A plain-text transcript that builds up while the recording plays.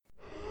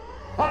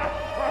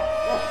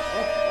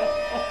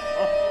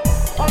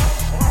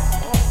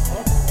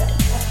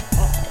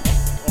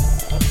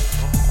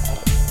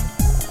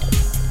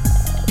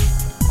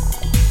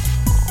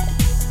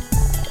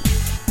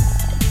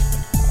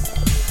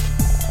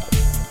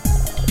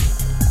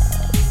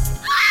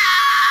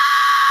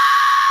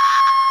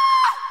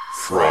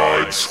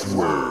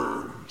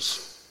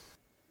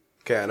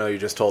Okay, I know you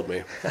just told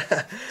me.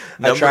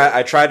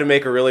 I tried to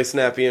make a really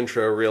snappy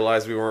intro,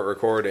 realized we weren't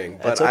recording,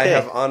 but okay. I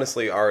have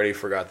honestly already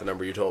forgot the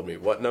number you told me.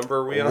 What number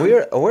are we on?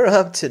 We're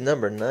up to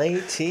number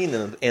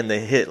 19 in the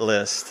hit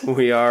list.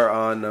 We are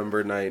on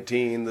number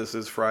 19. This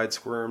is Fried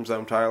Squirms.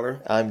 I'm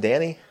Tyler. I'm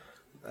Danny.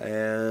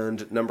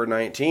 And number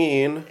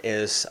 19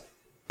 is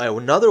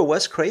another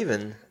Wes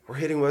Craven. We're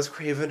hitting Wes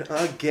Craven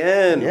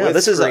again. Yeah, with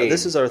this Scream.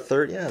 is our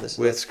third. Yeah, this is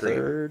with our Scream.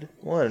 Third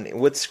one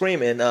with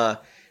Scream, and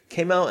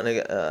came out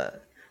in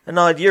an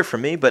odd year for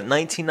me, but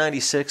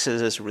 1996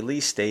 is its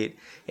release date,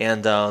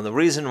 and the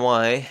reason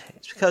why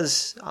is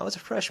because I was a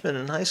freshman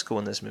in high school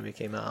when this movie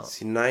came out.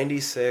 See,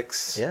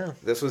 96. Yeah,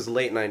 this was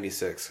late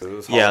 96. So it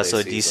was so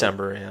season.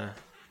 December. Yeah,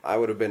 I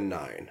would have been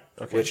 9,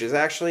 which is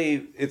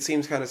actually, it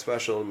seems kind of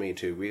special to me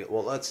too.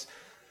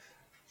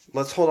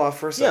 Let's hold off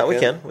for a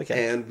second. Yeah, we can,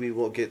 and we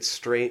will get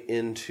straight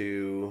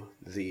into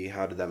the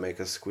how did that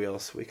make us squeal,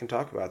 so we can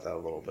talk about that a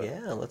little bit.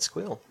 Yeah, let's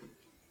squeal.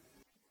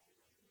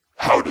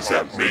 How does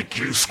that make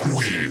you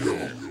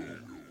squeal?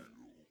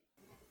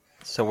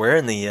 So we're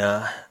in the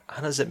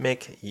how does it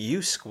make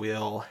you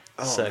squeal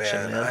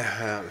section, man. I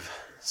have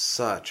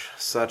such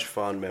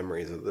fond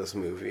memories of this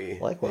movie.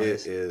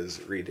 Likewise. It is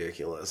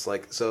ridiculous.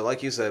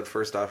 Like you said,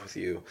 first off with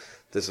you,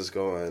 this is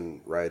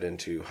going right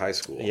into high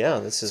school. Yeah,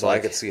 this is so I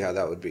could see how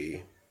that would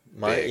be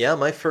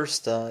my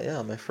first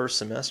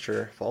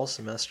semester, fall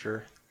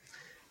semester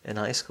in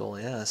high school.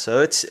 Yeah, so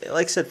it's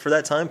like I said, for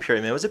that time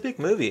period, man, it was a big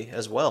movie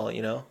as well.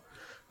 You know,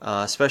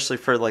 especially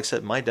for, like I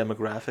said, my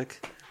demographic.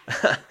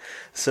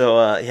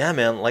 So yeah,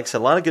 man, like I said,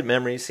 a lot of good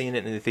memories seeing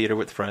it in the theater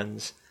with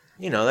friends.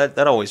 You know,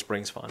 that always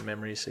brings fond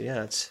memories. So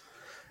yeah,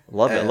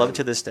 love it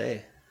to this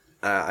day.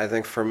 I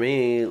think for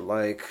me,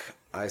 like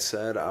I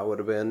said, I would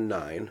have been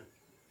 9,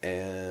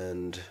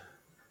 and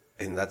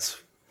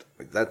that's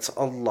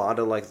a lot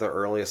of like the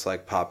earliest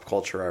like pop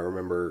culture I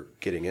remember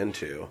getting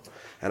into.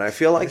 And I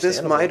feel like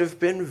this might have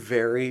been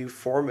very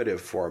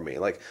formative for me.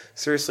 Like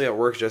seriously, at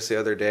work just the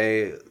other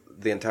day,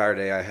 the entire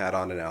day I had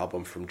on an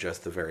album from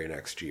just the very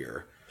next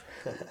year.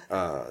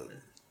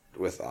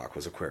 With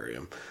Aqua's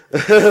Aquarium.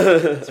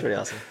 That's pretty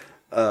awesome.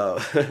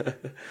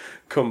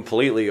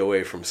 Completely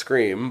away from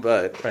Scream,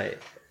 but right.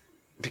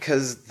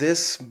 Because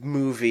this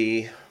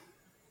movie,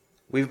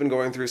 we've been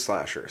going through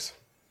slashers.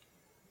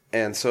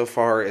 And so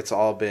far, it's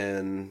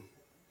been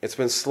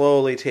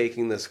slowly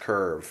taking this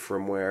curve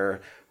from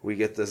where we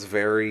get this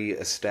very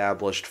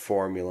established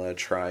formula,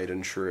 tried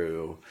and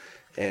true.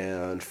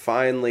 And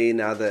finally,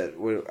 now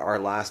that our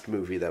last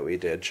movie that we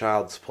did,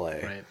 Child's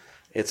Play, right.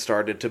 It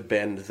started to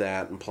bend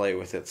that and play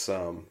with it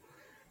some.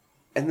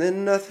 And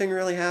then nothing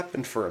really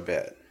happened for a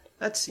bit.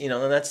 That's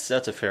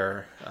a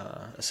fair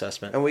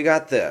assessment. And we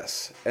got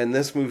this. And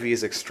this movie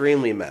is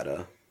extremely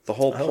meta. The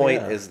whole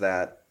point is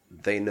that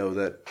they know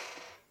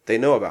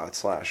about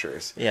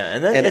slashers. Yeah,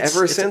 and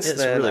ever since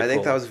then, really I think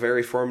cool. that was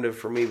very formative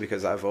for me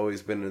because I've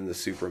always been in the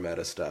super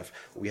meta stuff.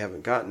 We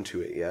haven't gotten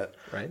to it yet,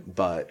 right?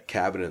 But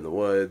Cabin in the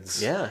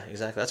Woods, yeah,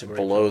 exactly. That's a great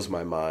blows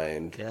my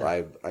mind.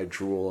 Yeah. I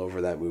drool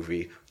over that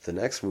movie. The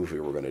next movie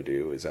we're going to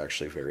do is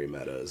actually very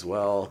meta as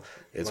well.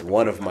 It's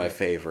one of my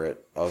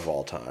favorite of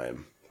all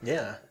time.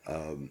 Yeah,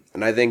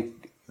 and I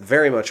think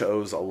very much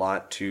owes a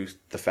lot to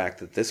the fact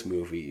that this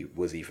movie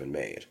was even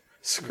made.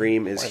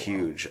 Scream is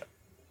huge.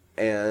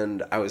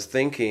 And I was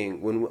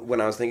thinking, when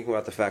I was thinking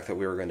about the fact that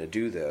we were going to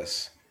do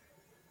this,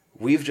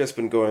 we've just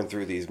been going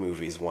through these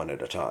movies one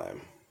at a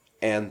time,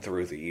 and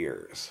through the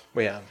years.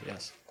 We have,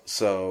 yes.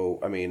 So,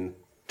 I mean,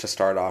 to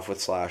start off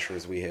with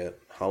slashers, we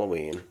hit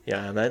Halloween.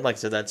 Yeah, and that, like I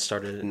said, that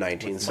started in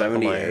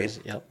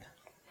 1978. Yep.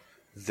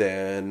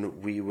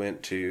 Then we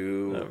went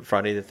to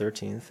Friday the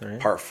 13th, right?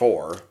 Part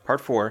 4. Part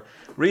 4.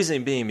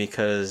 Reasoning being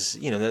because,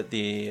 you know,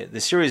 the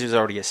series was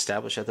already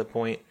established at that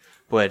point.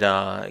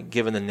 But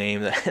given the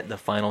name, the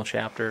final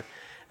chapter,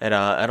 it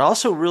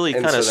also really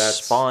kind of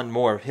spawned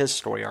more of his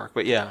story arc.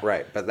 But yeah,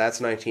 right. But that's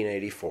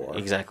 1984.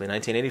 Exactly,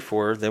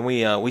 1984. Then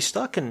we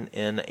stuck in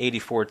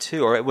 84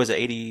 too, or it was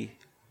 80.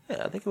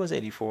 Yeah, I think it was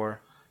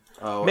 84.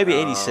 Oh, maybe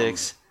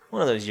 86.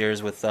 One of those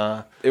years with.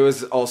 It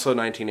was also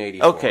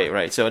 1984. Okay,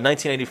 right. So in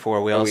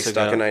 1984, we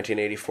stuck in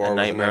 1984.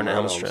 Nightmare on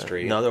Elm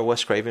Street. Another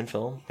Wes Craven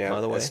film. Yeah,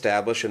 by the way.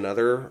 Establish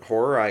another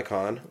horror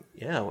icon.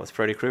 Yeah, with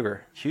Freddy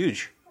Krueger.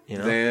 Huge. You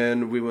know?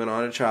 Then we went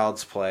on to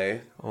Child's Play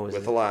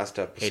with the last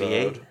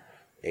episode.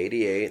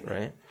 88.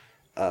 Right.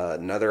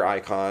 Another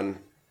icon.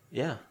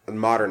 Yeah. A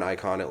modern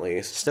icon, at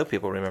least. Still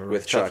people remember.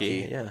 With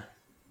Chucky. Yeah.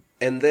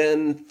 And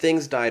then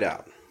things died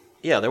out.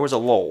 Yeah, there was a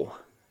lull.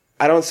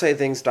 I don't say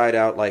things died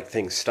out like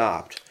things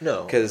stopped.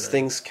 No. Because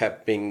things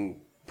kept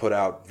being put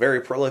out very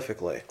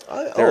prolifically.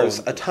 There's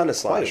a ton of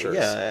slashers.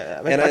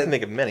 Yeah, I can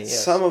think of many,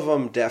 yes. Some of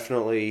them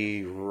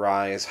definitely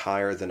rise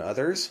higher than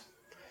others.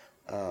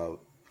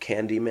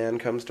 Candyman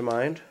comes to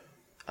mind.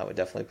 I would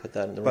definitely put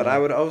that in the But I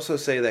would also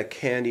say that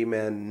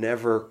Candyman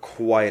never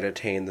quite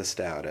attained the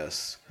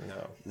status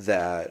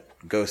that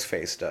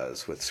Ghostface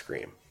does with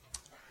Scream.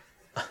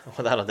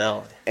 Without a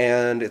doubt.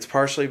 And it's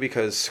partially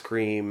because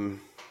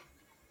Scream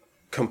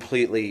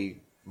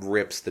completely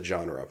rips the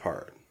genre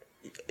apart.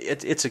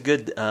 it's a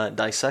good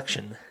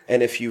dissection.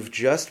 And if you've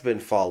just been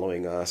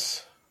following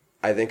us,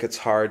 I think it's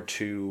hard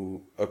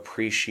to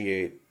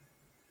appreciate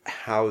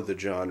how the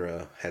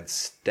genre had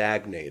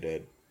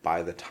stagnated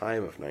by the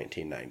time of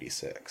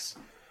 1996.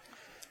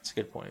 That's a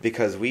good point.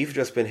 Because we've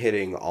just been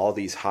hitting all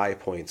these high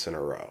points in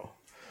a row.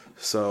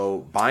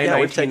 So by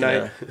we've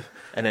taken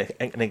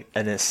 1990...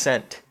 an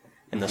ascent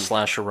in the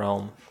slasher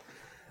realm,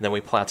 and then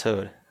we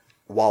plateaued.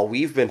 While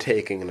we've been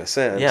taking an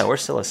ascent... Yeah, we're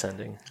still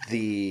ascending.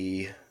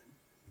 The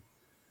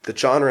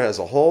genre as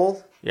a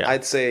whole, Yeah.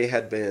 I'd say,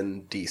 had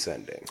been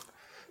descending.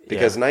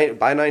 Because by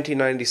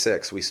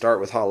 1996, we start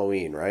with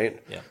Halloween,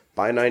 right? Yeah.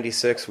 By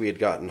 96, we had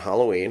gotten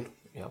Halloween,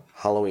 Yep.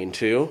 Halloween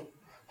 2,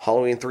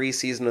 Halloween 3,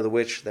 Season of the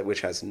Witch,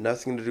 which has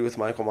nothing to do with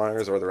Michael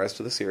Myers or the rest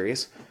of the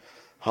series,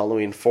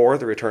 Halloween 4,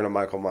 The Return of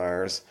Michael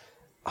Myers,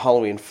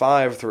 Halloween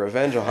 5, The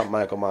Revenge of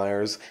Michael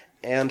Myers,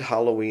 and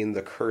Halloween,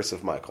 The Curse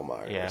of Michael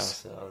Myers. Yeah,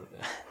 so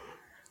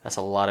that's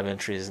a lot of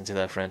entries into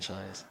that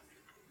franchise.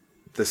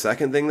 The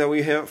second thing that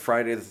we hit,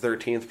 Friday the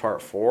 13th,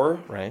 Part 4,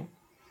 Right?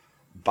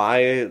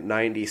 by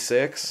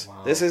 96,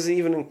 Wow. this is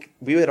even,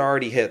 we had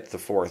already hit the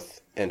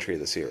fourth entry of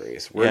the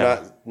series. We're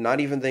Yeah. not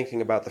even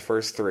thinking about the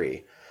first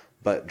three,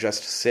 but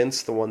just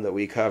since the one that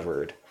we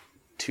covered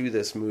to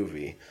this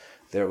movie,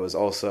 there was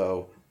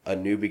also A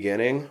New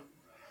Beginning,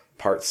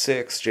 Part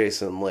 6,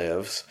 Jason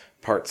Lives,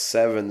 Part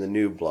 7, The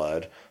New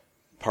Blood,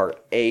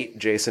 Part 8,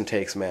 Jason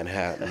Takes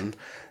Manhattan,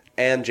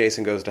 and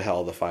Jason Goes to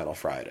Hell, The Final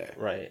Friday.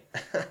 Right.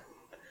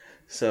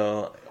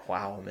 So,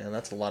 wow, man,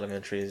 that's a lot of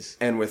entries.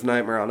 And with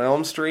Nightmare on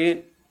Elm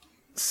Street,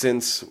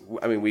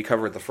 we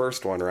covered the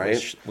first one,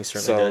 right? We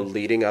certainly so did.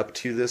 leading up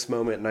to this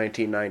moment in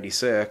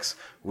 1996,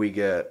 we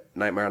get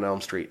Nightmare on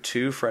Elm Street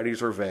 2,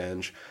 Freddy's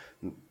Revenge,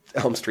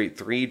 Elm Street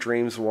 3,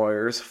 Dreams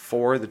Warriors,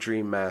 4, The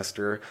Dream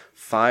Master,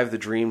 5, The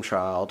Dream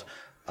Child,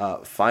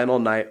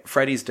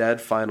 Freddy's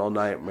Dead, Final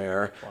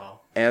Nightmare, Wow.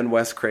 and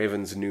Wes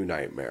Craven's New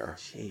Nightmare.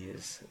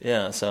 Jeez.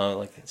 Yeah,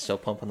 so, still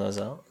pumping those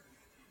out?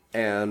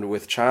 And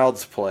with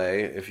Child's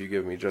Play, if you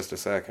give me just a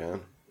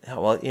second... Yeah,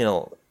 well,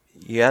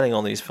 you adding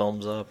all these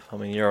films up,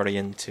 you're already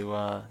into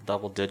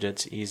double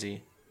digits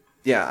easy.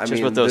 Yeah,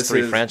 Just with those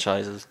three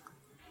franchises.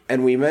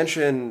 And we've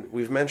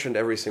mentioned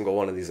every single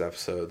one of these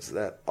episodes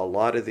that a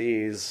lot of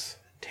these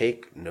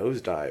take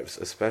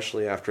nosedives,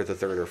 especially after the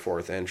third or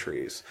fourth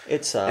entries.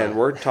 And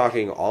we're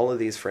talking all of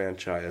these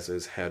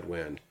franchises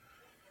headwind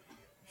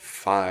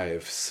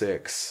 5,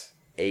 6,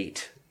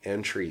 8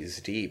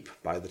 entries deep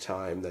by the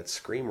time that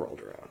Scream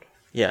rolled around.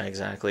 Yeah,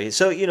 exactly.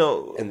 So,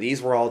 And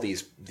these were all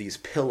these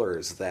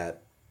pillars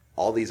that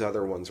all these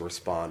other ones were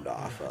spawned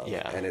off of.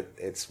 Yeah. And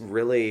it's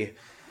really...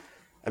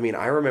 I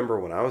remember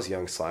when I was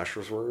young,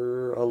 slashers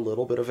were a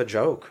little bit of a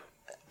joke.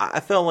 I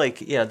felt like,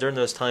 during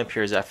those time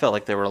periods, I felt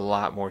like they were a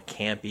lot more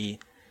campy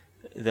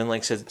than,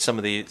 like I said, some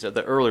of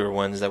the earlier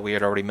ones that we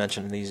had already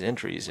mentioned in these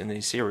entries, in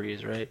these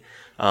series, right?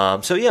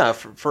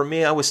 For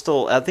me,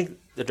 I think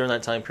that during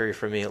that time period,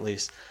 for me at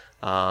least,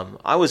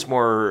 I was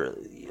more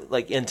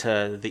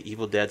into the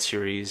Evil Dead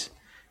series,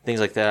 things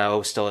like that. I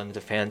was still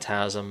into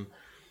Phantasm,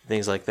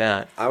 things like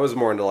that. I was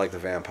more into the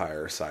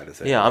vampire side of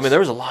things. Yeah, there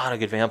was a lot of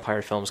good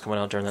vampire films coming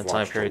out during that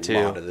time period too.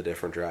 A lot of the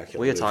different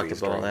Dracula. We had talked movies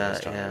about during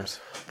that, those yeah. times.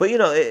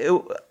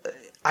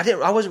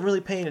 But I wasn't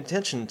really paying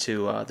attention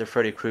to the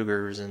Freddy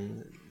Kruegers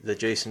and the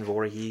Jason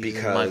Voorhees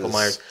and Michael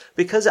Myers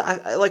because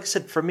I like I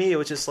said, for me it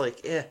was just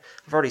I've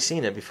already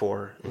seen it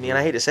before.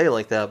 I hate to say it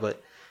like that,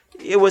 but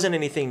it wasn't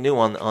anything new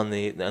on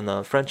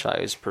the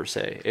franchise per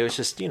se. It was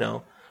just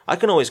I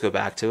can always go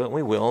back to it, and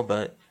we will,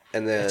 but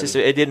And then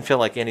it didn't feel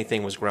like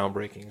anything was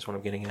groundbreaking. Is what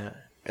I'm getting at.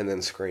 And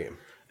then Scream.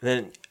 And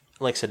then,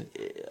 like I said,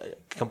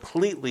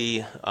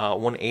 completely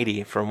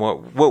 180 from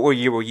what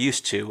you were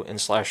used to in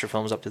slasher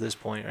films up to this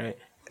point, right?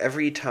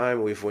 Every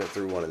time we've went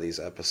through one of these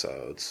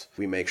episodes,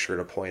 we make sure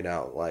to point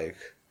out,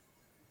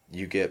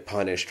 you get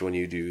punished when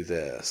you do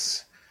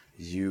this.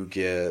 You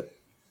get,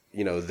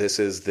 this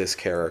is this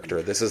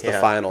character. This is the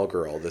final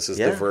girl. This is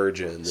the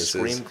virgin. This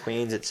Scream is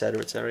queens,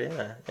 etc.,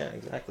 etc. Yeah,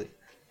 exactly.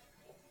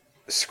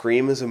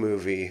 Scream is a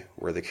movie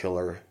where the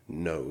killer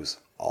knows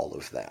all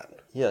of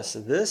that. Yes,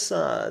 this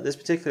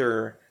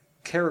particular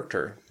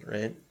character,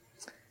 right?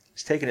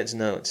 It's taken its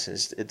notes.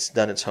 It's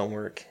done its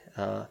homework.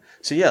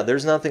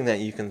 There's nothing that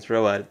you can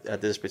throw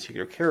at this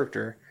particular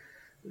character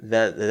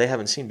that they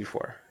haven't seen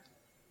before.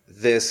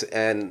 This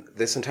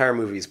entire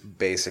movie is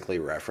basically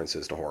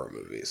rereferences to horror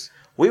movies.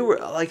 We were,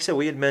 like I said,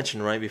 we had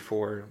mentioned right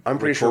before. I'm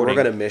pretty sure we're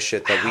going to miss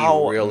shit that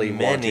we really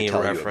want to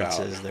tell references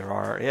you about. There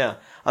are. Yeah,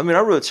 I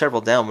wrote several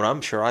down, but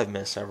I'm sure I've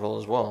missed several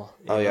as well.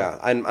 Yeah,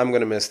 I'm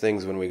going to miss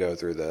things when we go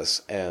through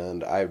this,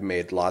 and I've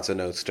made lots of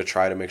notes to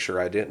try to make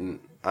sure I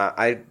didn't.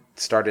 I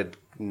started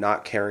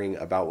not caring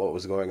about what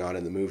was going on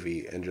in the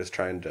movie and just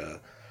trying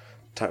to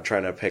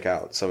pick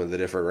out some of the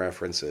different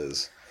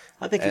references.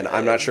 I think, and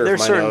I'm not sure if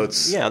my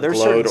notes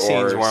glowed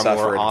or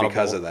suffered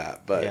because of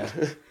that, but yeah,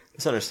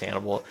 it's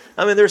understandable.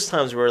 There's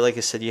times where, like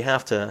I said, you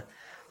have to.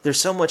 There's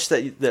so much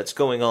that's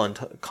going on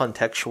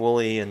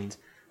contextually, and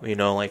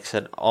like I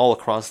said, all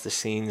across the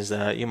scenes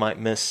that you might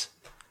miss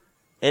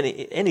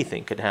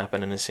anything could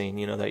happen in a scene,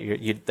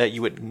 that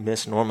you would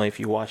miss normally if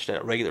you watched it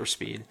at regular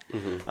speed.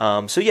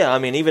 So yeah, I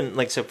mean, even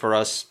like so for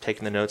us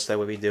taking the notes that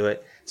way we do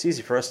it, it's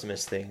easy for us to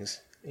miss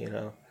things,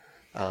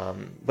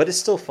 but it's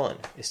still fun.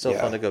 It's still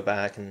fun to go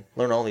back and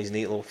learn all these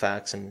neat little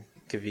facts and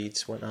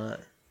caveats, whatnot.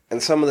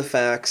 And some of the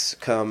facts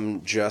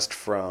come just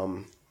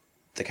from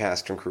the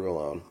cast and crew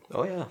alone.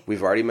 Oh yeah,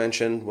 we've already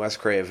mentioned Wes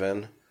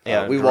Craven.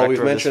 Yeah, we've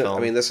mentioned. I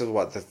mean, this is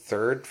what, the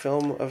third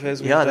film of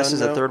his. Yeah, this is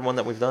the third one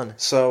that we've done.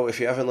 So if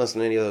you haven't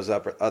listened to any of those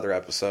other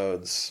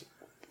episodes,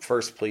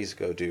 first please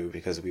go do,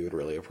 because we would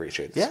really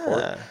appreciate the support.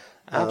 Yeah,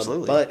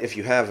 absolutely. But if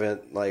you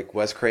haven't, like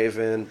Wes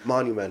Craven,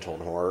 monumental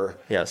in horror.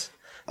 Yes.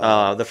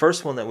 The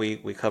first one that we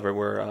covered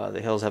were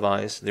The Hills Have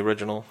Eyes, the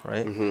original,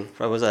 right? Mm-hmm.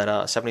 What was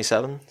that,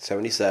 77?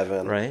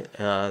 77. Right.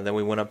 Then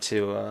we went up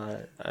to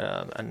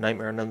A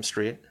Nightmare on Elm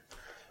Street,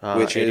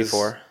 which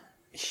 84.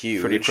 Is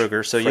huge. Freddy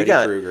Krueger. So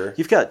Krueger.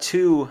 You've got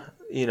two,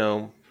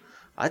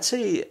 I'd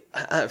say,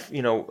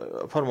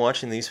 upon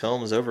watching these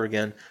films over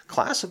again,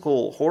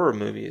 classical horror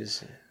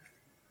movies.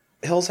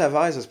 Hills Have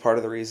Eyes is part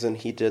of the reason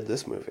he did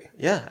this movie.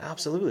 Yeah,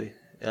 absolutely.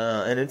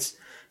 And it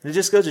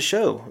just goes to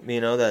show,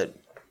 that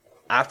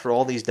after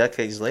all these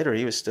decades later,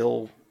 he was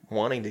still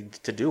wanting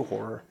to do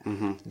horror.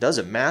 Mm-hmm. Does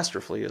it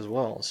masterfully as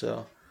well.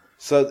 So,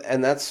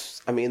 and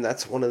that's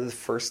one of the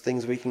first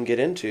things we can get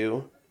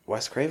into.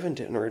 Wes Craven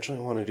didn't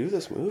originally want to do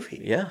this movie.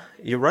 Yeah,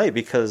 you're right,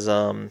 because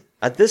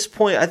at this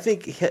point, I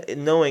think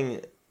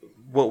knowing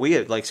what we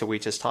had, so we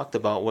just talked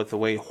about with the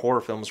way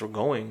horror films were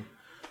going,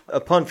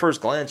 upon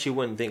first glance, you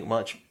wouldn't think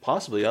much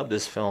possibly of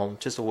this film,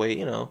 just the way,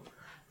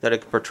 that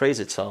it portrays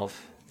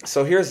itself.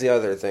 So here's the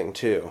other thing,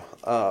 too,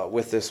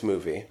 with this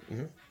movie.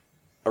 Mm-hmm.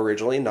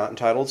 Originally not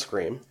entitled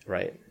Scream.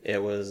 Right.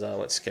 It was,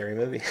 Scary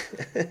Movie?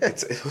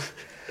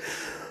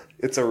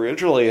 It's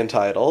originally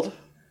entitled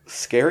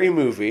Scary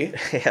Movie.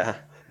 Yeah.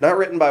 Not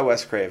written by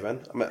Wes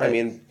Craven. I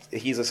mean,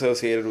 he's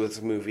associated with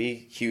this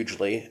movie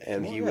hugely,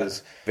 and he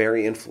was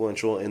very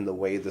influential in the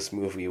way this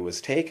movie was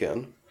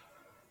taken.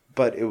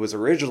 But it was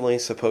originally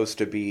supposed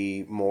to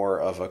be more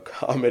of a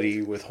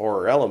comedy with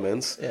horror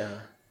elements.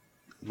 Yeah.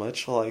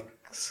 Much like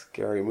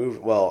Scary Movie.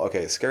 Well,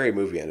 okay, Scary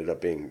Movie ended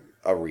up being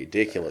a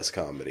ridiculous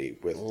comedy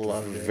with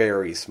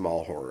very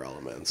small horror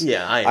elements.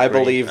 Yeah, I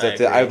believe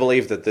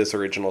that this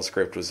original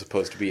script was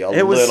supposed to be a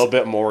little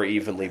bit more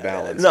evenly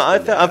balanced. No,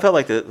 I felt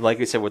like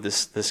you said with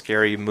the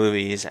Scary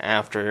Movies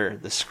after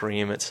the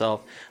Scream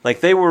itself,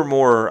 they were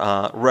more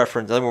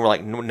they were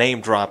like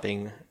name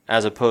dropping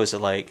as opposed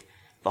to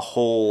the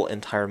whole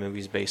entire movie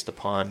is based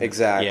upon.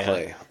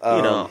 Exactly.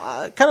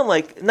 Yeah. Kind of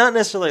like, not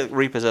necessarily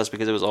Repossessed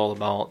because it was all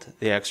about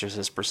The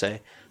Exorcist per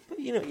se,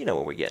 but you know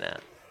what we're getting at.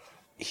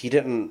 He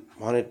didn't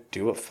want to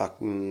do a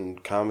fucking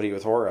comedy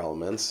with horror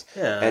elements.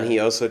 Yeah. And he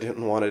also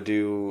didn't want to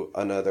do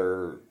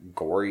another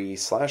gory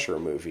slasher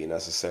movie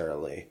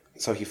necessarily.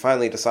 So he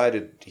finally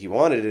decided he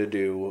wanted to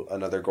do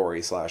another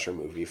gory slasher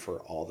movie for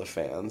all the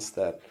fans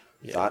that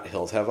thought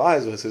Hills Have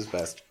Eyes was his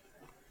best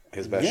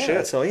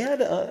shit. So he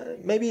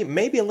had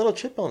maybe a little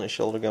chip on his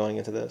shoulder going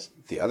into this.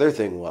 The other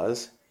thing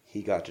was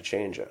he got to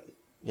change it.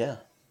 Yeah.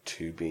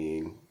 To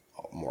being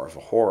more of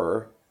a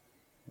horror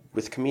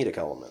with comedic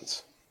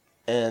elements.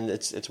 And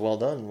it's well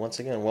done. Once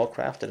again, well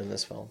crafted in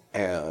this film.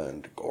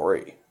 And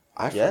gory.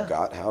 I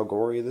forgot how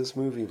gory this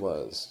movie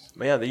was.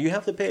 But yeah, you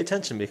have to pay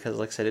attention because,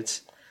 like I said,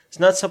 it's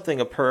not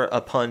something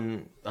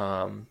upon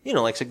like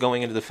I said,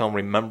 going into the film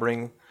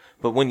remembering.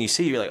 But when you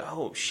see, you're like,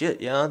 oh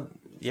shit, yeah,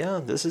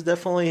 this is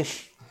definitely,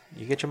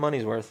 you get your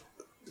money's worth.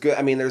 Good.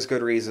 I mean, there's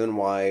good reason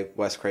why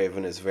Wes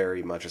Craven is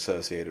very much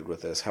associated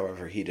with this.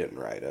 However, he didn't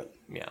write it.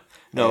 Yeah.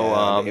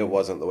 No, it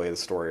wasn't the way the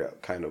story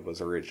kind of was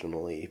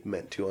originally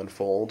meant to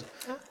unfold.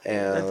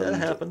 And that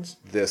happens.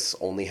 This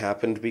only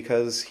happened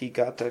because he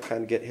got to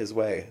kind of get his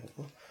way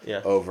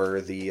over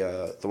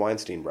the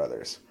Weinstein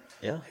brothers.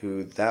 Yeah.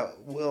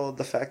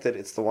 The fact that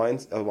it's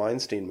a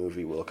Weinstein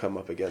movie will come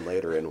up again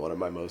later in one of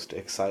my most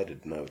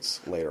excited notes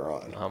later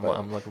on.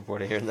 I'm looking forward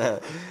to hearing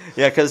that.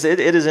 Yeah, because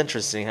it is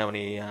interesting how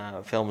many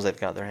films they've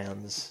got their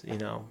hands,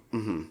 in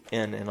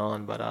and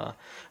on. But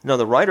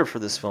the writer for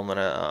this film,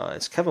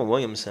 it's Kevin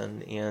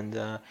Williamson,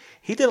 and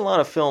he did a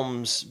lot of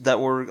films that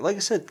were, like I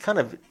said, kind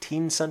of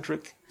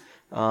teen-centric.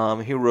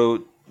 He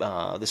wrote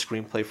the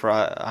screenplay for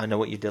I Know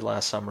What You Did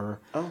Last Summer.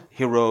 Oh.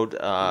 He wrote...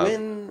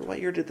 what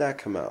year did that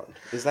come out?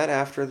 Is that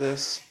after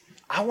this?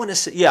 I want to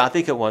say... I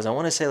think it was. I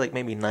want to say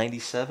maybe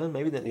 97,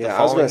 maybe the following year.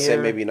 I was going to say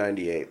maybe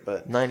 98,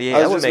 but... 98,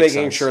 I was just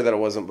making sure that it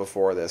wasn't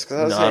before this.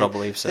 I don't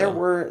believe so.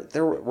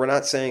 We're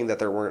not saying that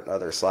there weren't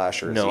other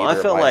slashers. No, I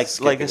felt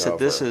like I said,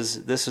 this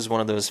is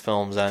one of those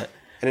films that...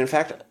 And in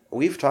fact,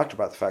 we've talked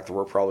about the fact that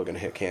we're probably going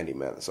to hit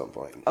Candyman at some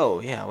point. Oh,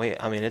 yeah.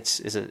 I mean,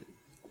 it's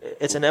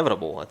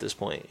inevitable at this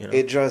point.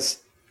 It just...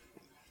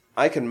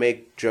 I can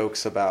make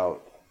jokes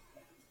about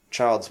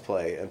Child's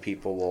Play and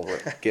people will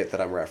get that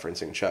I'm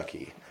referencing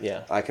Chucky.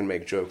 Yeah. I can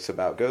make jokes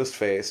about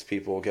Ghostface,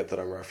 people will get that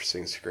I'm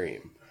referencing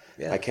Scream.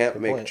 Yeah, I can't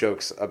make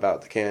jokes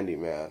about the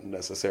Candyman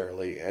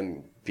necessarily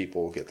and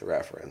people will get the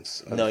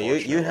reference. No,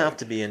 you have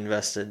to be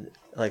invested,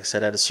 like I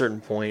said, at a certain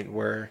point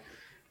where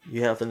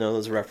you have to know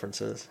those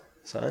references.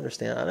 So I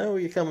understand. I know where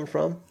you're coming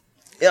from.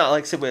 Yeah,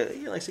 like I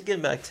said,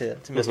 getting back to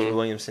Mr.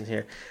 Williamson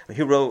here.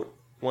 He wrote,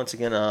 once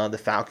again, The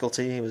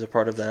Faculty. He was a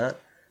part of that.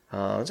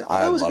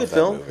 That was a good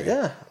film. Movie.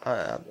 Yeah.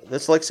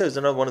 That's like I said, it's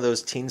another one of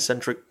those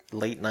teen-centric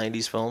late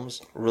 90s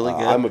films. Really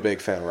good. I'm a big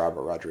fan of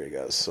Robert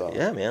Rodriguez. So.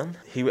 Yeah, man.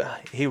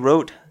 He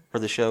wrote for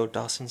the show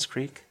Dawson's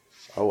Creek.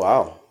 Oh,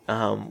 wow.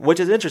 Which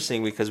is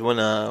interesting because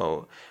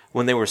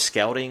when they were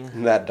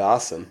scouting... That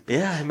Dawson.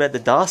 Yeah, he met the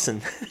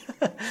Dawson.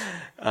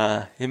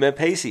 He met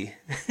Pacey.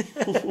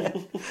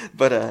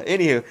 But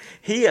anywho,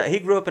 he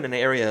grew up in an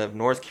area of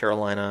North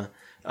Carolina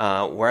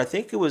where I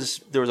think there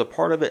was a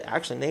part of it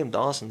actually named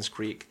Dawson's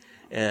Creek.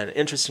 And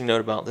interesting note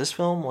about this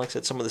film, like I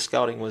said, some of the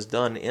scouting was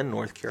done in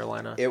North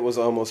Carolina. It was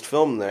almost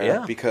filmed there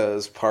Yeah.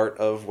 because part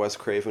of Wes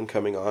Craven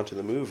coming onto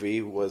the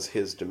movie was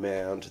his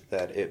demand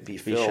that it be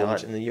filmed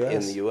shot in the US.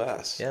 In the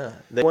US. Yeah,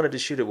 they wanted to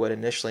shoot it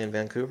initially in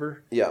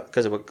Vancouver. Yeah.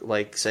 Because it would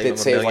like save They'd them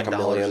save $1 like $1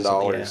 million. or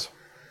something, yeah.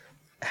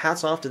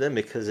 Hats off to them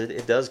because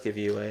it does give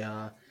you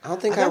a. I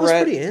don't think that I was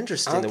read. pretty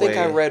interesting. I don't the think way,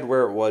 I read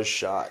where it was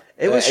shot.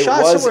 It was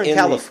shot somewhere in the-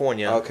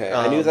 California. Okay,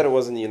 I knew that it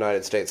was in the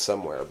United States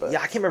somewhere, but Yeah,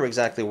 I can't remember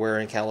exactly where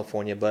in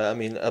California, but I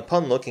mean,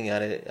 upon looking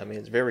at it, I mean,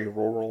 it's very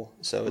rural,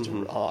 so it's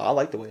I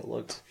like the way it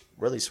looked.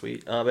 Really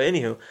sweet. But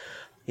anywho,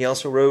 he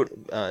also wrote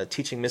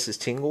Teaching Mrs.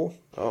 Tingle.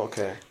 Oh,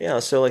 okay. Yeah,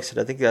 so like I said,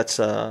 I think that's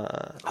Oh,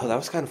 that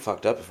was kind of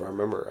fucked up if I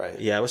remember right.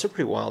 yeah, it was a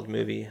pretty wild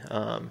movie.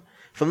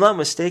 If I'm not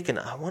mistaken,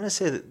 I want to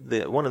say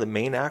that one of the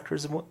main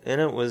actors in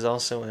it was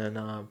also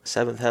in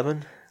Seventh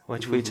Heaven,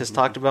 which we just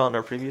talked about in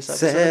our previous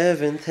episode.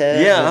 Seventh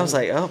Heaven. Yeah, I was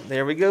like, oh,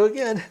 there we go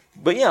again.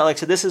 But yeah, like I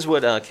said, this is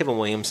what Kevin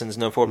Williamson's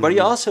known for. But he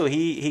also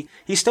he's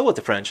still with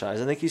the franchise.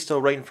 I think he's still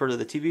writing for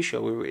the TV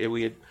show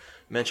we had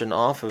mentioned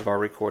off of our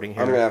recording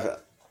here. I'm gonna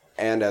have,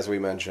 and as we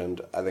mentioned,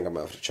 I think I'm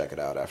gonna have to check it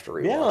out after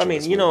rewatching. Yeah, I mean,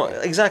 this you know,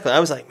 movie. exactly.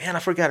 I was like, man, I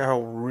forgot how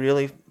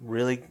really,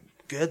 really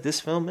good this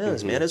film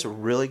is. Man, it's a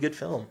really good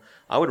film.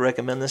 I would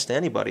recommend this to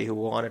anybody who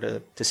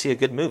wanted to see a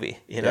good movie.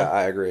 You know, Yeah,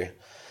 I agree.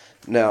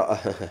 Now,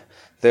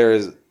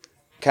 there's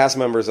cast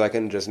members I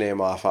can just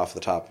name off the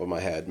top of my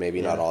head.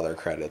 Maybe not all their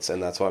credits,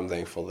 and that's why I'm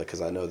thankful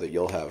because I know that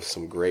you'll have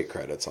some great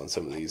credits on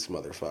some of these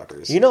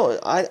motherfuckers. you know,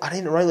 I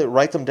didn't really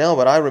write them down,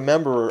 but I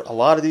remember a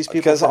lot of these people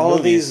because from all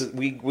movies. of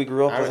these we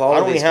grew up with I all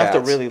don't of these even have to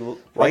cats. really write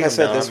Like I them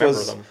said, down. I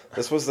remember them.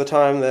 this was the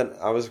time that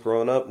I was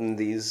growing up, and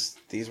these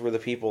were the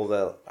people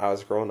that I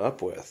was growing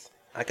up with.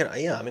 I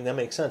mean that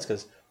makes sense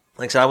because,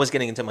 like I said, I was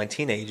getting into my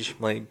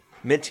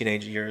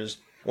mid-teenage years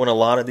when a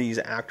lot of these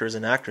actors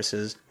and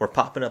actresses were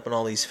popping up in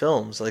all these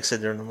films. Like I said,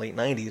 they're in the late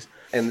 '90s.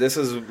 And this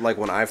is like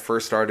when I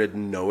first started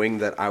knowing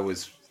that I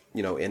was,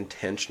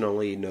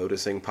 intentionally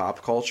noticing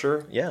pop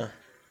culture. Yeah,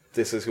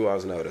 This is who I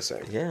was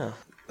noticing. yeah.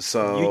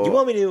 So You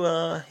want me to?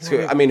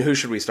 I mean, who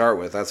should we start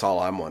with? That's all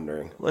I'm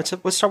wondering. Let's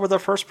start with our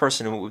first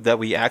person that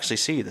we actually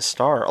see, the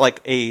star,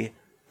 like a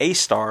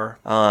star,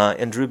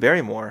 and Drew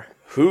Barrymore.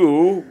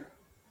 Who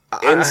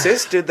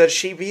insisted that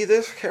she be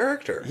this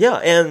character? Yeah,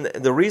 and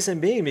the reason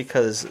being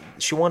because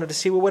she wanted to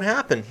see what would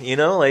happen.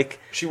 Like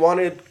She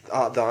wanted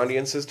the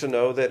audiences to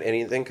know that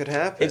anything could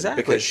happen.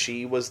 Exactly. Because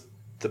she was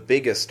the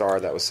biggest star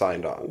that was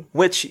signed on.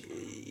 which,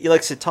 like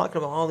I said, talking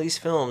about all these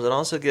films, it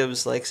also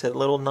gives, like I said, a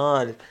little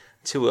nod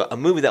to a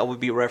movie that would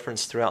be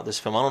referenced throughout this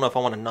film. I don't know if I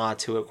want to nod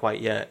to it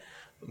quite yet,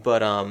 but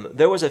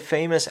there was a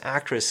famous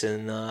actress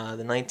in the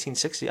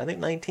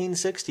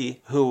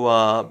 1960, who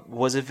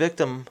was a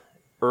victim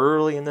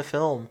early in the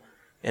film,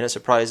 and it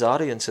surprised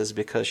audiences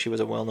because she was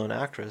a well-known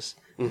actress.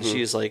 And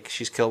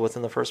she's killed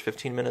within the first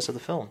 15 minutes of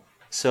the film.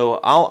 So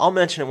I'll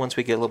mention it once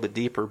we get a little bit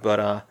deeper, but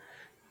I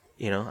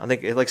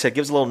think, like I said, it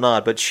gives a little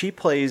nod. But she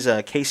plays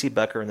Casey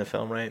Becker in the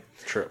film, right?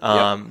 True.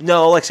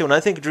 No, like I said, when I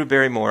think of Drew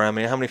Barrymore, I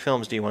mean, how many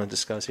films do you want to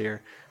discuss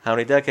here? How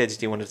many decades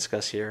do you want to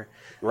discuss here?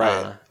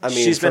 Right. I mean,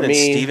 she's for been in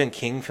me- Stephen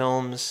King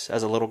films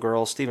as a little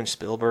girl. Steven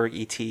Spielberg,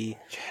 E.T.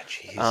 Yeah,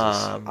 Jesus.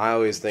 I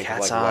always think of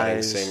Cat's like Wedding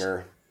Eyes.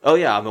 Singer. Oh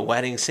yeah, I'm a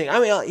Wedding Singer. I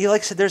mean,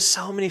 like I said, there's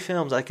so many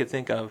films I could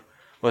think of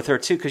with her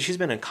too, because she's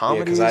been in Yeah,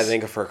 comedies. because I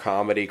think of her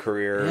comedy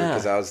career, Yeah.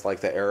 because that was like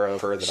the era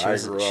of her that I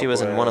grew up with. She was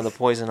in one of the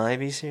Poison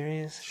Ivy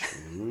series.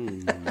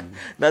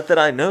 Not that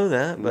I know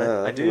that, but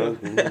No, I do.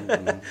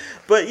 no.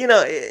 But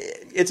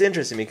it's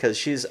interesting because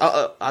she's.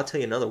 I'll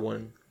tell you another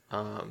one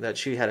that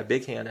she had a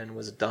big hand in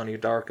was Donnie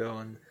Darko,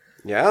 and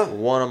Yeah.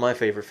 one of my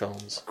favorite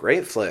films.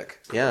 Great flick.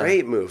 Yeah.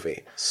 Great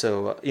movie.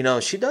 So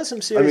she does some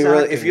I serious. mean,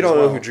 really, acting if you don't as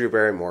know well. who Drew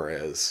Barrymore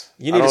is,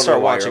 You I need to don't start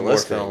know why watching you're more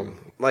listening. film.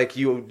 Like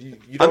you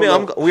I don't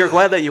mean, know. we are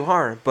glad that you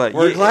are, but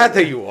We're glad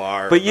that you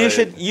are. But you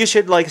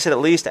should, like I said, at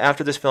least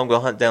after this film,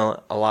 go hunt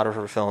down a lot of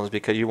her films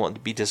because you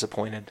won't be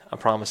disappointed. I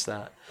promise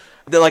that.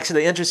 Like I said,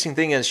 the interesting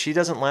thing is she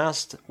doesn't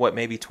last,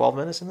 maybe 12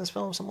 minutes in this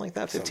film, something like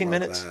that, 15 Something like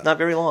minutes, that. not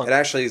very long. It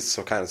actually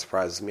kind of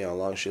surprises me how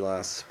long she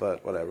lasts,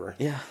 but whatever.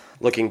 Yeah.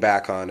 Looking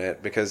back on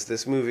it, because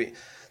this movie,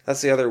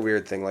 that's the other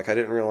weird thing. Like, I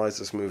didn't realize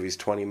this movie's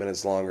 20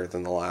 minutes longer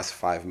than the last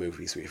 5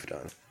 movies we've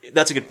done.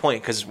 That's a good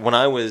point because when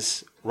I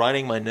was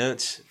writing my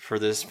notes for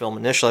this film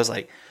initially, I was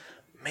like,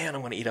 man,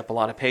 I'm going to eat up a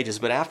lot of pages.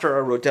 But after I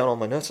wrote down all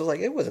my notes, I was like,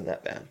 it wasn't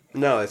that bad.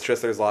 No, it's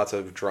just there's lots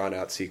of drawn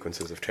out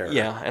sequences of terror.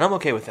 Yeah, and I'm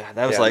okay with that.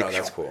 That was no,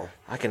 that's cool.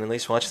 I can at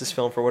least watch this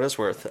film for what it's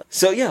worth.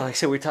 So yeah, like I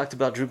said, we talked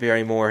about Drew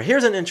Barrymore.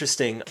 Here's an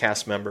interesting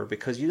cast member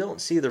because you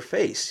don't see their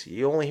face.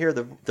 You only hear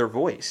their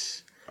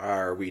voice.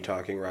 Are we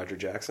talking Roger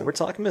Jackson? We're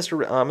talking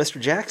Mr.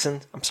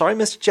 Jackson. I'm sorry,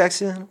 Mr.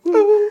 Jackson.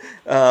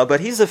 But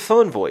he's the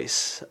phone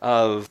voice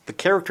of the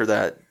character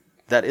that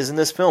is in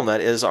this film. That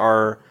is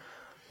our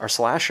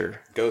slasher.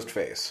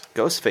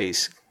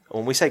 Ghostface.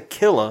 When we say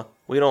killer,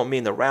 we don't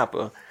mean the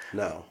rapper.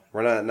 No,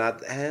 we're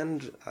not.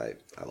 And I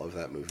love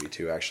that movie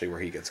too, actually, where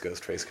he gets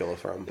Ghostface Killer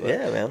from. But.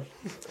 Yeah, man.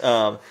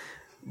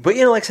 But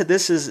like I said,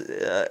 this is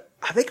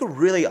I think a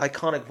really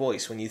iconic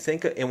voice when you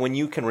think and when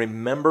you can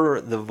remember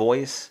the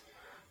voice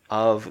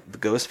of the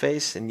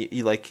Ghostface, and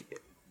you like.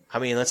 I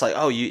mean, that's like,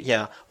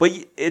 but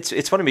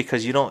it's funny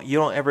because you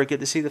don't ever get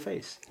to see the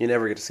face. You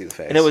never get to see the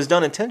face, and it was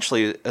done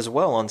intentionally as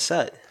well on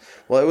set.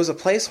 Well, it was a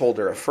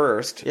placeholder at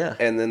first, yeah,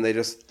 and then they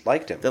just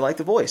liked him. They liked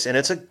the voice, and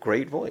it's a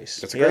great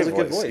voice. He has a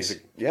good voice.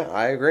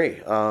 I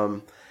agree.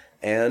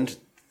 And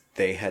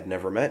they had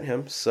never met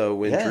him, so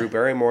when Drew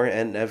Barrymore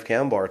and Neve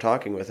Campbell are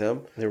talking with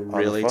him, they're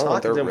really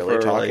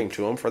talking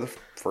to him for the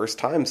first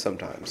time.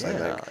 Sometimes, I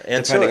think,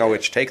 and depending on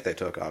which take they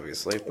took,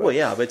 obviously. But. Well,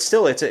 yeah, but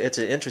still, it's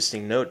an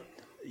interesting note,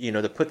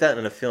 to put that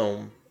in a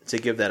film to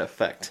give that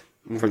effect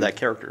for that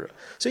character.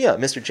 So yeah,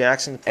 Mr.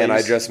 Jackson plays and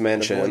I just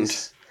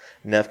mentioned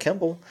Neve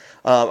Campbell.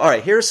 All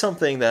right, here's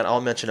something that I'll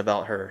mention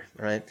about her.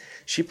 Right,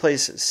 she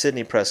plays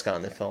Sidney Prescott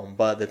in the film.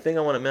 But the thing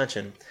I want to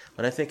mention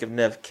when I think of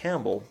Neve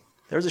Campbell,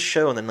 there was a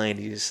show in the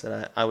 '90s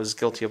that I was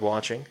guilty of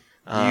watching.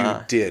 You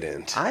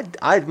didn't.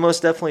 I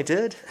most definitely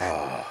did.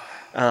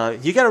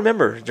 You got to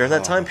remember during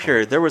that time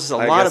period, there was a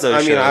lot of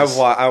those. shows.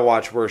 I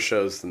watch worse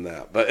shows than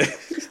that, but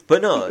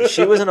but no,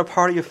 she was in A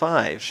Party of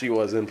Five. She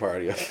was in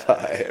Party of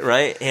Five,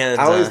 right?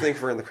 And I always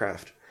think we're in The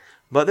Craft.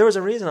 But there was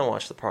a reason I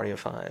watched The Party of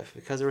Five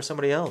because there was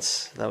somebody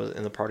else that was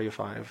in The Party of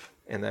Five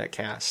in that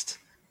cast.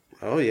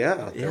 Oh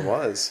yeah. There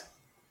was.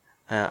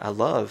 I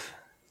love.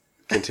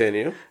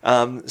 Continue.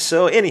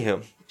 So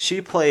anywho,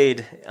 she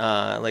played,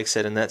 like I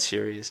said, in that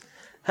series.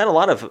 Had a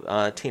lot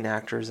of teen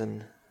actors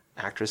and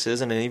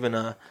actresses, and even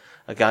a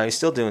guy who's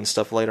still doing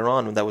stuff later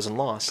on that was in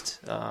Lost.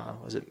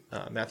 Was it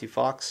Matthew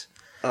Fox?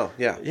 Oh,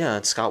 yeah. Yeah,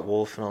 and Scott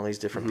Wolf and all these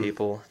different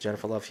people.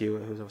 Jennifer Love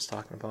Hewitt, who I was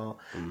talking about.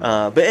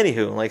 But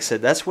anywho, like I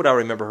said, that's what I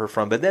remember her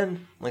from. But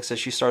then, like I said,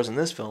 she stars in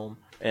this film.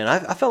 And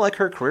I felt like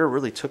her career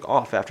really took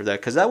off after that.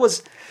 Because that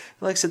was,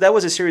 like I said, that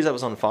was a series that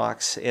was on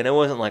Fox. And it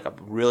wasn't like a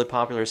really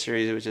popular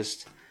series. It was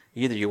just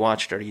either you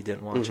watched it or you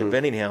didn't watch it. But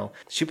anyhow,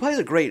 she plays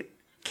a great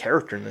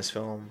character in this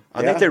film.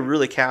 I think they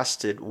really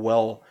cast it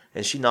well.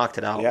 And she knocked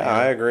it out. Yeah, man.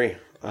 I agree.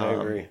 I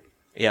agree.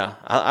 Yeah,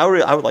 I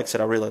would like I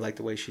said, I really liked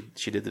the way she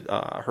did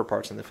her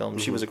parts in the film.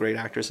 She was a great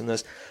actress in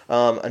this.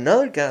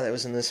 Another guy that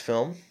was in this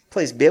film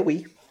plays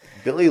Billy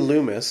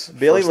Loomis.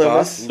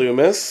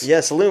 Loomis.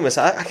 Yes, Loomis.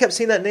 I kept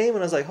seeing that name and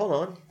I was like, hold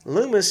on.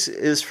 Loomis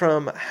is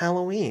from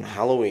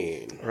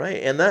Halloween.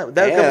 Right, and that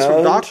comes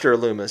from Dr.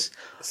 Loomis.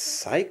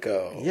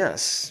 Psycho.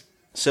 Yes.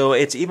 So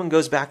it even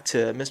goes back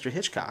to Mr.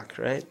 Hitchcock,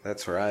 right?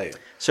 That's right.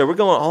 So we're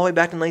going all the way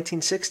back to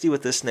 1960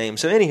 with this name.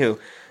 So anywho,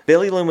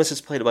 Billy Loomis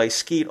is played by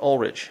Skeet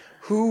Ulrich.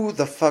 Who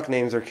the fuck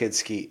names their kid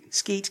Skeet?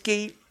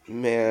 Skeet.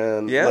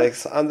 Man,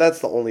 that's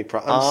the only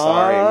problem. I'm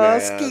sorry,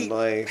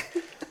 man.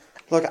 Skeet.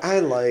 Look, I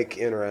like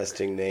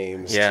interesting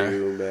names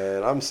too,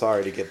 man. I'm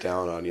sorry to get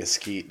down on you,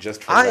 Skeet,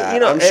 just for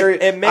that.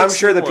 I'm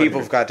sure the people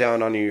have got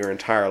down on you your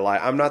entire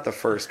life. I'm not the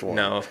first one.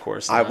 No, of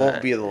course not. I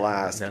won't be the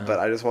last, but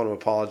I just want to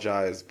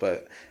apologize.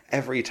 But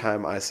every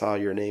time I saw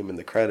your name in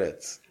the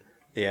credits,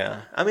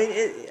 I mean,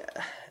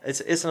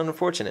 it's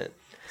unfortunate.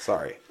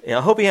 Sorry. Yeah,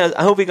 I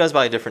hope he goes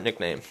by a different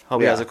nickname.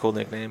 He has a cool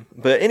nickname.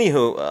 But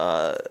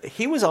anywho,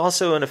 he was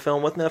also in a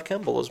film with Neve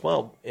Campbell as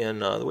well in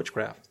The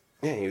Witchcraft.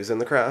 Yeah, he was in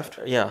The Craft.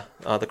 Yeah,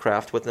 The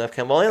Craft with Neve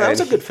Campbell. And that was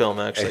a good film,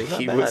 actually. And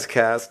he was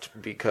cast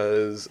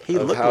because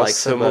of how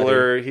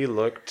similar he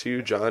looked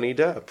to Johnny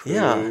Depp.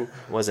 Who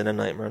was in A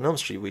Nightmare on Elm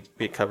Street.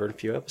 We covered a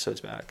few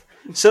episodes back.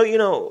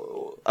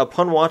 So,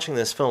 upon watching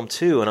this film,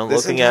 too, and I'm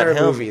looking at him... This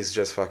entire movie is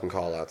just fucking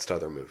call-outs to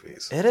other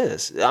movies. It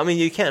is. I mean,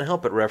 you can't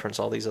help but reference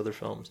all these other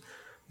films.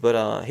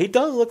 But he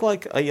does look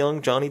like a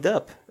young Johnny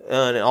Depp.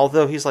 And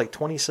although he's like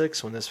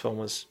 26 when this film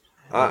was...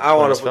 I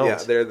want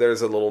to...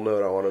 there's a little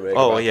note I want to make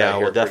about that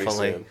here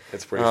definitely. Soon.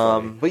 It's pretty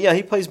funny. But yeah,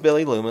 he plays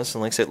Billy Loomis.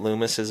 And like I said,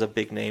 Loomis is a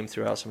big name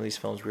throughout some of these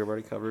films we've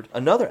already covered.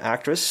 Another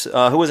actress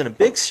who was in a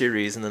big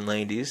series in the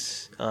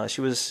 90s.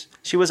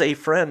 She was a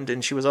friend,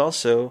 and she was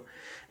also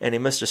in a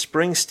Mr.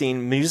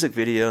 Springsteen music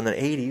video in the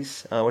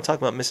 80s. We're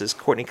talking about Mrs.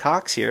 Courtney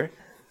Cox here.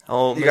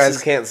 Oh, you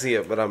guys can't see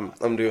it, but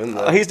I'm doing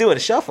the... he's doing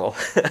a shuffle.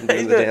 I'm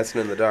doing the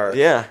dancing in the dark.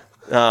 Yeah,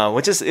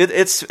 which is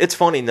it's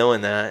funny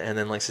knowing that, and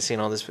then like seeing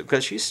all this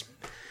because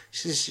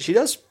she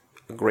does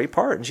a great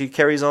part, and she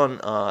carries on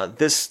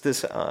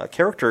this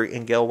character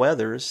in Gale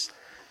Weathers,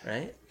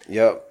 right?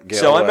 Yep. Gail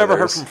So I remember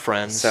her Weathers. from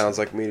Friends. Sounds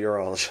like a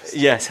meteorologist.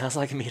 Yeah, sounds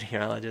like a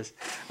meteorologist.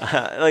 Like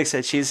I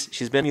said, she's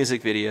been in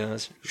music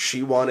videos.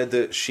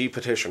 She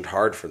petitioned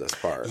hard for this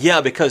part.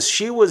 Yeah, because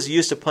she was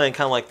used to playing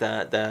kind of like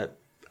that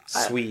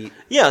Sweet.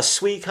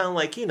 sweet, kind of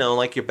like,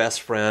 like your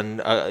best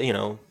friend.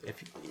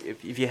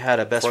 If you had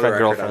a best For the friend, record,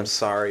 girlfriend. I'm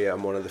sorry.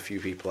 I'm one of the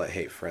few people that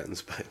hate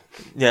Friends, but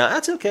Yeah,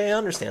 that's okay. I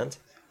understand.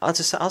 I'll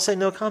say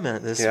no comment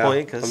at this yeah, point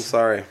I'm because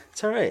sorry.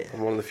 it's all right.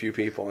 I'm one of the few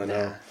people I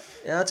know.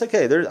 Yeah, it's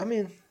okay. Like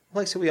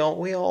I said, we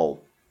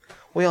all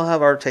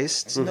have our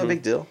tastes. No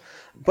big deal.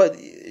 But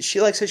she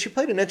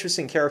played an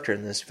interesting character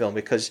in this film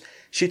because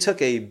she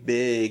took a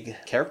big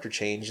character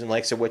change and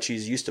like I said, what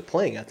she's used to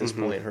playing at this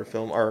point in her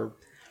film or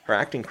her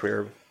acting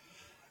career.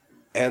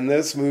 And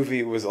this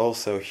movie was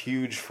also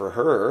huge for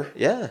her.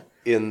 Yeah.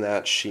 In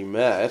that she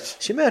met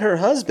her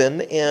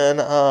husband in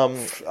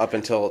up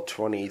until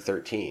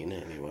 2013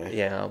 anyway.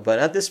 yeah, but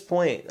at this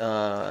point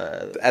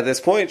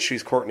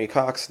She's Courtney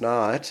Cox,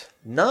 not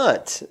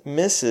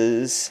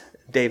Mrs.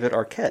 David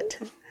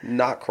Arquette.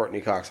 Not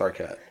Courtney Cox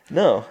Arquette.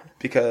 No.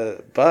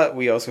 But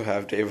we also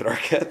have David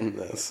Arquette in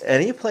this.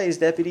 And he plays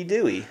Deputy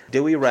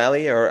Dewey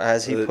Riley, or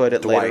as he put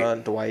it Dwight. later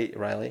on, Dwight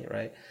Riley,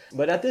 right?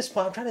 But at this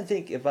point, I'm trying to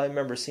think if I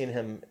remember seeing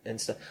him and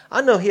stuff.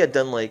 I know he had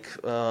done like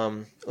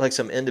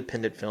some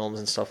independent films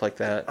and stuff like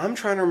that. I'm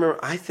trying to remember.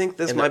 I think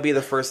this might be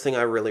the first thing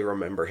I really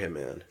remember him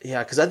in.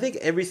 Yeah, because I think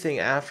everything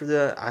after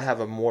that, I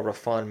have more of a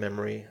fond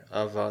memory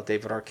of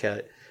David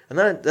Arquette. And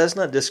that's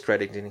not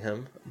discrediting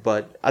him,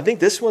 but I think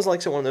this was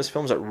like one of those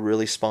films that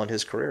really spawned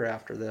his career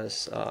after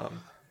this.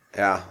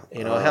 Yeah.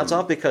 Hats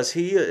off because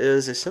he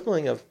is a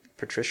sibling of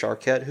Patricia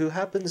Arquette, who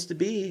happens to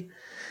be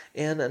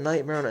in A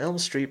Nightmare on Elm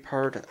Street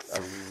Part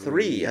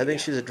 3. I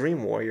think she's a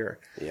dream warrior.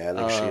 Yeah, I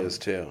think she is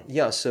too.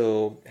 Yeah,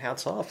 so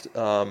hats off,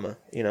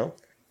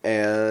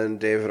 And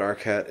David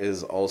Arquette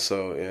is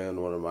also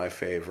in one of my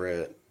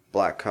favorite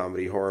black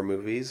comedy horror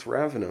movies,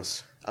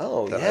 Ravenous.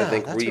 Oh, that yeah. I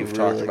think that's we've a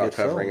talked really about good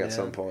film, covering at man.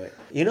 some point.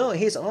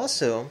 He's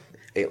also...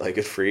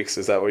 Eight-Legged Freaks,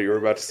 is that what you were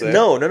about to say?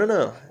 No.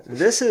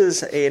 This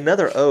is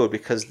another ode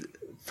because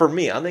for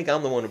me, I think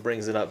I'm the one who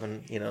brings it up,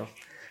 and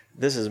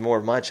this is more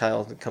of my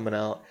childhood coming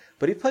out.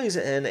 But he plays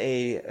in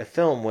a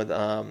film with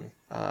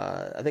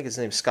I think his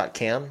name's Scott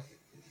Caan.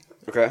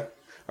 Okay.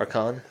 Or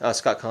Caan,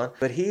 Scott Caan.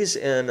 But he's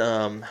in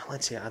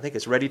let's see, I think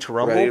it's Ready to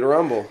Rumble. Ready to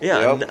Rumble.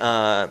 Yeah. Yep.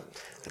 And,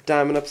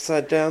 Diamond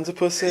upside down's a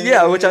pussy.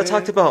 yeah, which I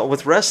talked about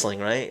with wrestling,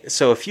 right?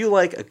 So if you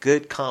like a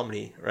good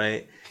comedy,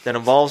 right, that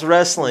involves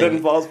wrestling, That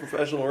involves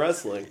professional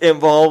wrestling.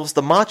 involves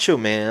the Macho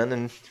Man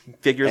and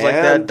figures like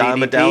that, And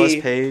Diamond DDP. Dallas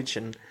Page,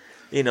 and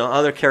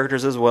other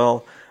characters as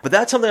well. But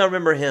that's something I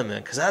remember him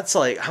in because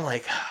I'm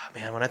like,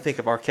 man, when I think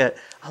of Arquette,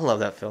 I love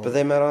that film. But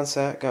they met on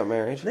set, got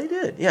married. They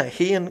did, yeah.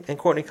 He and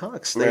Courtney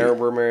Cox.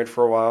 Were married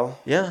for a while.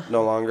 Yeah.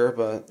 No longer,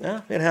 but...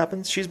 Yeah, it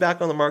happens. She's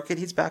back on the market.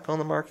 He's back on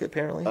the market,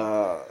 apparently.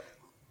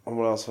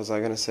 What else was I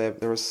going to say?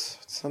 There was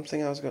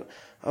something I was going to...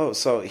 Oh,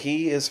 so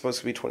he is supposed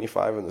to be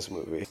 25 in this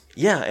movie.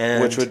 Yeah,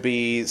 and... Which would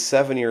be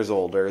 7 years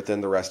older than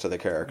the rest of the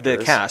characters.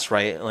 the cast,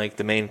 right? Like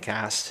the main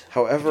cast. if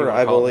you However, wanna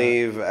I call it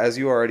believe, as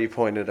you already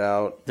pointed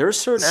out, There's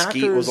certain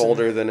Skeet actors... was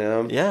older than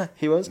him. Yeah,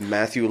 he was.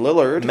 Matthew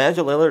Lillard.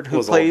 Matthew Lillard, who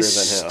was plays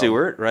older than him.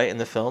 Stewart, right, in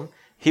the film.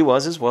 He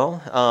was as well.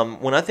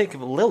 When I think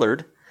of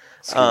Lillard...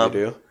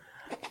 Scooby-Doo.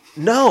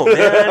 No, man.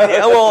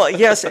 Yeah, well,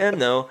 yes and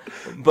no.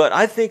 But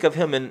I think of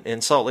him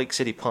in Salt Lake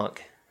City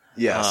Punk.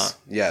 Yes.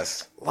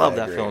 Yes. Love I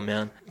that agree. film,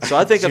 man. So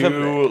I think of him...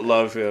 do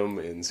love him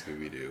in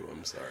Scooby-Doo.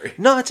 I'm sorry.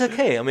 No, it's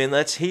okay. I mean,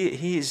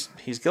 he's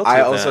guilty I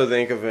of also that.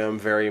 think of him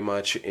very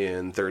much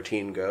in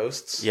 13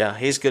 Ghosts. Yeah,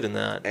 he's good in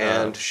that.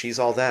 And She's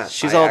All That.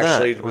 She's I All That,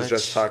 actually was which-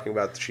 just talking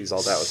about She's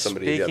All That with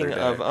somebody the other Speaking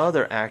day. of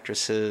other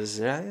actresses,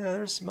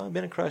 there's might have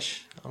been a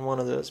crush on one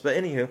of those. But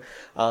anywho,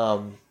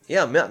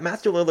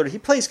 Matthew Lillard, he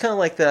plays kind of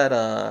like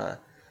that,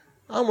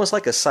 almost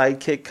like a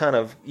sidekick kind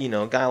of,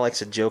 guy likes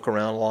to joke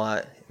around a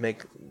lot,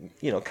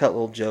 cut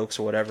little jokes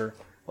or whatever.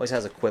 Always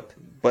has a quip,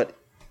 but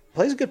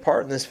plays a good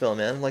part in this film,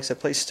 man. Like I said,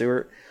 plays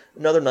Stewart,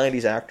 another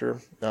 '90s actor,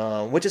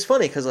 which is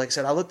funny because, like I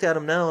said, I looked at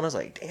him now and I was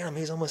like, damn,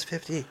 he's almost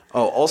 50.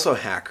 Oh, also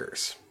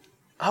Hackers.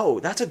 Oh,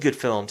 that's a good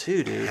film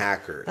too, dude.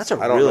 Hackers. That's a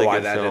I don't really know why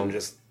good that film. didn't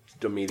just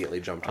immediately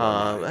jump to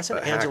my mind. That's an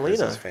but Angelina.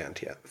 Hackers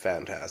is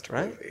fantastic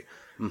Right? movie.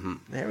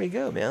 There we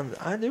go, man.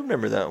 I do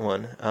remember that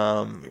one.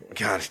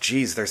 God,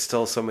 geez, there's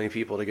still so many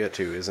people to get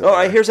to, isn't All there?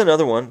 right, here's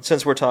another one.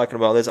 Since we're talking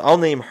about this, I'll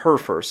name her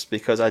first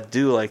because I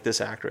do like this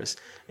actress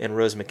in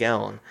Rose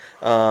McGowan.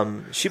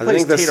 She I plays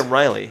think this- Tatum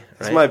Riley.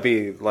 This Right? might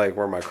be like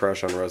where my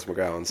crush on Rose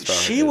McGowan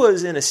started. She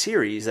was in a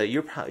series that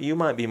you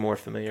might be more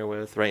familiar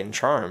with, right? In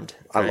Charmed.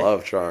 I right?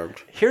 love Charmed.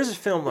 Here's a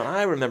film that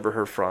I remember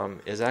her from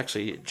is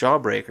actually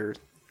Jawbreaker.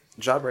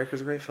 Jawbreaker's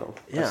a great film.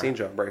 Yeah. I've seen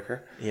Jawbreaker.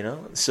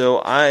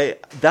 So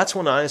that's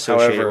when I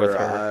associated with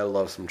However, her. I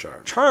love some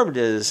Charmed. Charmed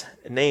is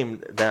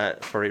named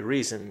that for a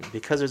reason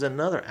because there's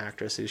another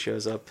actress who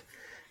shows up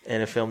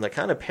in a film that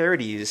kind of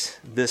parodies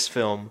this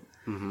film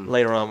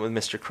later on with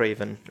Mr.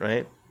 Craven,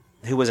 right?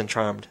 Who was in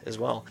Charmed as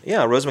well.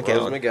 Yeah, Rose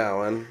McGowan. Rose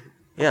McGowan.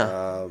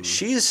 Yeah,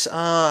 she's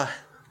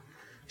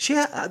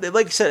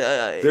like I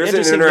said, There's an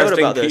interesting note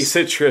interesting about piece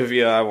this. of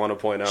trivia I want to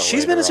point out.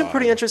 She's been in later some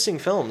pretty on. interesting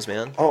films,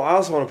 man. Oh, I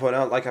also want to point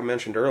out, like I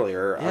mentioned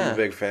earlier, I'm Yeah. a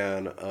big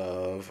fan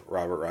of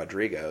Robert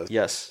Rodriguez.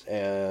 Yes,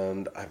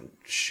 And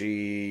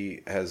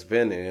she has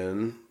been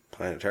in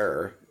Planet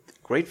Terror.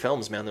 great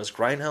films, man. Those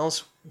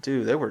Grindhouse,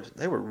 dude, they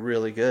were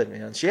really good,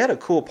 man. She had a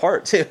cool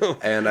part too.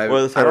 And I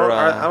with don't, her,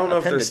 I don't know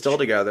if they're appendage. still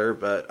together,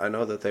 but I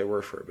know that they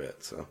were for a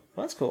bit. So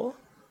That's cool.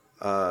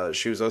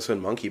 she was also in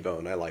Monkey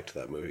Bone. I liked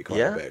that movie quite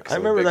Yeah, a bit. 'cause I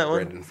I'm a remember big that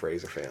one. Brendan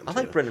Fraser fan. I too.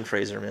 like Brendan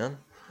Fraser, man.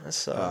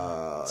 That's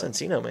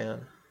Encino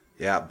Man.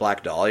 Yeah,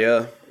 Black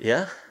Dahlia,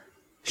 Yeah,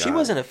 she God.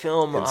 was in a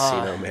film.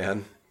 Encino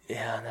Man,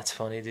 Yeah, that's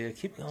funny, dude.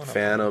 Keep going.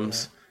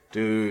 Phantoms,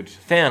 dude,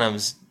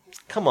 Phantoms.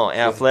 Come on, with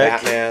Affleck.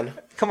 Batman.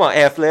 Come on,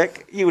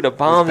 Affleck. You would have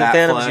bombed in Batfleck.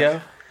 Phantoms,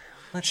 yo.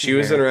 Let's She see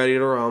was in here. Ready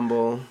to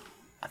Rumble.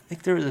 I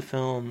think there was a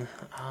film.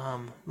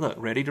 Look,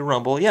 Ready to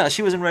Rumble. Yeah,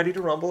 she was in Ready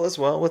to Rumble as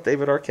well with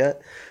David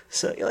Arquette.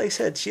 So, like I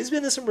said, she's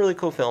been in some really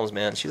cool films,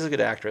 man. She's a good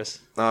actress.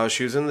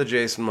 She was in the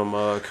Jason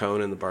Momoa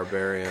Conan the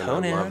Barbarian.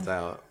 Conan? I love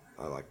that.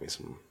 I like me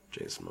some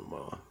Jason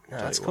Momoa. Yeah,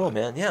 Tell that's you cool, what.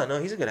 man. Yeah,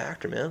 no, he's a good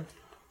actor, man.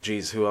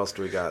 Geez, who else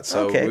do we got?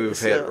 So Okay, we've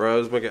so- hit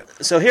Rose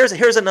McGowan. So here's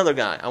another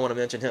guy. I want to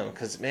mention him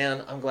because,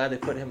 man, I'm glad they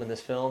put him in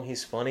this film.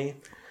 He's funny.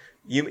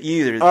 You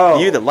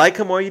either like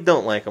him or you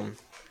don't like him.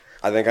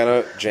 I think I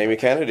know Jamie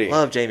Kennedy.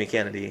 Love Jamie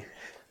Kennedy.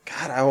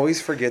 God, I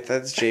always forget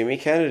that's Jamie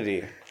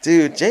Kennedy.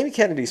 Dude, Jamie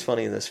Kennedy's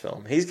funny in this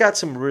film. He's got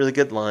some really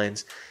good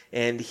lines,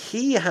 and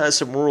he has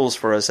some rules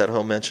for us that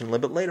he'll mention a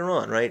little bit later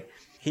on, right?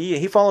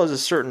 He follows a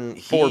certain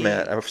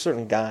format, a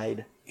certain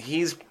guide.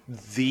 He's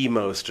the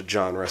most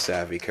genre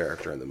savvy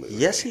character in the movie.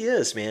 Yes, he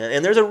is, man.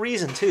 And there's a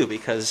reason, too,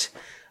 because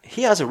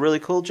he has a really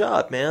cool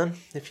job, man.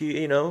 If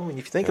when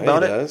you think Yeah,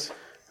 about he it. does.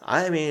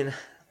 I mean,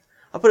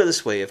 I'll put it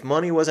this way. If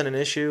money wasn't an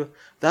issue,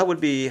 that would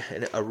be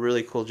a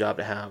really cool job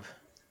to have.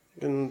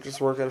 And just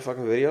work at a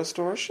fucking video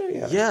store? Shit,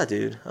 yeah. Yeah,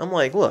 dude. I'm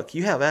like, look,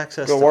 you have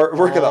access Go to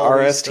work at the all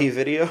these RST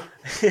video.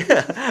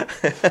 Yeah.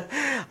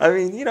 I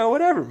mean,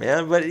 whatever,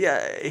 man. But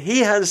yeah, he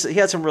had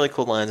some really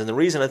cool lines. And the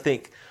reason I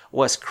think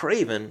Wes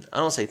Craven, I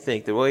don't say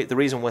think, the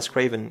reason Wes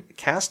Craven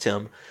cast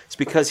him is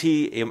because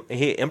he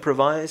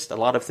improvised a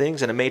lot of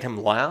things and it made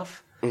him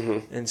laugh.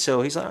 Mm-hmm. And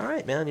so he's like, all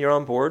right, man, you're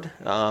on board.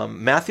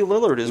 Matthew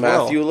Lillard as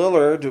well. Matthew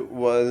Lillard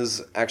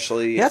was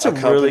actually had some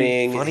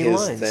accompanying really funny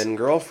his lines. then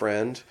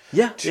girlfriend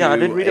Yeah, to I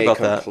did read about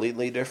a that.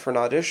 completely different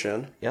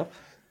audition. Yep.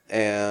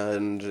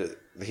 And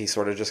he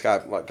sort of just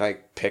got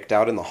like picked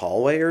out in the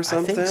hallway or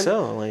something. I think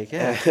so. Like,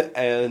 yeah.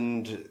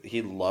 And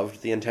he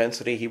loved the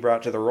intensity he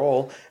brought to the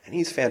role, and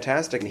he's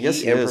fantastic. And Yes,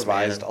 he he is,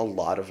 improvised man. a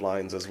lot of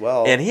lines as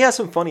well. And he has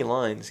some funny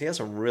lines. He has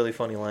some really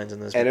funny lines in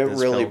this. And it this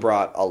really film.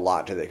 brought a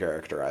lot to the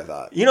character, I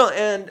thought.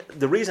 And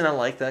the reason I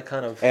like that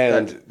kind of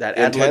And that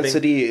ad-libbing-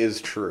 intensity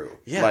is true.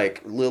 Yeah.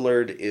 Like,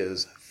 Lillard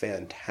is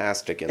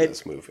fantastic in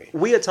this movie.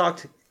 We had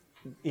talked,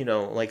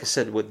 like I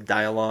said, with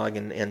dialogue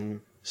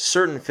and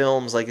certain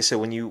films. Like I said,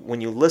 when you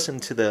listen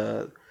to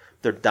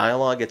their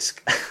dialogue,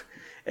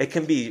 it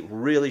can be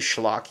really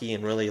schlocky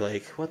and really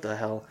like, what the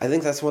hell? I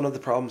think that's one of the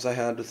problems I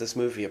had with this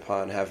movie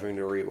upon having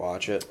to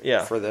rewatch it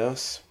Yeah. for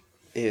this,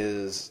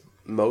 is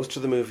most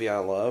of the movie I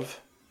love.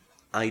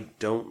 I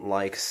don't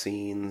like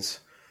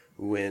scenes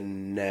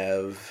when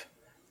Nev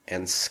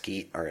and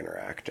Skeet are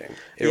interacting.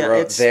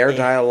 Their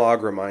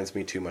dialogue reminds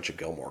me too much of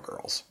Gilmore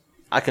Girls.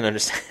 I can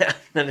understand.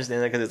 I can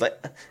understand that because it's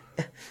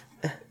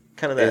like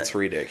kind of that. It's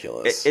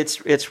ridiculous.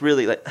 It's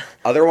really like.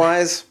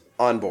 Otherwise,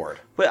 on board.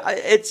 But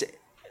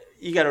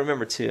you got to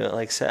remember too.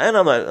 Like I said, and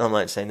I'm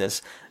not saying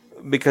this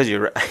because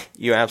you're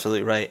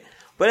absolutely right.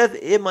 But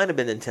it might have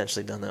been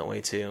intentionally done that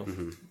way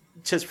too,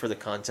 just for the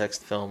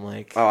context of the film.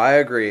 Like, Oh, I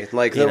agree.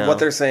 Like, You know. what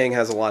they're saying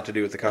has a lot to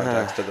do with the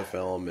context of the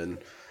film, and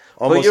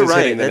almost you're is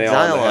hitting right, the the nail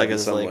on the dialogue head in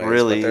is, some like, ways,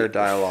 really- but their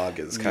dialogue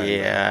is kind of...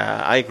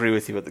 yeah, I agree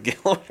with you with the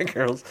Gilmore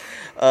Girls.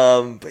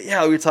 But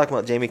yeah, we were talking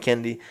about Jamie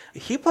Kennedy.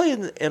 He played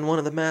in one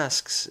of the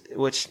Masks,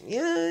 which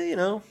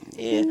yeah.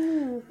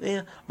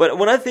 But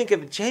when I think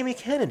of Jamie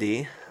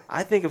Kennedy,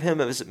 I think of him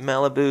as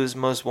Malibu's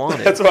Most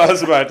Wanted. That's what I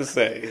was about to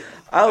say.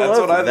 I That's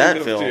love what I that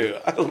think film. of too.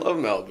 I love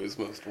Malibu's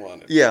Most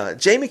Wanted. Yeah,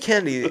 Jamie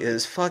Kennedy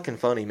is fucking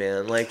funny,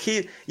 man. Like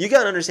you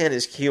gotta understand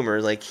his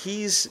humor. Like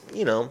he's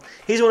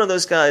one of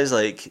those guys.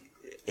 Like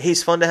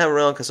he's fun to have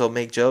around because he'll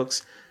make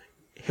jokes.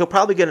 He'll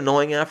probably get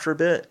annoying after a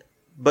bit,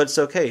 but it's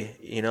okay.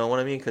 You know what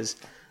I mean? Because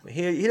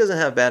he doesn't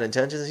have bad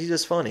intentions. He's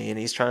just funny and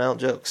he's trying out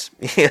jokes.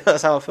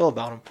 That's how I feel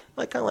about him.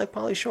 Kind of like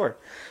Pauly Shore,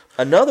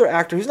 another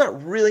actor who's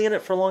not really in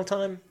it for a long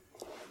time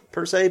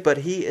per se, but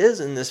he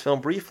is in this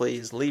film briefly.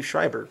 Is Liev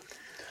Schreiber.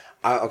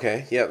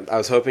 Okay, yeah. I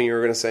was hoping you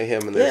were going to say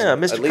him. And there's Yeah,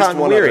 Mr. at least Cotton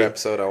one Weary. other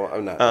episode.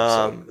 I'm not.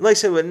 Episode. Like I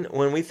said,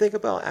 when we think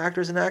about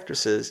actors and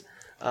actresses,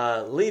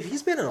 Liev,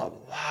 he's been in a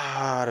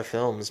lot of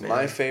films, man.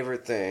 My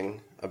favorite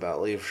thing about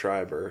Liev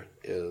Schreiber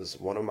is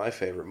one of my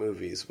favorite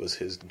movies was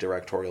his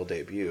directorial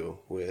debut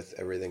with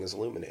Everything is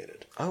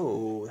Illuminated.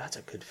 Oh, that's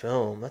a good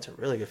film. That's a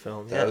really good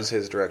film. That was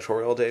his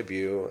directorial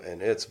debut,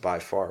 and it's by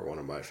far one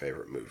of my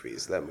favorite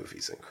movies. That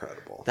movie's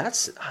incredible.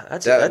 That's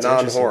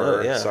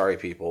non-horror. Yeah. Sorry,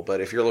 people,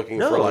 but if you're looking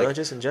No, for like no,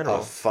 just in general.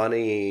 a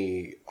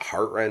funny,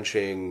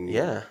 heart-wrenching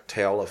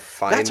tale of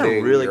That's a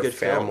finding really your good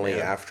film, family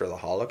man. after the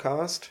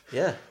Holocaust,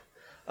 Yeah.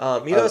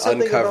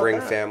 Something uncovering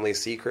about that. family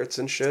secrets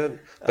and shit,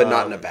 but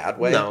not in a bad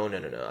way. No.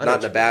 Not in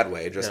a bad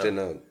way, just in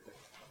a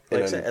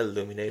Like an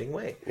illuminating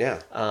way. yeah.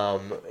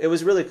 It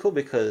was really cool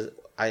because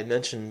I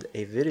mentioned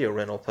a video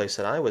rental place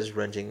that I was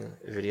renting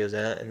videos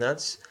at, and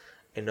that's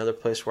another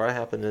place where I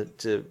happened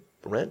to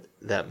rent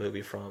that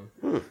movie from.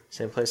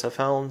 Same place I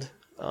found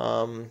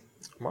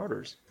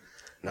Martyrs.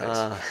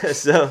 Nice.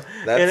 So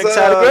That's an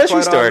excited grocery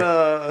quite store.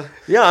 on,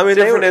 Yeah, I mean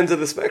they different were, ends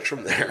of the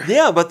spectrum there.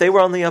 yeah, but they were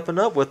on the up and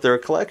up with their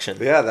collection.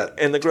 Yeah, that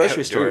in the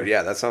grocery dude, store.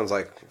 Yeah, that sounds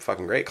like a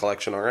fucking great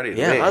collection already. To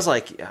Yeah, me. I was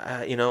like,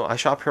 I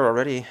shop here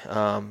already.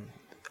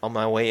 On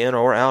my way in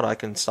or out, I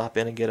can stop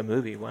in and get a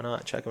movie. Why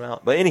not? Check them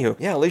out. But anywho,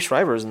 yeah, Lee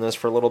Shriver's in this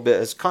for a little bit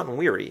as Cotton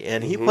Weary,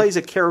 and he plays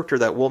a character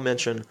that we'll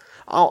mention.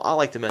 I'll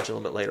like to mention a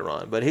little bit later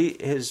on, but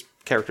his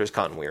character is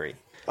Cotton Weary.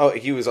 Oh,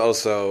 he was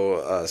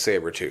also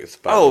Sabretooth.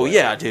 Oh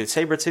yeah, dude,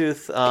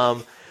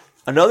 Sabretooth.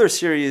 Another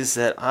series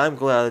that I'm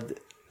glad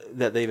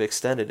that they've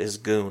extended is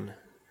Goon,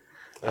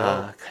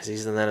 because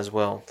he's in that as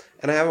well.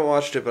 And I haven't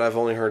watched it, but I've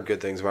only heard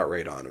good things about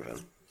Ray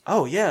Donovan.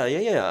 Oh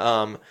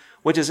yeah.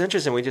 Which is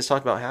interesting. We just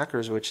talked about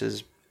Hackers, which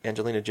is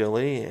Angelina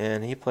Jolie,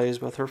 and he plays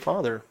with her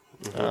father.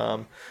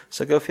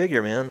 So go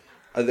figure, man.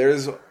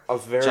 There's a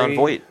very John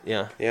Voight,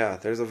 yeah. Yeah,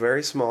 there's a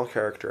very small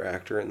character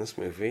actor in this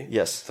movie.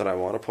 Yes. That I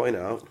want to point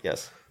out.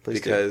 Yes, please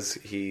because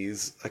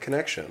he's a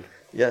connection.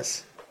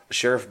 Yes.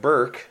 Sheriff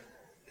Burke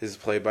is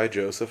played by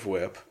Joseph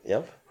Whipp.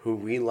 Yep. Who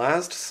we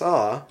last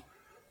saw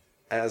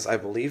as, I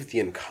believe, the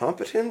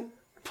incompetent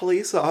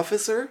police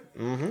officer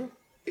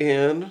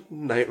in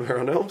Nightmare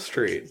on Elm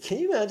Street. Can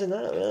you imagine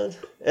that, man?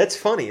 It's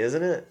funny,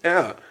 isn't it?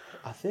 Yeah.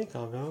 I think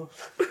I'll go.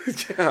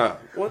 Yeah.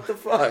 What the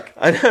fuck?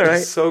 I know, right?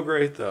 It's so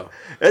great, though.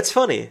 It's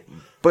funny.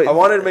 But I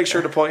wanted to make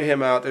sure to point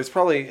him out. There's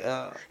probably...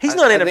 he's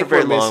not in it for think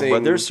very we're long, but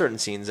missing- there's certain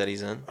scenes that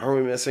he's in. Are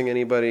we missing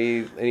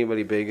anybody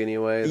big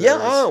anyway?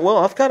 Yeah, well,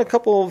 I've got a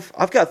couple of...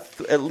 I've got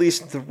at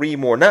least 3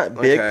 more. Not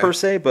big, Okay. per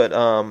se, but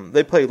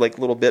they play, like,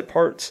 little bit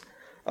parts.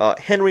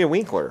 Henry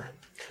Winkler.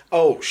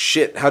 Oh,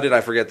 shit. How did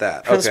I forget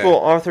that? Principal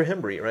Okay. Arthur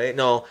Hembry, right?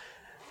 No,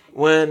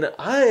 when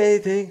I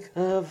think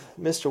of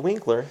Mr.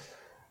 Winkler...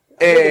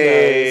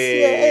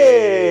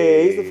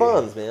 Hey! He's the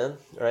Fonz, man,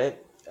 right?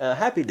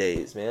 Happy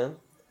Days, man.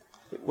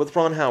 With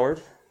Ron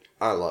Howard.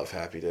 I love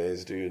Happy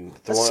Days, dude.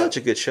 That's such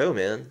a good show,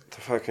 man.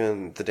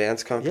 The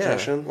dance Yeah,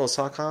 competition. little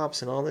sock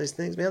hops and all these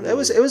things, man. It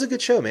was a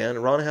good show,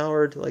 man. Ron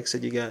Howard, like I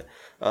said, you got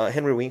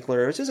Henry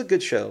Winkler. It's just a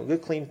good show,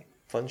 good, clean,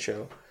 fun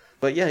show.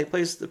 But yeah, he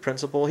plays the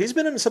principal. He's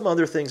been in some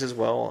other things as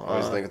well. I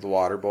always think of The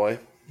Water Boy.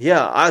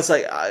 Yeah, I was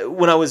like,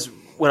 when I was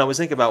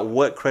thinking about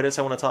what credits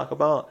I want to talk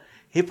about,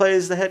 he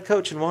plays the head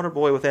coach in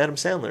Waterboy with Adam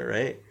Sandler,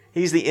 right?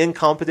 He's the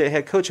incompetent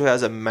head coach who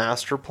has a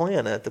master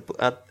plan at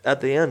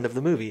the end of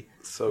the movie.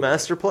 So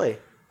master play.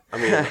 I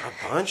mean, a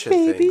bunch of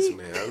things,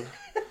 man.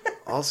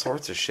 All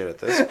sorts of shit at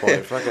this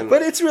point. Fucking.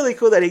 But it's really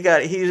cool that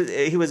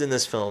he was in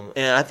this film,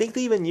 and I think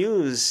they even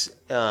use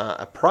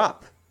a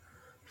prop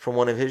from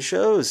one of his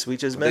shows we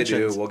just They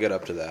mentioned. do. We'll get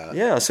up to that.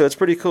 Yeah, so it's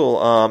pretty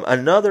cool.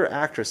 Another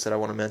actress that I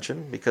want to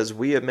mention, because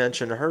we have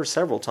mentioned her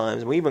several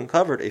times. We even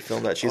covered a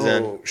film that she's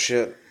in. Oh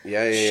shit!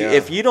 Yeah.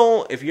 If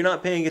you're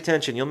not paying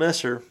attention, you'll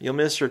miss her.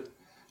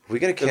 We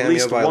get a at cameo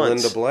least by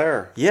once. Linda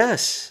Blair,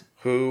 Yes,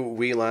 who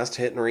we last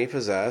hit and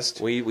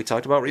repossessed. we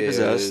talked about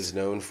Repossessed. Is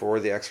known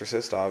for The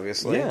Exorcist,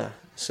 obviously. Yeah.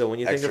 So when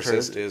you think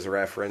Exorcist of her, is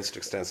referenced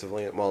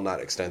extensively. Well, not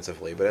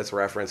extensively, but it's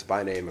referenced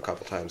by name a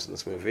couple times in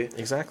this movie.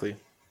 exactly.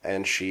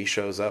 And she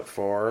shows up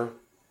for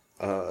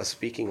a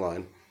speaking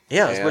line.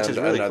 Yeah, and which is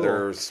really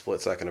another cool.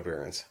 split-second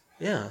appearance.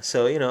 Yeah,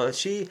 so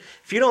if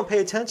you don't pay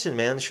attention,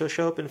 man, she'll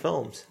show up in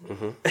films.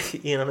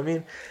 Mm-hmm. You know what I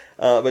mean?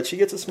 But she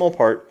gets a small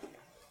part.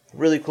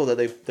 Really cool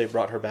that they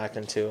brought her back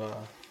into,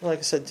 like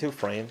I said, to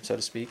frame, so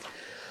to speak.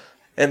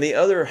 And the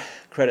other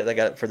credit I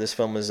got for this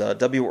film is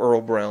W.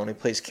 Earl Brown, who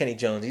plays Kenny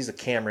Jones. He's the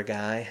camera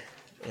guy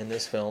in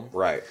this film.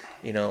 Right.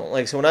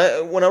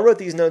 So when I wrote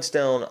these notes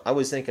down, I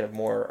was thinking of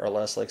more or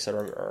less like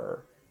sort of our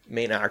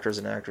main actors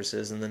and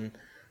actresses, and then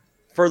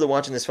further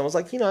watching this film, I was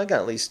like, I got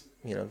at least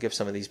give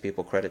some of these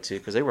people credit too,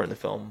 because they were in the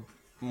film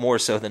more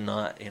so than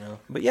not,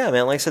 But yeah,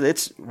 man, like I said,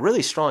 it's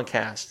really strong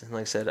cast, and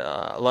like I said,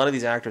 a lot of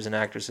these actors and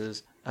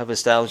actresses have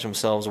established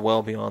themselves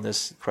well beyond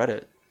this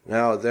credit.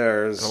 Now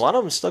there's And a lot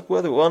of them stuck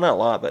with it. Well, not a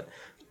lot, but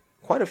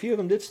quite a few of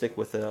them did stick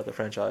with the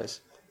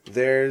franchise.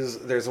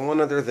 there's one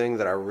other thing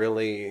that I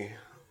really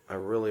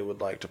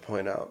would like to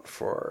point out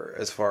for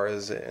as far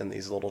as in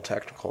these little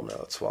technical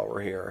notes while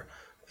we're here,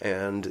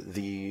 and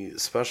the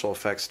special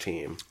effects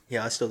team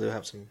Yeah, I still do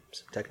have some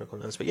technical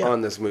notes, but yeah.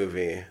 on this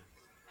movie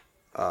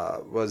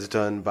was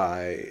done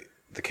by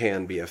the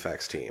K&B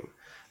effects team.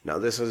 Now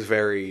this is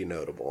very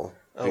notable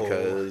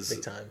because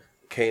big time.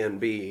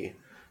 K&B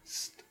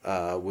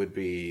would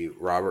be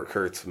Robert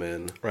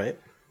Kurtzman, Right.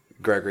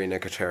 Gregory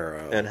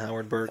Nicotero, And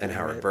Howard Berger. and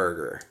Howard right?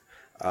 Berger.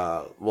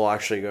 We'll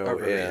actually go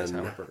Berger, yes, in.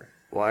 Howard Berger.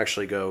 We'll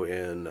actually go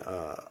in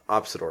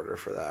opposite order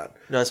for that.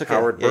 No, it's okay.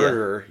 Howard Yeah, yeah.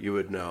 Berger, you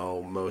would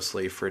know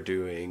mostly for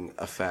doing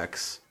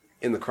effects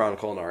in the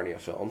Chronicle of Narnia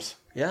films.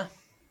 Yeah.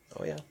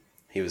 Oh, yeah.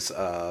 He was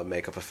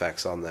makeup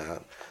effects on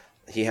that.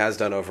 He has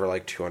done over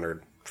like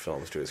 200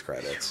 films to his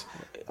credits.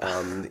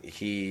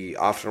 He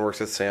often works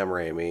with Sam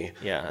Raimi.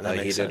 Yeah, that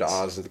he makes did sense.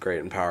 Oz the Great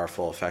and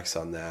Powerful effects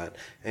on that,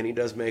 and he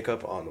does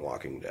makeup on The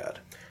Walking Dead.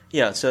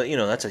 Yeah, so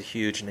that's a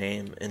huge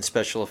name in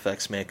special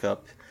effects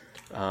makeup.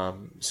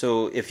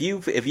 So if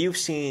you've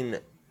seen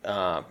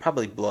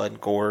probably blood,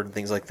 gore, and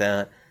things like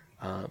that,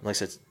 like I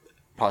said,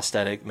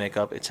 prosthetic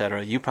makeup,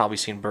 etc., you've probably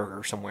seen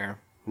Berger somewhere.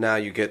 Now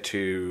you get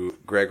to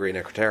Gregory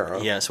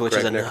Nicotero. Yeah, so which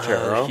is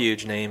another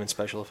huge name in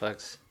special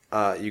effects.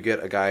 You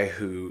get a guy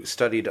who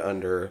studied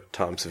under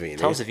Tom Savini.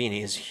 Tom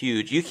Savini is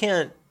huge. You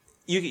can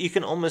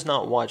almost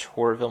not watch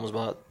horror films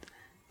without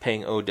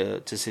paying ode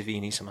to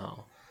Savini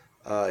somehow.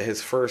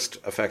 His first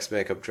effects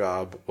makeup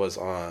job was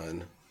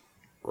on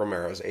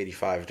Romero's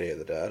 85 Day of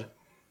the Dead.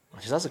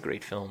 Which that's a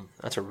great film.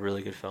 That's a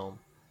really good film.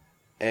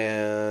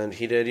 And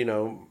he did,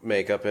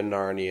 makeup in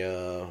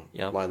Narnia,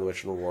 Yep. Lion, the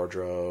Witch, and the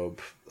Wardrobe,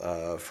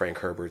 Frank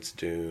Herbert's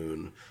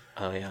Dune.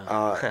 Oh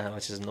yeah,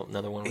 which is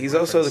another one. He's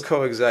also the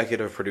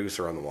co-executive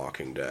producer on The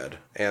Walking Dead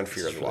and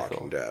Fear of the really Walking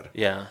cool. Dead.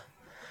 Yeah.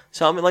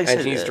 So I mean, like I And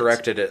said, he's it's-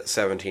 directed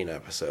 17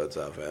 episodes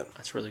of it.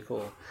 That's really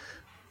cool.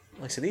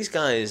 Like I said, these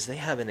guys, they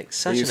have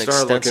such When you an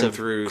start looking extensive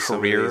through career. some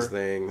of these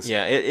things,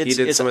 Yeah, he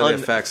did it's some of the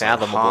effects on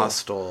unfathomable.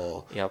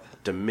 Hostel, Yep.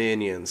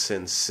 Dominion,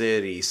 Sin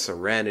City,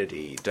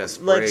 Serenity, Like I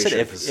Desperation, said,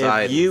 if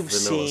Poseidon, you've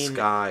Vanilla seen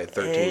Sky,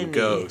 13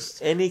 Ghosts,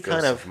 any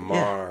kind Ghosts of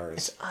Mars.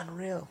 it's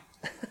unreal.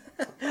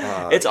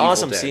 It's It's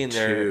awesome seeing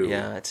their. 2.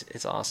 Yeah,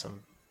 it's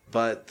awesome.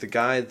 But the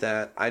guy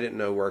that I didn't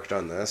know worked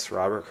on this,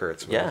 Robert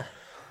Kurtzman, Yeah,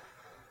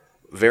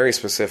 very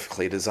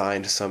specifically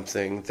designed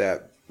something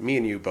that me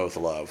and you both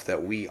love,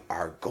 that we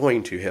are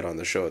going to hit on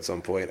the show at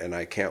some point, and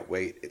I can't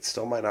wait. It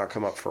still might not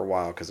come up for a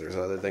while because there's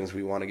other things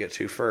we want to get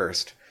to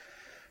first.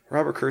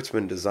 Robert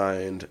Kurtzman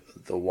designed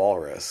the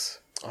walrus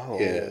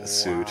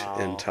suit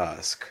in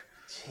Tusk.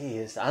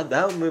 jeez,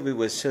 that movie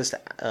was just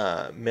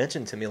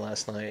mentioned to me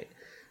last night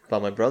by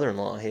my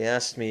brother-in-law. He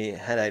asked me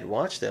had I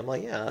watched it. I'm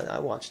like, yeah, I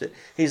watched it.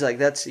 He's like,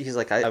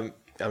 I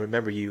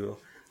remember you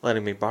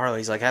letting me borrow.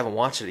 He's like, I haven't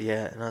watched it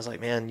yet, and I was like,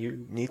 man,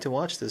 you need to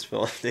watch this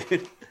film,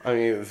 dude. I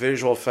mean,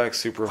 visual effects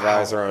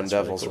supervisor Wow, on that's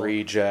really Devil's cool.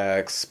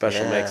 Rejects,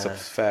 special Yeah. makeup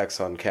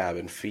effects on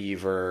Cabin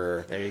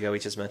Fever, There you go. We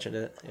just mentioned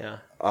it. Yeah.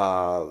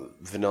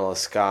 Vanilla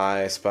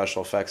Sky,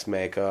 special effects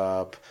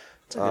makeup,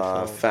 a good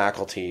film.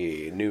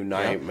 Faculty, New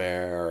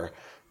Nightmare,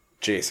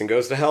 Jason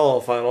Goes to Hell,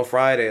 Final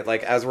Friday.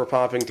 Like, as we're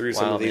popping through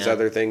some Wow, of these man.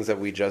 other things that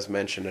we just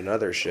mentioned and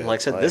other shit.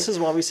 Like I said, this is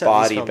why we set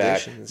Body these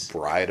Bag, foundations.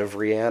 Bride of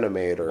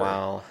Reanimator,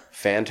 Wow.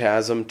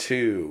 Phantasm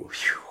 2,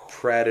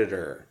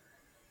 Predator.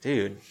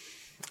 Dude,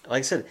 like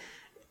I said,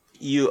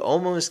 you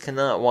almost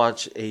cannot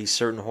watch a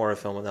certain horror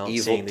film without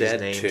Evil seeing these Dead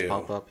names 2.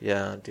 pop up.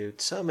 Yeah, dude,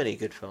 so many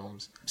good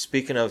films.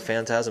 Speaking of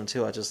Phantasm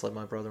 2, I just let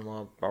my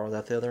brother-in-law borrow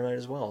that the other night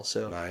as well.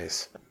 So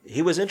Nice.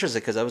 he was interested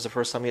because that was the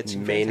first time he had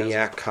seen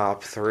Maniac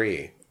Cop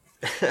 3.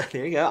 Phantasm.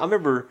 There you go. I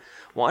remember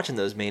watching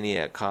those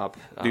Maniac Cop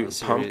Dude,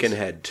 series.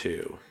 Pumpkinhead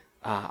 2.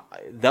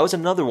 That was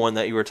another one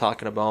that you were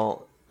talking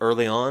about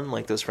early on,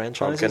 like those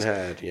franchises.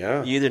 Pumpkinhead,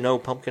 yeah. You either know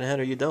Pumpkinhead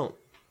or you don't.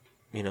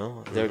 You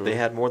know, Mm-hmm. they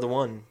had more than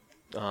one.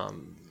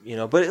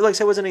 But like I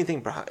said, it wasn't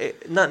anything,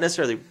 not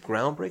necessarily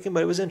groundbreaking,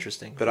 but it was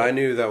interesting. But I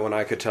knew that when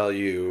I could tell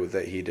you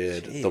that he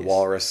did the Jeez.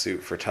 walrus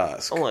suit for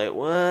Tusk. I'm like,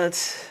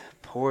 what?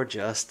 Poor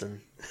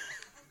Justin.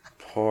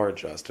 Poor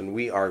Justin.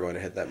 We are going to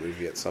hit that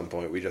movie at some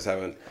point. We just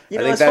haven't. You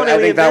know, I think it's that funny I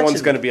we think had that one's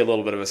mentioned- going to be a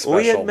little bit of a special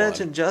We had one.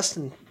 mentioned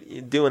Justin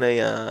doing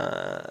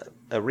a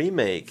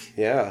remake.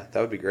 Yeah,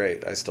 that would be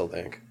great. I still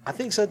think. I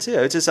think so too.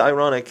 It's just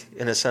ironic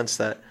in a sense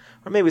that,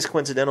 or maybe it's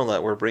coincidental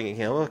that we're bringing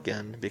him up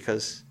again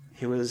because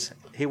he was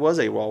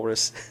a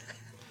walrus.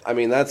 I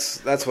mean,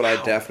 that's what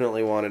I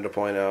definitely wanted to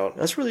point out.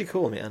 That's really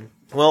cool, man.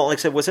 Well, like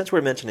I said, since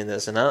we're mentioning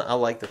this, and I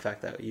like the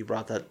fact that you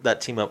brought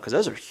that team up because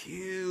those are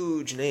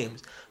huge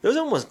names. Those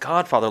are almost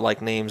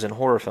Godfather-like names in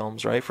horror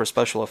films, right? For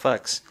special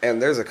effects.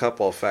 And there's a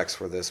couple effects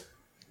where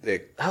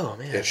Oh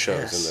man, it shows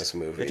yes. in this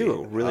movie. They do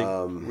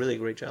a really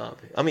great job.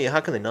 I mean, how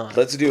can they not?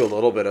 Let's do a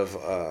little bit of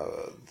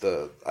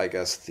the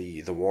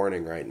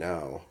warning right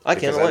now. I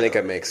can. Because I think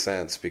it makes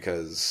sense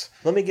because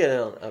Let me get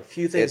a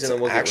few things, it's and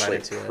then we'll get actually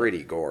right into it.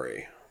 pretty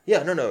gory.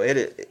 Yeah, no.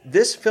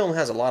 This film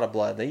has a lot of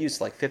blood. They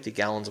used like 50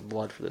 gallons of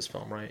blood for this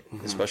film, right?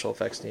 Mm-hmm. The special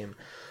effects team.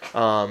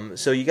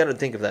 So you got to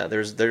think of that.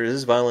 There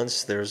is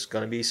violence. There's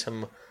going to be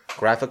some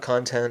graphic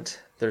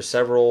content. There's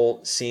several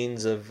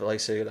scenes of, like I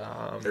said,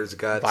 There's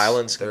guts.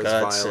 violence, There's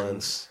guts,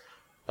 violence.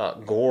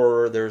 and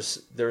gore. There's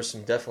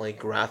some definitely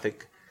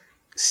graphic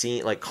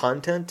scene, like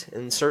content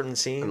in certain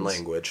scenes. And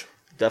language.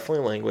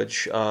 Definitely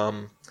language.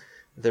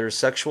 There's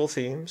sexual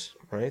themes,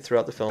 right,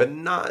 throughout the film. But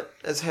not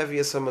as heavy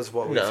as some as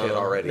what we've hit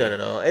already.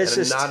 No. It's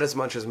and just not as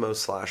much as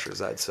most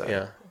slashers, I'd say.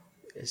 yeah.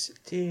 It's a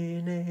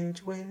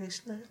teenage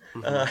wasteland.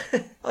 Like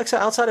I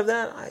said, outside of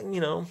that,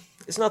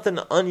 it's nothing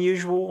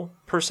unusual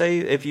per se.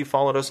 If you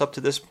followed us up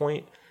to this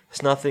point,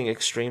 it's nothing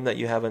extreme that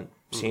you haven't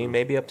seen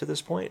maybe up to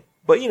this point.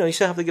 But you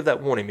still have to give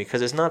that warning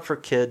because it's not for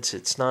kids.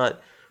 It's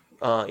not,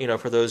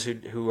 for those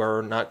who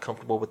are not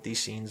comfortable with these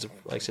scenes of,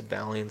 like I said,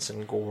 violence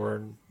and gore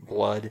and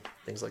blood,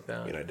 things like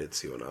that. I did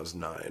see when I was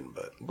 9,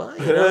 but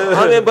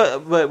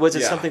but was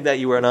it Yeah. something that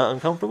you were not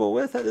uncomfortable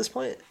with at this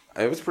point?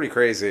 it was pretty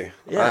crazy.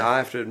 Yeah. I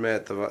have to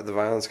admit, the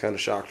violence kind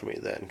of shocked me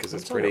then because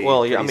it's pretty.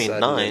 Well, pretty I mean,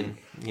 sudden 9.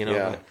 and-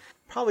 But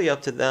probably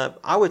up to that.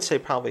 I would say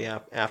probably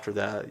after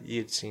that,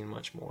 you'd seen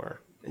much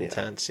more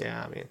intense.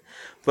 Yeah,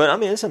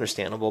 it's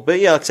understandable. But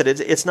yeah, like I said,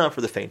 it's not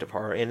for the faint of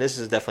heart, and this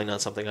is definitely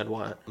not something I'd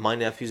want my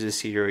nephews to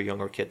see or a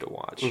younger kid to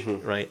watch.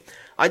 Right?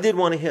 I did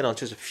want to hit on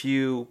just a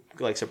few,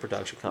 like I said,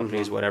 production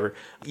companies, whatever.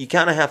 You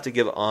kind of have to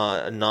give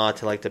a nod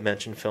to like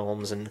Dimension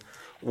Films and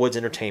Woods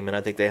Entertainment.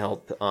 I think they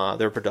help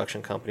their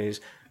production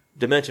companies.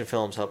 Dimension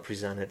Films helped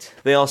present it.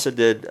 They also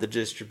did the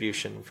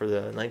distribution for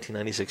the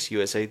 1996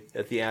 USA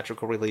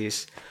theatrical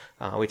release.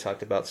 We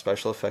talked about the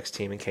special effects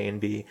team in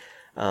K&B.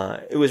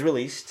 It was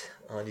released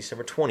on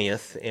December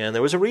 20th, and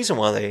there was a reason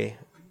why they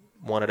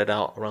wanted it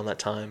out around that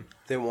time.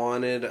 They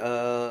wanted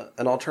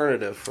an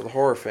alternative for the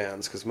horror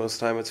fans because most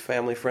of the time it's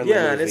family-friendly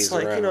Yeah, movies and it's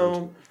like,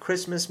 around.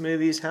 Christmas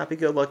movies,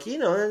 happy-go-lucky,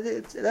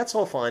 that's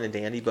all fine and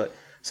dandy, but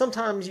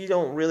sometimes you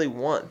don't really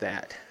want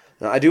that.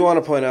 Now, I do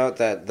want to point out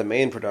that the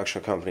main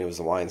production company was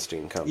the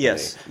Weinstein Company.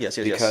 Yes.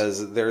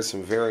 Because there's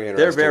some very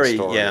interesting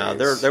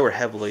stories. They were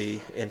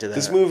heavily into that.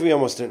 This movie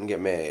almost didn't get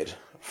made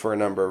for a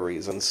number of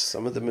reasons,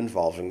 some of them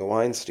involving the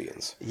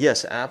Weinsteins.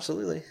 Yes,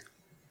 absolutely.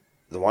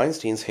 The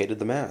Weinsteins hated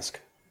The Mask.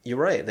 You're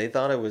right. They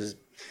thought it was,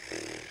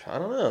 I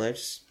don't know, they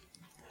just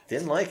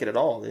didn't like it at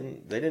all. They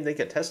didn't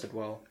think it tested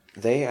well.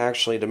 They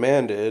actually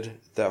demanded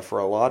that for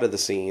a lot of the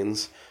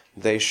scenes,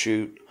 they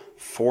shoot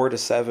 4 to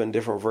 7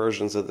 different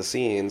versions of the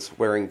scenes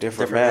wearing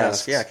different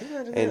masks. Yeah, can you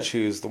imagine and that?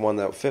 choose the one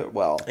that fit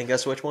well. And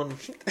guess which one?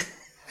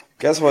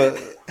 Guess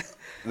what?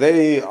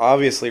 They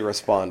obviously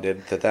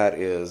responded that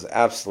is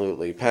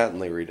absolutely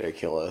patently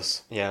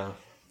ridiculous. Yeah.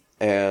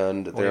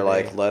 And they're do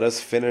like, they? let us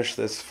finish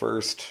this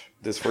first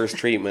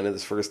treatment of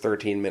this first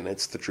 13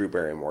 minutes, the Drew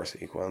Barrymore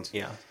sequence.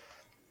 Yeah.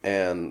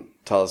 And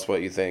tell us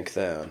what you think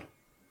then.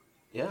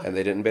 Yeah. And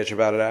they didn't bitch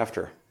about it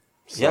after.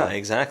 So, Yeah,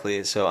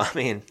 exactly. So,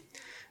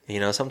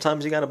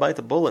 sometimes you got to bite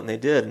the bullet, and they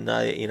did. And,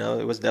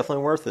 it was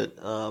definitely worth it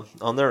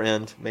on their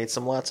end. Made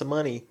lots of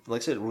money.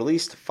 Like I said,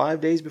 released 5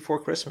 days before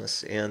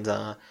Christmas. And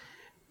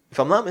if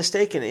I'm not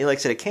mistaken, like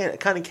I said, it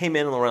kind of came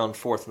in around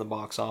 4th in the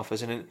box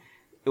office. And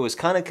it was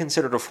kind of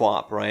considered a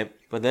flop, right?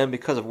 But then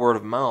because of word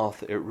of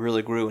mouth, it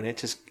really grew. And it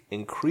just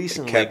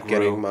increasingly kept grew.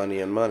 getting money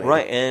and money.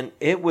 Right. And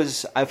it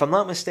was, if I'm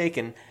not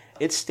mistaken,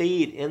 it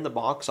stayed in the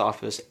box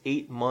office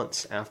 8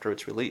 months after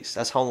its release.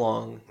 That's how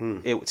long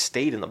it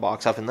stayed in the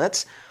box office. And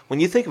that's, when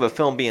you think of a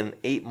film being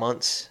 8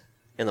 months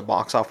in the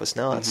box office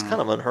now, that's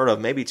kind of unheard of.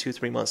 Maybe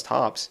 2-3 months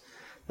tops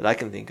that I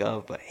can think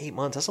of. But 8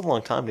 months, that's a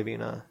long time to be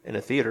in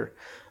a theater.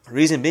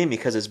 Reason being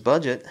because its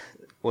budget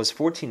was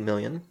 $14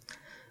 million.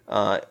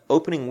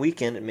 Opening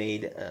weekend it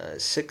made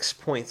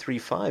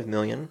 $6.35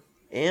 million.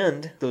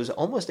 And those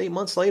almost 8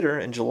 months later,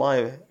 in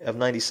July of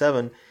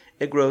 97,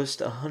 it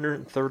grossed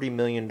 $130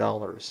 million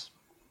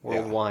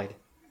worldwide.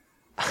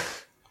 Yeah.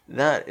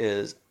 That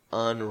is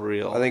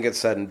unreal. I think it's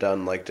said and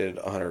done did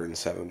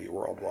 170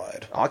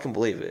 worldwide. I can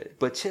believe it.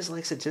 But just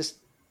like I said, just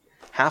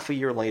half a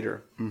year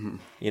later,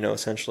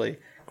 essentially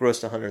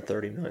grossed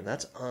 $130 million.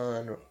 That's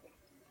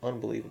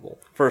unbelievable.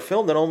 For a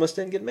film that almost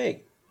didn't get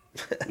made.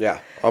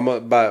 Yeah,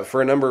 but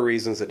for a number of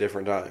reasons at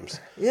different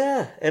times.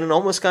 Yeah, and it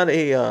almost got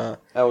that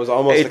was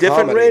almost a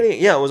different comedy. rating.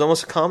 Yeah, it was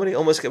almost a comedy.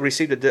 Almost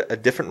received a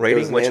different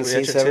rating. It was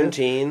an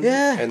NC-17.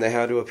 Yeah, and they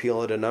had to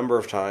appeal it a number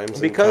of times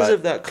because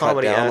of that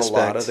comedy cut down aspect.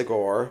 a lot of the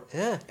gore.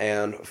 Yeah,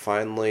 and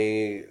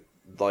finally,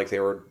 they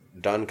were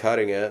done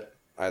cutting it.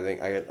 I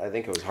think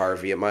it was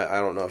Harvey.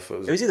 I don't know if it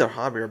was. It was either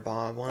Harvey or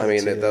Bob.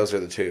 Those are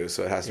the two,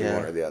 so it has to be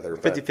one or the other.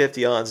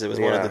 50-50 odds. It was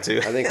one of the two.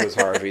 I think it was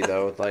Harvey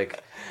though.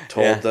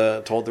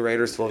 Told the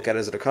Raiders to look at it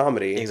as a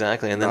comedy,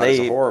 exactly, and then as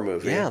a horror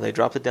movie. Yeah, they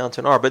dropped it down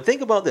to an R. But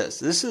think about this.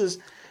 This is,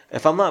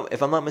 if I'm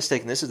not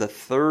mistaken, this is the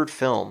third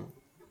film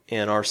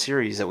in our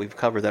series that we've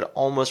covered that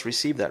almost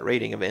received that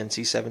rating of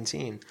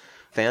NC-17.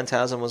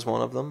 Phantasm was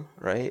one of them,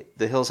 right?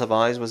 The Hills Have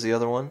Eyes was the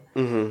other one,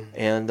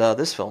 and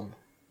this film.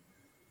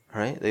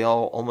 Right, they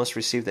all almost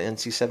received the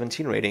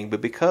NC-17 rating, but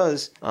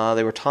because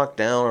they were talked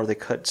down or they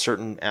cut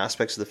certain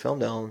aspects of the film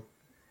down,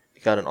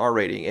 it got an R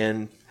rating.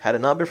 And had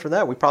it not been for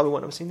that, we probably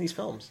wouldn't have seen these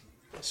films.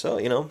 So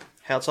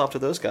hats off to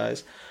those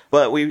guys.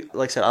 But like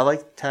I said, I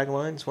like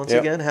taglines. Once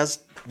again,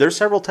 there's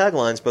several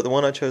taglines, but the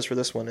one I chose for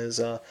this one is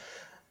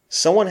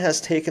someone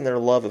has taken their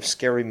love of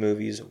scary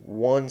movies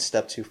one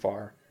step too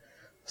far.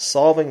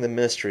 Solving the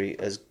mystery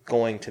is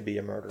going to be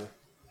a murder.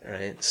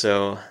 Right,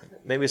 so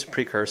maybe it's a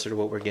precursor to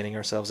what we're getting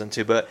ourselves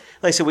into. But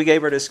like I said, we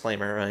gave her a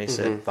disclaimer. Right, he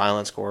said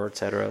violence, gore,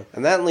 etc.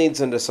 And that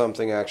leads into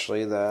something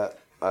actually that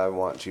I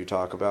want to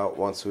talk about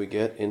once we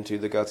get into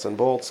the guts and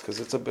bolts, because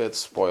it's a bit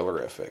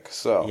spoilerific.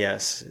 So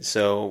Yes.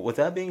 So with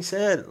that being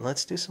said,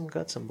 let's do some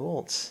guts and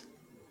bolts.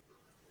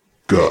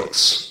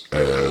 Guts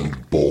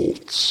and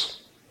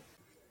bolts.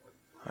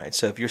 All right.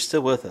 So if you're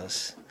still with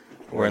us,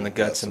 we're in the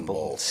guts and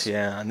bolts.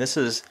 Yeah, and this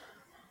is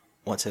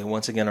once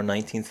again our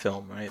 19th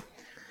film, right?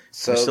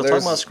 So we're still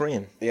there's- talking about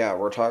Scream. Yeah,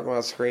 we're talking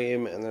about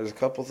Scream, and there's a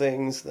couple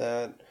things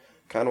that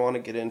kind of want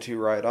to get into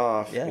right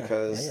off, Yeah,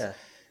 because yeah.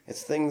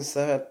 it's things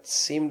that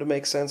seem to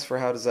make sense for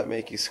how does that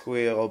make you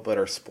squeal, but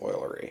are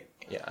spoilery.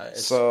 Yeah.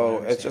 So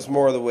it's just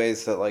more of the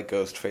ways that like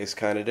Ghostface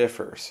kind of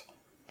differs,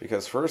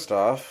 because first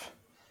off,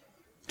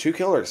 2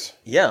 killers.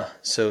 Yeah.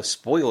 So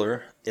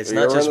spoiler, it's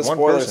You're not just in the one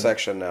spoiler person.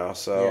 section now,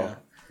 so Yeah.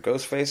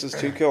 Ghostface is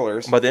 2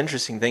 killers. But the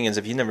interesting thing is,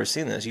 if you've never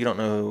seen this, you don't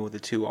know who the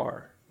 2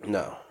 are.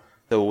 No.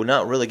 So we're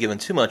not really giving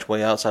too much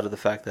away outside of the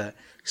fact that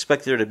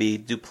expect there to be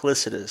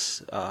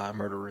duplicitous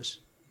murderers.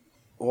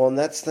 Well, and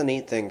that's the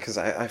neat thing, because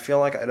I feel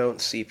like I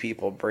don't see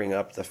people bring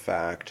up the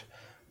fact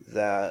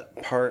that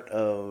part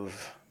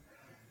of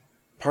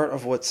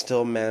what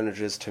still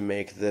manages to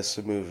make this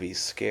movie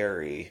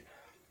scary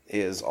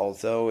is,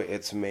 although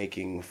it's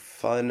making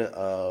fun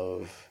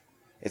of...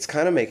 It's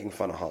kind of making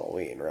fun of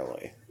Halloween,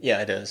 really.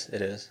 Yeah, it is.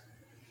 It is.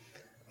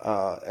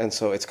 And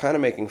so it's kind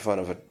of making fun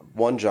of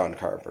one John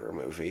Carpenter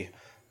movie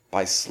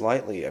by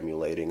slightly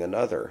emulating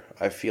another.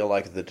 I feel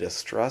like the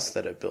distrust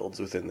that it builds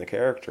within the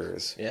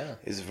characters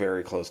is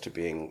very close to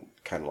being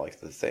kind of like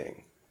The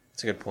Thing.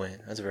 That's a good point.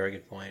 That's a very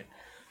good point.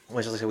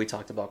 Which, like I said, we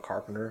talked about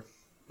Carpenter,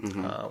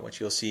 which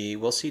we'll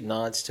see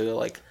nods to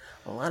like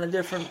a lot of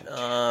different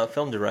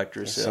film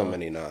directors. There's so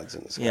many nods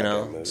in this you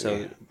know, movie.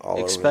 so all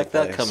over expect the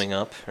that place. coming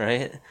up,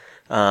 right?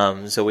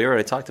 So we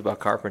already talked about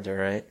Carpenter,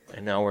 right?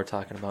 And now we're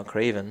talking about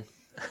Craven.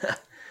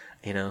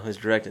 You know, who's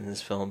directing this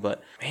film.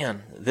 But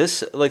man,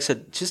 this, like I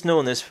said, just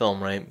knowing this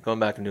film, right? Going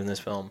back and doing this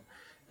film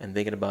and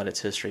thinking about its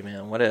history,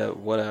 man, what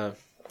a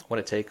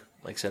take,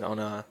 like I said, on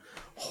a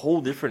whole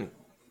different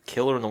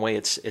killer in the way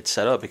it's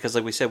set up. Because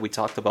like we said, we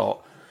talked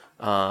about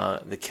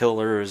the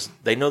killers,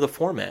 they know the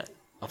format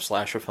of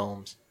slasher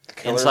films. The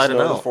killers inside and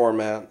know out. the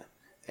format,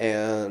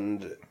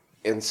 and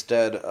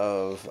instead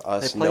of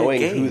us They play a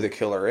knowing game. who the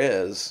killer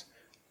is,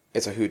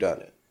 it's a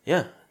whodunit.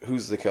 Yeah,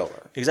 Who's the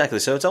killer? exactly.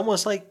 So it's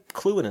almost like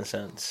Clue in a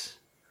sense.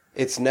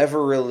 It's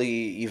never really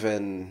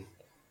even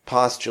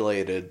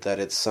postulated that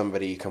it's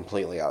somebody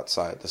completely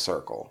outside the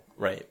circle.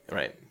 Right,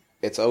 right.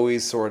 It's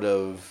always sort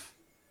of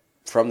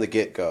from the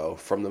get-go,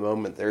 from the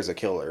moment there's a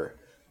killer,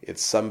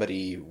 it's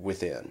somebody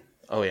within.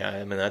 Oh yeah,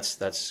 I mean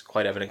that's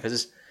quite evident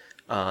because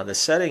the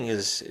setting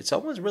it's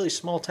almost really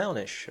small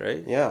townish,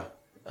 right? Yeah.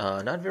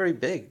 Not very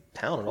big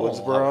town at all.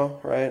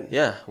 Woodsboro, right?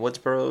 Yeah,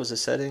 Woodsboro is the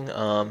setting.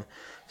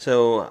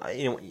 So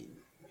you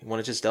want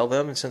to just delve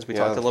in since we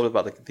talked a little bit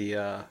about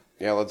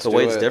Yeah, let's the do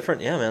way it. it's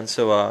different. Yeah, man.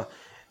 So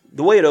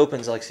the way it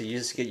opens, like so you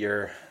just get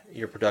your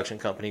production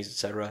companies,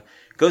 etc.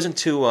 Goes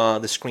into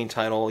the screen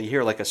title. You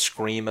hear like a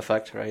scream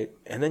effect, right?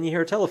 And then you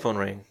hear a telephone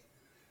ring,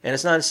 and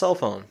it's not a cell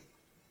phone.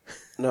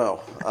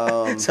 No.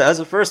 So that's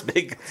the first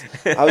big.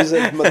 I was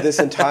in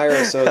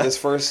this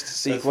first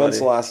sequence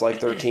funny. lasts like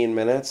 13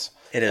 minutes.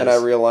 It is. And I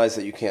realized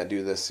that you can't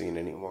do this scene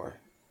anymore.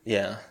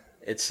 Yeah,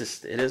 it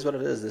is what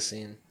it is. This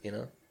scene, you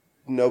know.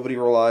 Nobody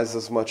relies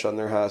as much on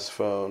their house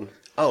phone.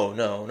 Oh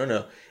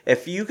no!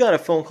 If you got a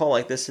phone call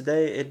like this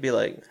today, it'd be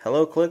like,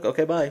 "Hello, click,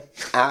 okay, bye."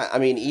 I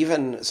mean,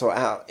 even so,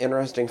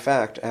 interesting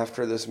fact,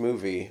 after this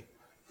movie,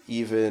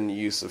 even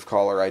use of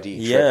caller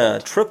ID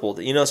Tripled.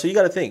 You know, so you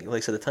got to think. Like I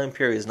said, the time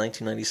period is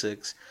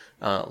 1996.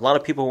 A lot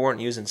of people weren't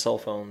using cell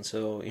phones,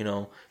 so you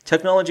know,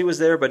 technology was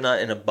there, but not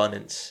in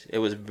abundance. It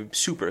was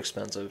super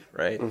expensive,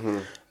 right?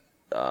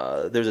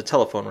 Mm-hmm. There's a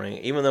telephone ring,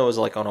 even though it was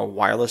like on a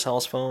wireless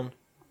house phone.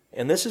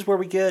 And this is where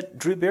we get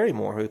Drew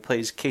Barrymore, who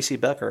plays Casey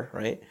Becker,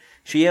 right?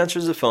 She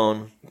answers the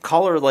phone.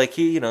 Caller, like,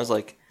 is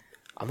like,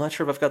 I'm not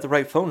sure if I've got the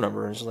right phone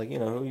number. And she's like,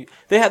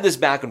 they have this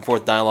back and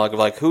forth dialogue of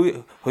like,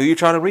 who are you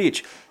trying to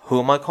reach? Who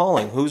am I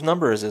calling? Whose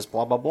number is this?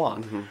 Blah, blah, blah.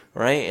 Mm-hmm.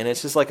 Right? And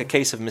it's just like a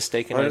case of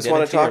mistaken I just identity.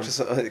 want to talk to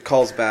somebody. It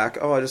calls back.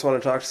 Oh, I just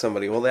want to talk to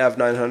somebody. Well, they have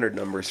 900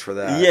 numbers for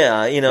that.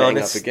 Yeah, and Hang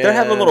it's, up again. they're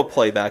having a little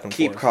play back and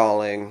Keep forth.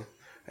 calling.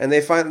 And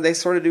they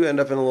sort of do end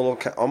up in a little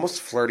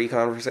almost flirty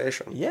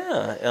conversation.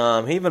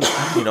 Yeah. He even,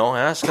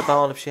 asks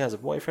about if she has a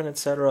boyfriend,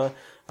 etc.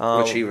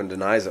 Which she even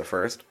denies at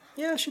first.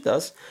 Yeah, she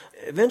does.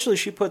 Eventually,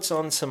 she puts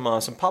on some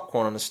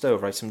popcorn on the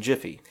stove, right? Some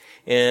Jiffy.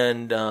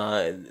 And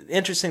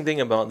interesting thing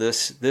about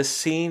this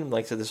scene,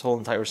 like I said, this whole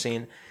entire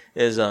scene,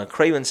 is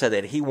Craven said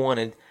that he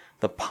wanted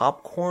the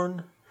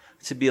popcorn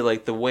to be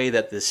like the way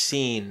that the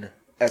scene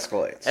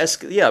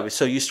Escalates. yeah,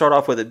 so you start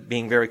off with it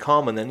being very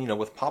calm, and then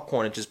with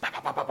popcorn, it just pop,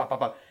 pop, pop, pop, pop,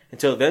 pop,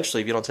 until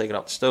eventually, if you don't take it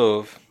off the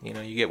stove,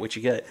 you get what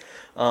you get.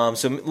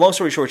 So long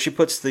story short, she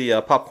puts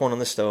the popcorn on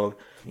the stove.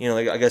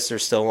 I guess they're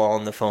still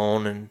on the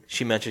phone, and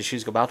she mentions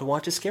she's about to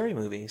watch a scary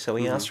movie. So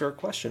he asks her a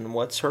question: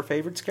 "What's her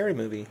favorite scary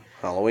movie?"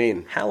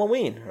 Halloween,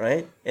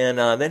 right? And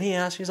then he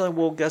asks, he's like,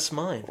 "Well, guess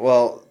mine."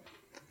 Well,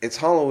 it's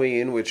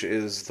Halloween, which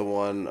is the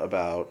one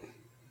about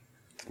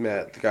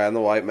met the guy in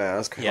the white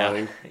mask,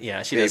 hunting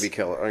Yeah, she baby does.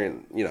 killer. I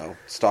mean,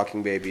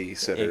 stalking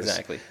babysitters.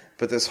 Exactly.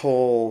 But this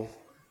whole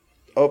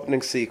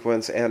opening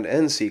sequence and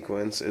end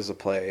sequence is a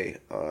play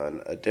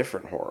on a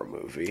different horror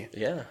movie,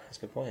 Yeah, that's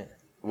a good point.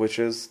 which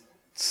is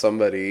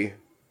somebody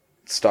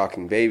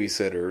stalking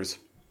babysitters,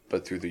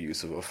 but through the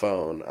use of a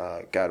phone.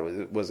 God,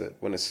 was it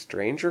When a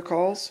Stranger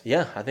Calls?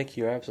 Yeah, I think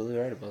you're absolutely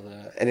right about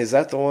that. And is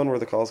that the one where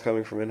the call's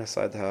coming from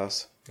inside the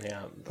house?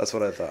 Yeah, That's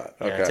what I thought.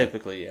 yeah, Okay.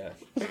 typically, yeah.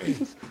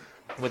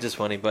 Which is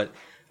funny, but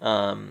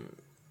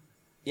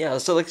yeah.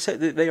 So like I said,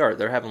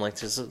 they're having like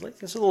this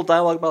little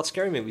dialogue about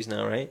scary movies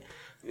now, right?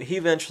 He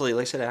eventually,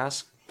 like I said,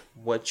 asks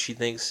what she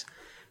thinks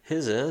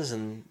his is,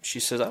 and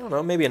she says, I don't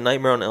know, maybe A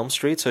Nightmare on Elm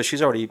Street. So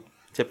she's already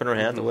tipping her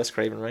hat to Wes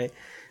Craven, right?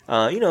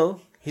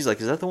 He's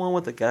like, is that the one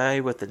with the guy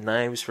with the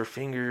knives for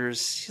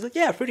fingers? She's like,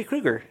 yeah, Freddy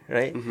Krueger,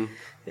 right?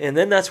 And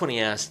then that's when he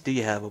asks, do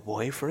you have a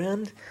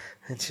boyfriend?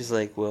 And she's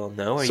like, well,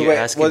 no. Are you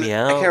asking me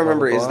out? I can't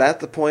remember. Blah, blah, Is blah. that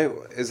the point?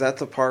 Is that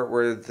the part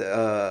where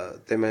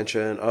they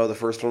mention, the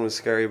first one was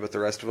scary, but the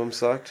rest of them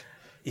sucked?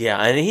 Yeah,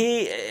 and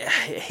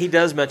he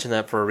does mention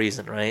that for a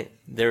reason, right?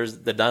 There's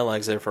the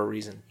dialogue's there for a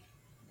reason.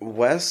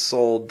 Wes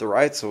sold the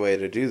rights away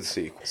to do the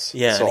sequels.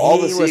 Yeah, so and all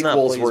the he was not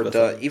sequels pleased were with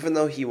done, them. even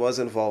though he was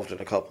involved in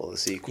a couple of the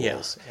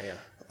sequels.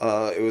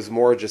 Yeah. It was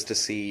more just to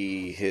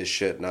see his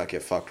shit not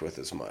get fucked with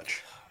as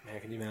much, Man,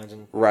 can you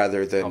imagine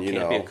rather than how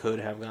campy it could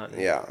have gotten?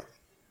 yeah,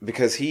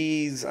 because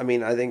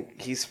I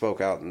think he spoke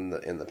out in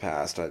the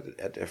past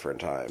at different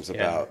times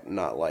about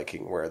not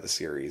liking where the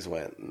series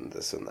went and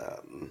this and that.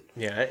 And,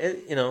 Yeah,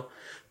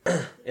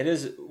 it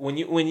is when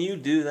you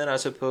do that. I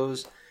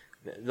suppose,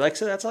 like I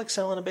said, that's like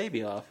selling a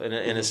baby off in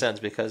a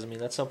sense, because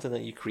that's something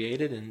that you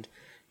created and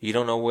you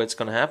don't know what's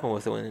going to happen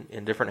with it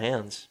in different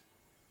hands.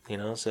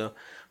 So,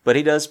 but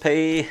he does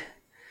pay.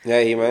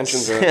 yeah, he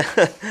mentions it.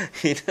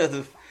 he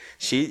does.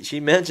 He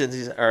mentions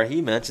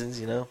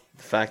the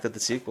fact that the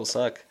sequels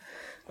suck.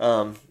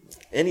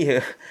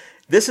 Anywho,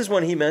 this is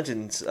when he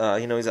mentions,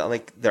 he's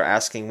like, they're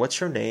asking, what's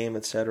your name,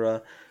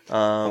 etc.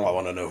 I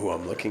want to know who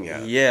I'm looking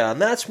at. Yeah,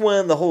 and that's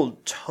when the whole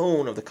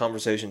tone of the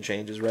conversation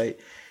changes, right?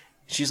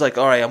 She's like,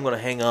 all right, I'm going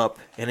to hang up.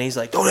 And he's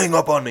like, don't hang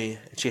up on me.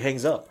 And she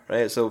hangs up,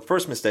 right? So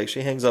first mistake,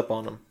 she hangs up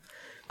on him.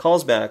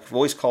 Calls back,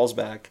 voice calls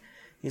back.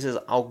 He says,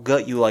 I'll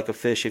gut you like a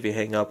fish if you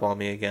hang up on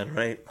me again,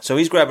 right? So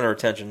he's grabbing her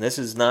attention. This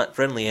is not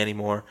friendly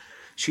anymore.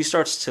 She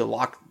starts to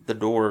lock the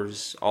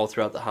doors all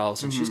throughout the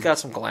house, and she's got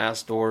some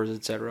glass doors,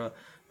 etc.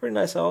 Pretty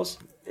nice house.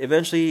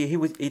 Eventually,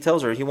 he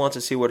tells her he wants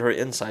to see what her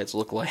insides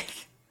look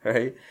like,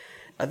 right?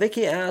 I think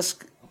he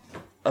asked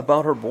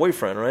about her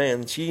boyfriend, right?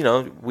 And she,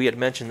 we had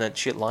mentioned that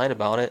she had lied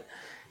about it.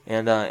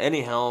 And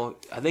anyhow,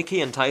 I think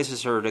he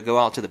entices her to go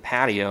out to the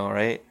patio,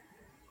 right?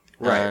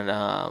 Right.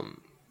 And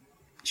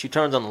she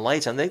turns on the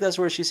lights. I think that's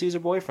where she sees her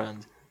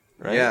boyfriend,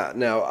 right? Yeah.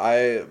 Now,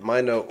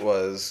 my note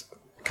was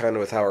kind of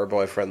with how her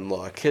boyfriend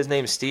looked. His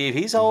name's Steve.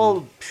 He's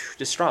all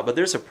distraught, but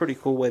there's a pretty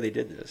cool way they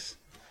did this.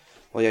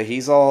 Well, yeah,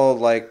 he's all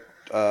like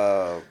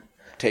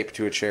taped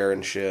to a chair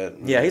and shit.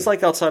 Yeah, he's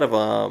like outside of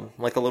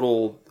like a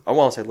little. I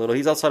won't say little.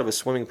 He's outside of a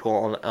swimming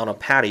pool on a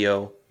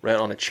patio, right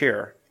on a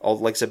chair, all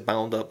like I said,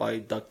 bound up by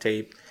duct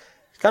tape.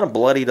 He's kind of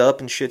bloodied up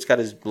and shit. He's got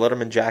his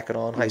Letterman jacket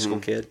on, high school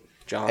kid.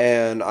 Jock.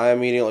 And I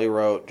immediately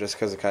wrote, just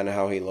because of kind of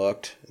how he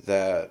looked,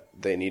 that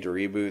they need to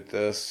reboot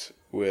this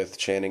with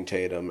Channing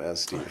Tatum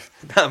as Steve.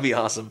 That'd be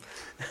awesome.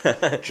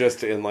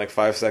 Just in like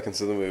 5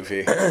 seconds of the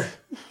movie.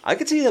 I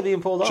could see that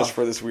being pulled off. Just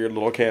for this weird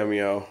little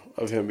cameo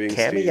of him being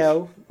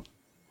cameo.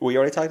 We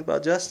already talked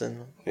about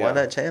Justin. Why Yeah.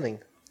 not Channing?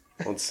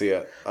 Steve. Let's see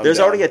it. I'm There's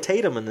down. already a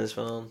Tatum in this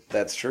film.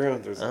 That's true.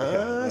 There's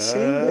See,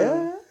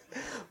 yeah.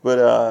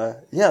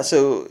 But, yeah,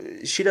 so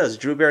she does.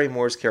 Drew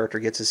Barrymore's character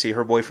gets to see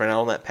her boyfriend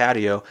out on that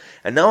patio.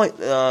 And now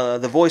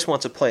the voice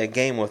wants to play a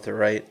game with her,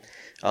 right?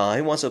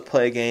 He wants to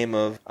play a game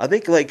of, I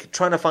think, like,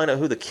 trying to find out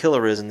who the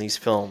killer is in these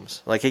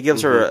films. Like, he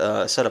gives her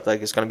a setup,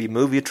 like, it's going to be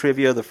movie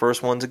trivia, the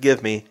first one to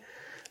give me.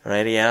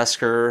 Right? He asks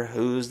her,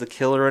 who's the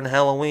killer in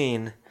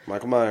Halloween?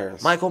 Michael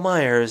Myers. Michael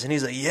Myers. And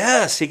he's like,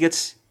 yes! He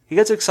gets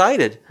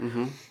excited.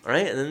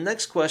 Right? And the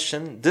next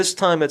question, this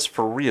time it's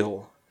for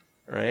real.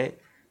 Right?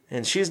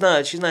 And she's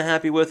not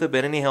happy with it,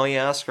 but anyhow, he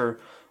asks her,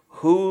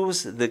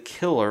 who's the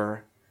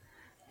killer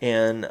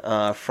in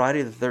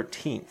Friday the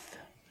 13th?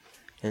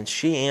 And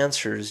she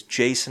answers,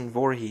 Jason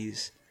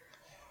Voorhees.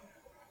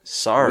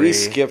 Sorry. We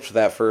skipped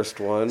that first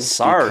one.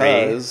 Sorry.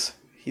 Because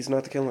he's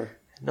not the killer.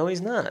 No,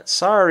 he's not.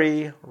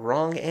 Sorry.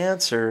 Wrong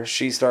answer.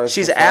 She's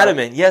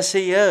adamant. Yes,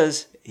 he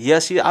is.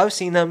 Yes, I've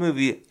seen that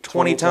movie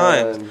 20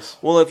 times.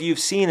 Well, if you've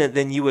seen it,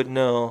 then you would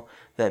know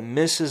that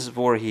Mrs.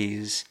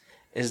 Voorhees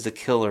is the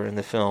killer in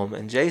the film,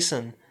 and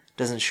Jason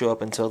doesn't show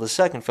up until the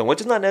second film,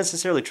 which is not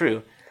necessarily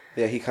true.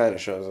 Yeah, he kind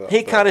of shows up.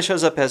 He kind of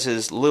shows up as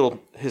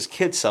his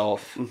kid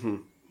self,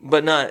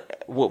 but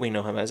not what we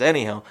know him as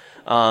anyhow.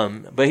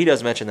 But he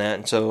does mention that,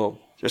 and so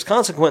there's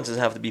consequences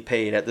have to be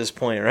paid at this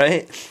point,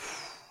 right?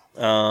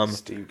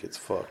 Steve gets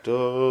fucked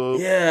up.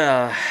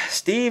 Yeah,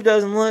 Steve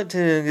doesn't look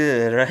too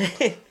good,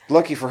 right?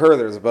 Lucky for her,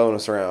 there's a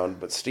bonus round,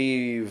 but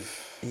Steve,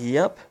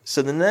 Yep.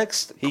 So the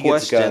next he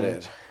question, gets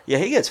gutted. Yeah,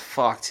 he gets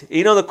fucked.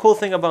 You know, the cool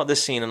thing about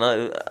this scene,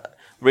 and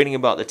reading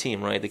about the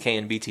team, right, the K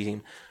and B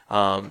team,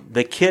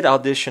 the kid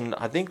auditioned,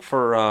 I think,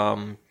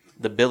 for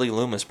the Billy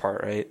Loomis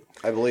part, right?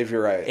 I believe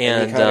you're right.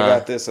 And he kind of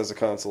got this as a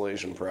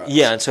consolation prize.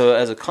 Yeah, and so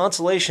as a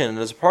consolation,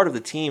 as a part of the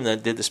team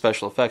that did the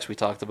special effects we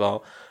talked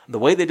about, the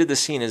way they did the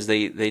scene is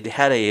they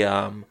had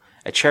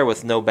a chair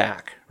with no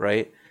back,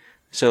 right?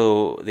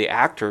 So the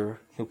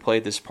actor who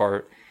played this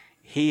part,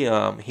 he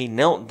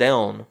knelt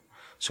down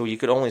so you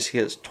could only see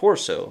his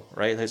torso,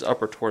 right? His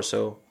upper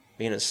torso,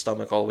 being his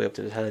stomach all the way up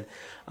to his head.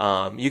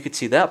 You could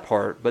see that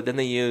part, but then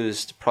they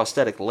used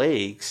prosthetic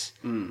legs,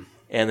 and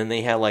then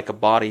they had like a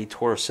body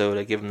torso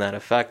to give him that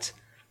effect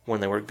when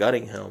they were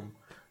gutting him.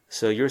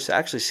 So you're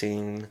actually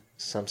seeing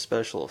some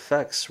special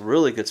effects,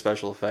 really good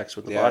special effects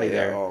with the body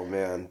there. Oh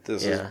man,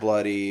 this is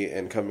bloody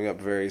and coming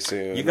up very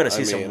soon. You're going to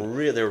see some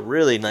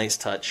really nice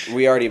touch.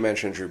 We already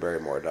mentioned Drew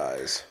Barrymore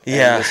dies.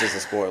 Yeah. And this is the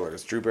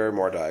spoilers. Drew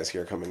Barrymore dies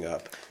here coming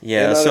up.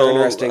 Yeah. Another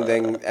interesting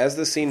thing, as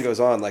the scene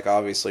goes on, like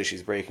obviously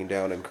she's breaking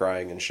down and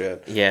crying and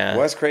shit. Yeah.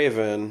 Wes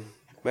Craven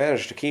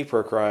managed to keep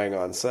her crying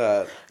on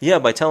set. Yeah,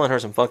 by telling her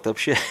some fucked up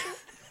shit.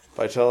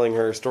 By telling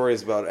her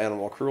stories about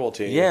animal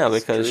cruelty. Yeah,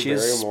 because Drew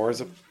Barrymore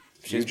is a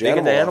she's huge big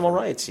into animal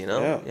lover. rights, you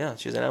know? Yeah,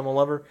 she's an animal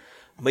lover.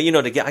 But, you know,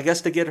 I guess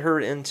to get her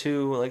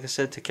into, like I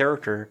said, to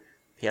character,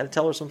 he had to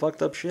tell her some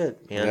fucked up shit.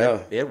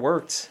 And it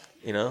worked,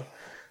 you know?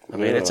 I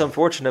mean, it's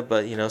unfortunate,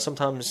 but, you know,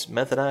 sometimes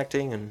method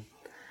acting and,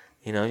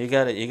 you know, you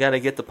gotta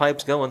get the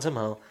pipes going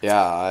somehow.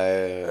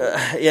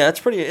 Yeah, yeah,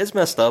 it's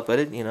messed up, but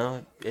it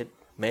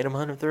made him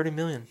 $130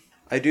 million.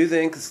 I do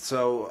think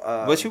so.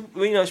 But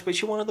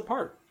she wanted the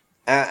part.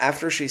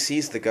 After she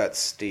sees the guts,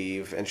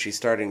 Steve, and she's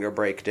starting to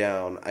break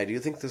down, I do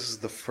think this is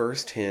the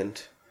first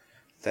hint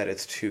that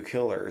it's two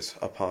killers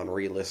upon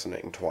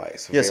re-listening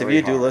twice. Yes, if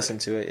you do hard. listen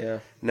to it, yeah.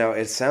 Now,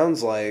 it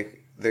sounds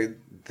like the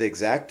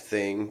exact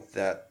thing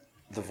that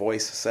the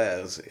voice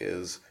says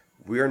is,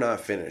 "We're not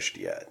finished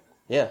yet."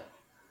 Yeah.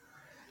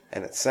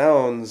 And it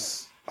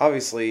sounds,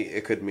 obviously,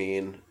 it could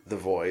mean the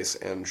voice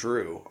and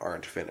Drew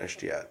aren't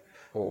finished yet.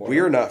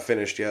 We're not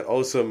finished yet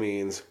also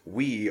means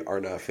we are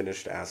not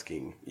finished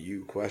asking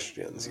you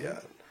questions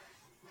yet.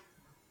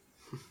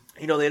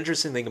 You know, the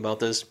interesting thing about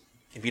this,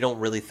 if you don't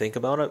really think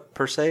about it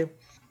per se,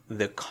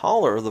 the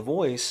caller, the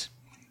voice,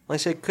 like I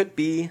said, could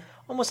be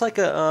almost like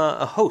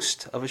a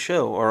host of a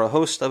show or a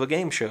host of a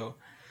game show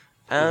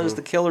as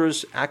the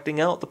killer's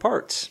acting out the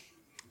parts.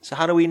 So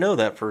how do we know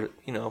that for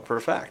a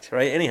fact,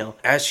 right? Anyhow,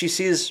 as she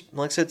sees,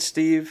 like I said,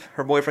 Steve,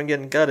 her boyfriend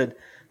getting gutted,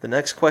 the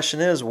next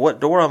question is, what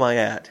door am I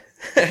at?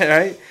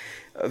 Right?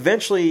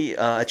 Eventually,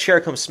 a chair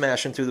comes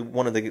smashing through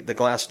one of the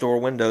glass door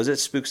windows. It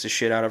spooks the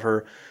shit out of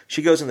her.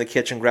 She goes in the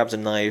kitchen, grabs a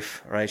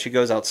knife. Right? She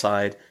goes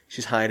outside.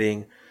 She's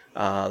hiding.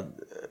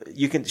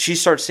 She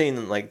starts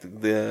seeing like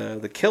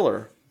the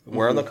killer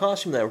wearing the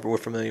costume that we're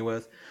familiar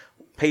with,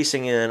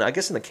 pacing in. I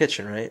guess in the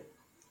kitchen, right?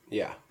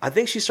 Yeah. I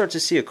think she starts to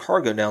see a car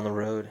go down the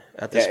road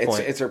at this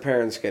point. It's her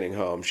parents getting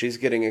home. She's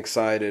getting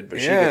excited, but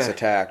she gets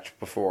attacked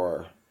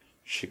before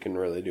she can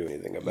really do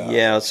anything about it.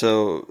 Yeah.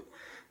 So.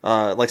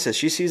 Like I said,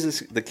 she sees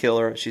the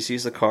killer. She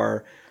sees the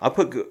car. I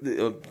put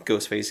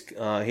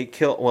Ghostface.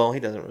 He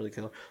doesn't really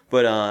kill her,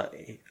 but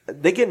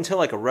they get into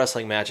like a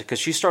wrestling match because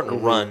she's starting to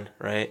run.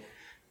 Right.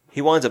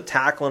 He winds up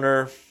tackling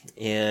her,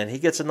 and he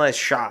gets a nice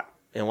shot.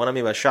 And what I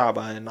mean by shot,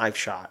 by a knife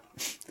shot.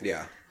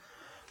 Yeah.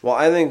 Well,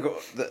 I think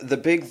the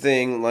big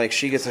thing, like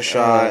she gets a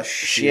shot,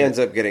 she ends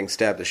up getting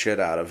stabbed the shit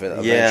out of it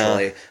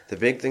eventually. Yeah. The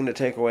big thing to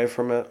take away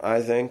from it,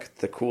 I think,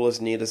 the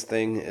coolest, neatest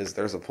thing is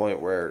there's a point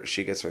where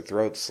she gets her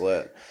throat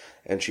slit.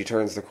 And she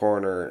turns the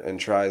corner and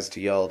tries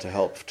to yell to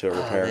help to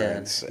her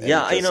parents. And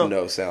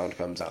no sound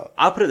comes out.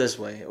 I'll put it this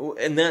way.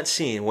 In that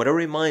scene, what it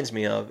reminds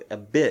me of a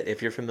bit,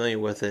 if you're familiar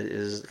with it,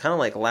 is kind of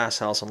like Last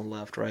House on the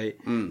Left, right?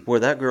 Where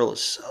that girl is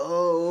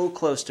so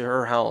close to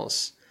her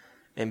house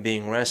and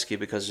being rescued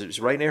because it was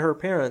right near her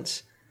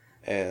parents.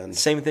 And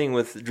same thing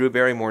with Drew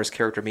Barrymore's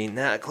character being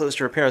that close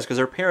to her parents because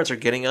her parents are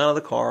getting out of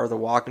the car. They're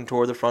walking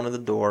toward the front of the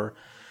door.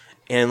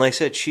 And like I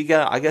said, she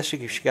got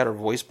her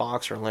voice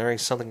box or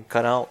larynx, something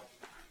cut out.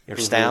 You're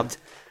stabbed.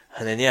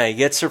 And then, he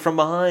gets her from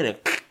behind and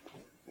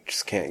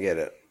just can't get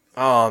it.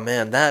 Oh,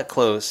 man, that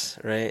close,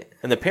 right?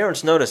 And the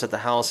parents notice that the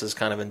house is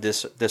kind of in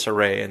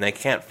disarray and they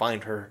can't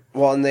find her.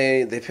 Well, and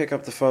they pick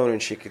up the phone and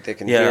they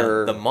can hear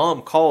her. The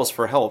mom calls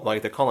for help,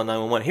 like they're calling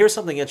 911. Here's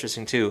something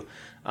interesting, too.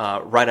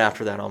 Right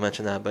after that, I'll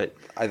mention that. But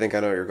I think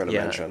I know what you're going to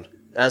mention.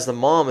 As the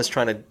mom is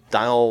trying to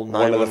dial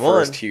 911. One of the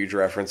first huge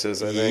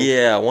references, I think.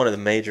 Yeah, one of the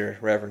major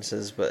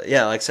references. But, like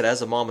I said,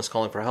 as the mom is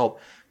calling for help,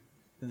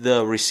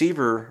 the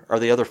receiver or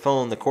the other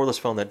phone, the cordless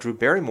phone that Drew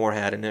Barrymore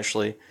had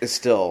initially, is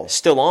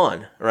still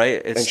on, right?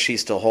 And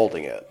she's still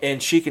holding it.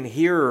 And she can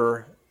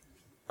hear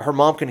her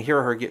mom can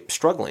hear her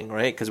struggling,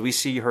 right? Because we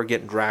see her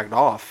getting dragged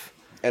off.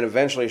 And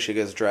eventually she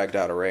gets dragged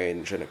out of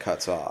range and it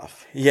cuts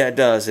off. Yeah, it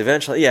does.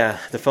 Eventually,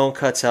 the phone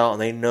cuts out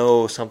and they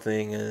know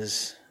something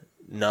is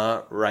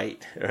not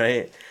right,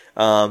 right?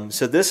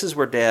 So this is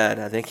where Dad,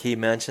 I think he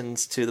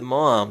mentions to the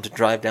mom to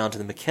drive down to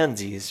the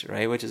Mackenzies,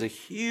 right? Which is a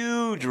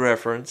huge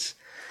reference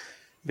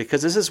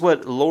Because this is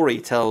what Laurie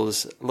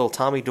tells little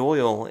Tommy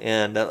Doyle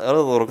and that other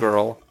little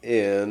girl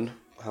In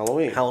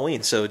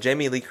Halloween. So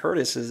Jamie Lee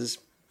Curtis's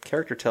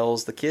character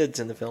tells the kids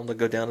in the film to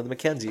go down to the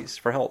Mackenzies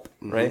for help,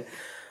 right?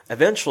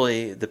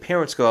 Eventually, the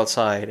parents go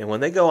outside, and when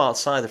they go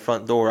outside the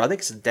front door, I think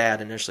it's the dad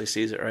initially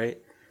sees it, right?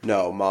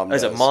 No, Mom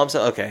Is does. it Mom's?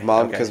 Okay.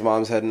 Mom, okay. because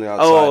Mom's heading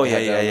outside. Oh, to yeah,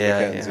 head yeah,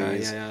 down to yeah,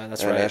 Mackenzie's. yeah,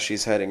 that's and right. as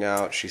she's heading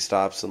out, she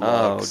stops and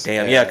Oh, looks.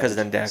 damn. and Yeah, 'cause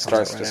then Dad comes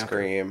starts out to right after.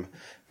 scream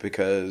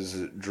because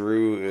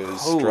Drew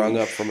is Holy strung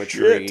up from a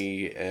shit.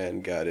 tree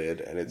and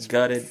gutted, and it's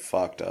Gutted.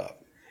 fucked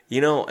up.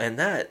 You know, and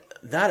that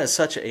is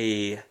such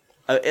that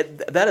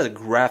is a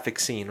graphic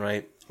scene,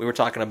 right? We were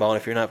talking about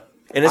if you're not...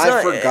 And it's I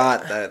not,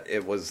 forgot that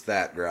it was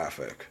that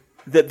graphic.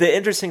 The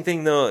interesting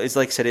thing, though, is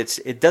like I said,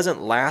 it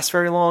doesn't last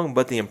very long,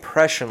 but the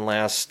impression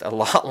lasts a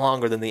lot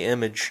longer than the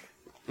image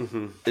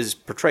is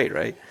portrayed,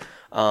 right?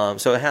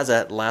 So it has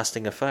that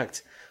lasting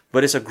effect.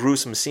 But it's a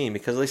gruesome scene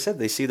because, like I said,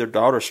 they see their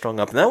daughter strung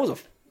up. And that was a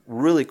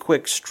really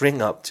quick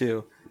string up,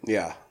 too.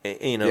 Yeah.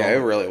 You know, Yeah, it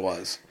really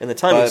was. And the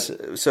time But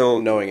is... So,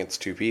 knowing it's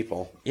two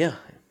people. yeah,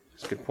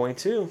 it's a good point,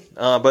 too.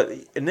 But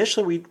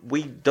initially,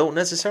 we don't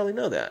necessarily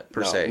know that,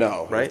 per se.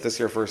 No. Right? If this is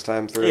your first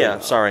time through. Yeah,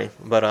 sorry.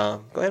 But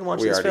go ahead and watch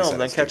We this already film said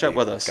and then it's two catch up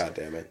with people. us. God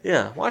damn it.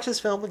 Yeah, watch this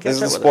film and catch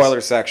This up is a with us.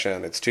 spoiler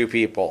section. It's two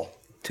people.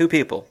 Two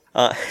people.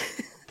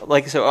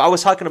 Like, so I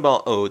was talking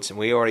about Odes, and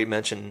we already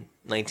mentioned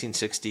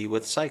 1960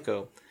 with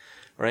Psycho,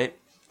 right?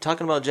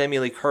 Talking about Jamie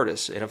Lee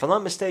Curtis. And if I'm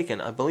not mistaken,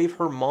 I believe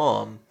her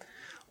mom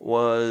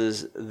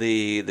was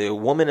the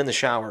woman in the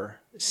shower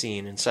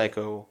scene in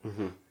Psycho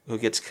who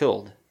gets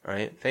killed,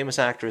 right? Famous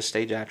actress,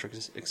 stage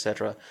actress,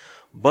 etc.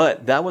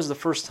 But that was the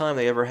first time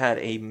they ever had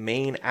a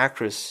main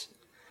actress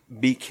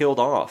be killed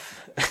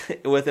off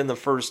within the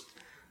first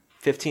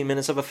 15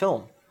 minutes of a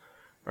film,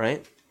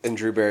 right? And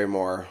Drew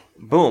Barrymore.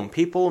 Boom.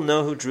 People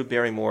know who Drew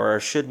Barrymore, or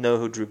should know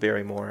who Drew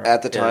Barrymore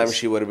At the time, is.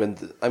 she would have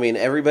been... I mean,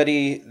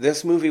 everybody...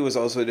 This movie was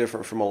also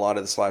different from a lot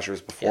of the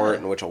slashers before Yeah. it,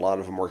 in which a lot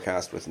of them were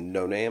cast with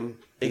no-name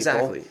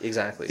people.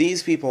 Exactly.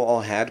 These people all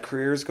had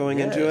careers going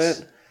into Yes.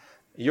 it.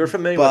 You're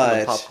familiar with them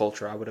in But pop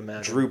culture, I would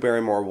imagine. Drew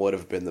Barrymore would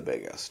have been the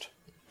biggest.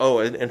 Oh,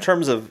 in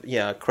terms of,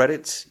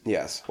 credits,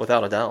 Yes,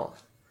 without a doubt.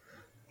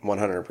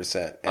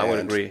 100%. I would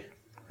And agree.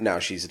 Now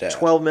she's dead.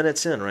 12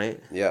 minutes in,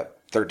 right? Yep,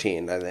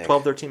 13, I think.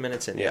 12, 13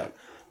 minutes in, Yeah.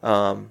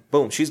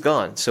 Boom, she's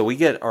gone. So we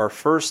get our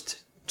first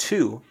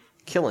two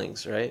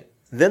killings, right?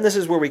 Then this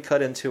is where we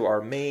cut into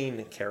our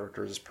main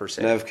characters, per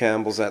se. Nev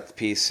Campbell's at the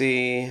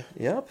PC.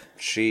 Yep.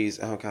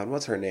 She's... Oh, God,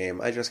 what's her name?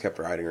 I just kept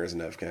writing her as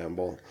Nev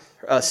Campbell.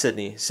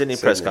 Sydney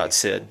Prescott,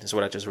 Sid, is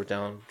what I just wrote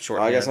down.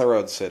 Short. I guess I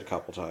wrote Sid a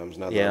couple times.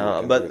 Now that I'm Yeah,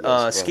 looking but through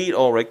this, Skeet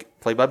Ulrich,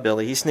 played by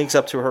Billy, he sneaks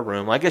up to her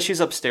room. I guess she's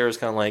upstairs,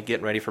 kind of like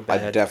getting ready for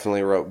bed. I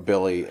definitely wrote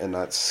Billy and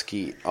not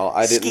Skeet.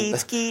 I didn't.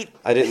 Skeet.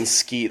 I didn't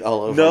skeet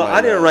all over. No, my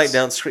I didn't notes. write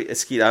down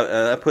Skeet.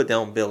 I put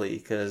down Billy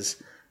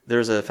because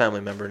there's a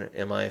family member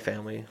in my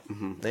family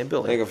named I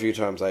Billy. think a few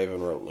times I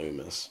even wrote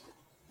Loomis.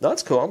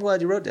 That's cool. I'm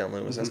glad you wrote down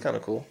Loomis. That's kind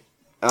of cool.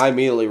 I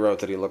immediately wrote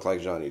that he looked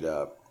like Johnny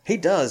Depp. He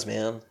does,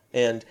 man.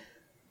 And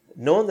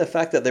knowing the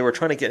fact that they were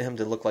trying to get him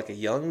to look like a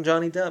young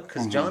Johnny Depp,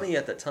 because Johnny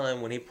at the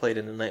time when he played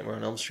in The Nightmare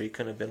on Elm Street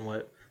couldn't have been,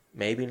 what,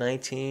 maybe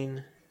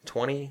 19,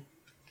 20?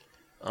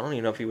 I don't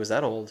even know if he was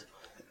that old.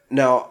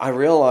 Now I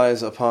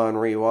realize upon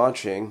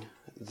rewatching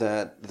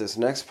that this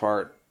next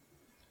part.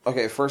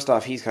 Okay, first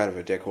off, he's kind of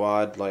a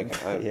dickwad.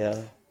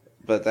 Yeah.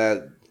 But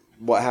that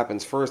what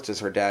happens first is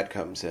her dad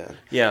comes in.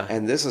 Yeah.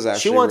 And this is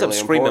actually She winds really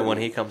up screaming important. when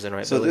he comes in,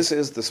 right, So Billy? this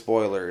is the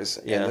spoilers,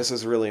 Yeah. and this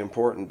is really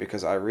important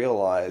because I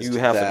realized You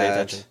have to that pay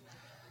attention.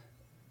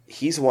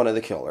 he's one of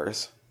the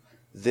killers.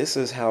 This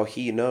is how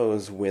he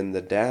knows when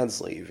the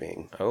dad's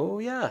leaving. Oh,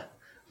 yeah.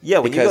 Yeah,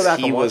 when you Because go back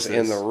he and watch was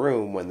in this- the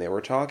room when they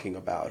were talking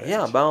about it.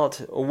 Yeah, about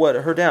what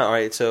her dad. All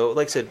right, so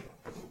like I said,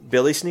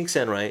 Billy sneaks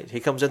in. Right, he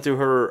comes in through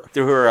her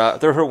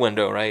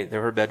window. Right,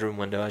 through her bedroom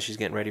window as she's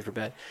getting ready for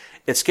bed.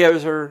 It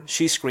scares her.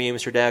 She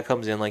screams. Her dad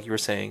comes in, like you were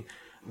saying.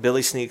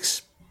 Billy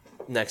sneaks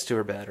next to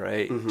her bed.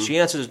 Right, she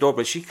answers the door,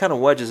 but she kind of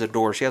wedges the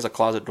door. She has a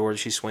closet door that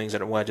she swings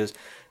and it wedges.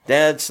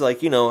 Dad's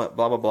like, blah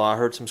blah blah. I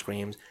heard some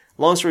screams.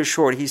 Long story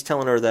short, he's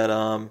telling her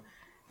that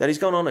he's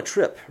going on a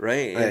trip.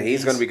 Right, And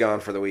he's going to be gone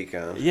for the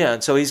weekend. Yeah,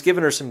 and so he's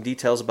giving her some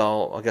details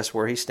about, I guess,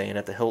 where he's staying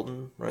at the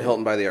Hilton. Right?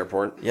 Hilton by the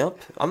airport. Yep.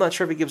 I'm not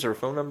sure if he gives her a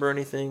phone number or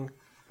anything,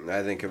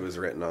 I think it was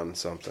written on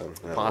something. I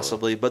don't know.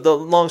 possibly. But the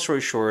long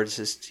story short, it's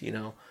just,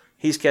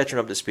 he's catching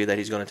up to speed that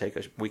he's going to take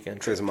a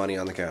weekend trip. There's money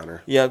on the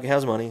counter. Yeah, he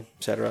has money,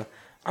 etc.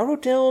 I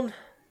wrote down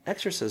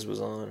Exorcist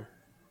was on.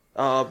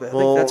 But I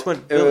Well, think that's what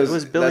it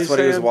was, Billy that's what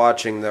he was said.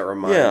 watching that Yeah.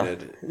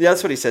 reminded. Yeah,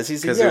 that's what he says.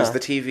 He's Because yeah. there's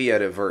the TV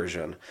edit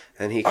version,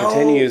 and he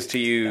continues to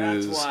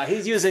use. That's why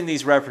he's using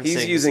these references.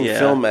 He's using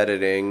film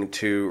editing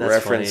to That's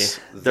reference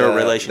funny. Their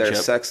relationship.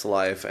 their sex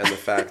life, and the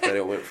fact that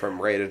it went from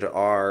rated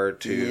R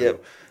to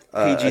Yep.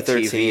 a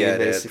PG-13 TV edit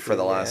basically, for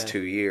the last yeah.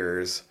 2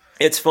 years.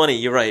 It's funny.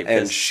 You're right.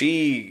 And 'cause-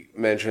 she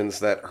mentions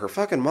that her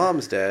fucking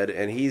mom's dead,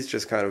 and he's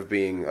just kind of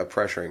being a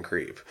pressuring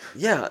creep.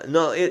 Yeah,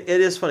 no, it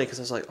is funny because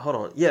I was like, hold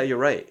on. Yeah, you're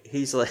right.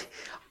 He's like,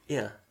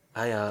 yeah,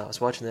 I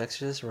was watching The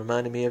Exorcist. It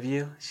reminded me of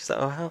you. She's like,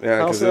 oh, how Yeah,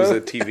 how because so? it was a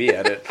TV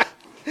edit.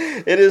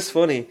 It is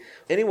funny.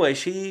 Anyway,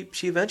 she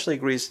eventually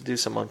agrees to do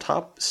some on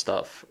top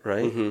stuff,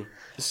 right? I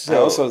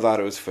So also thought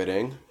it was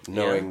fitting,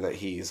 knowing that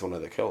he's one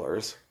of the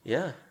killers.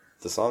 yeah,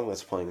 The song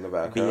that's playing in the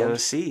background,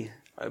 BOC.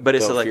 But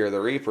it's Don't like Fear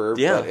the Reaper,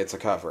 Yeah. but it's a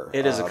cover.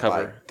 It is a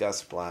cover. By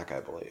Gus Black,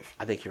 I believe.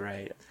 I think you're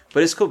right.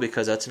 But it's cool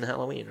because that's in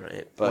Halloween,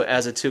 right? But-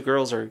 As the two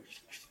girls are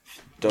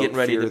Don't getting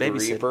ready Fear to the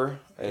babysit. Reaper,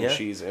 and Yeah.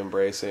 she's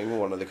embracing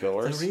one of the The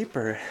killers.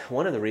 Reaper,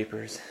 one of the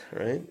Reapers,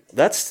 right?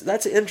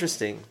 That's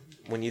interesting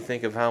when you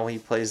think of how he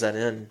plays that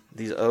in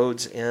these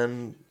odes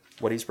and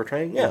what he's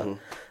portraying. Yeah. Mm-hmm.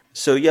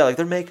 So yeah, like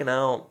they're making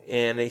out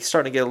and they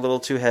starting to get a little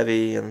too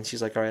heavy, and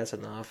she's like, "All right, that's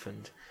enough."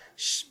 And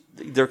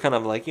they're kind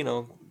of like,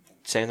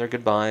 saying their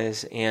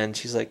goodbyes, and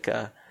she's like,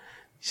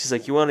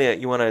 "You want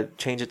to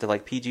change it to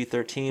like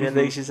PG-13?" I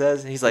think she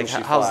says. And he's like, And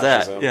she "How's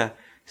flashes that?" him. Yeah.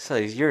 So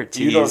you're a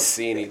tease. You don't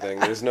see anything.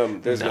 There's no. No,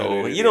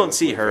 nudity you in don't this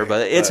see her, movie,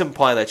 but it's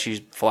implied that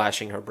she's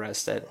flashing her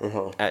breast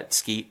at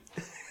Skeet.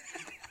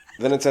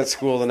 Then it's at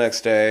school the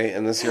next day,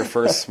 and this is your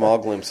first small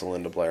glimpse of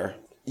Linda Blair.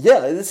 Yeah,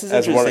 this is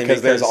As one- interesting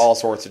because there's all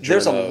sorts of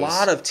There's a journos.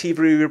 lot of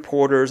TV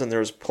reporters and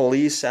there's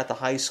police at the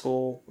high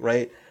school,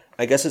 right?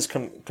 I guess it's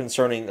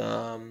concerning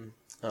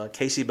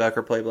Casey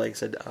Becker, played like I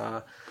said,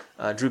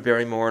 Drew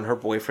Barrymore and her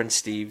boyfriend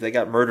Steve. They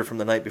got murdered from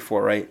the night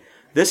before, right?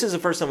 This is the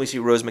first time we see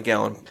Rose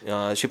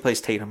McGowan. She plays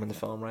Tatum in the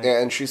film, right?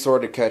 And she's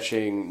sort of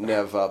catching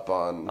Nev up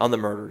on On the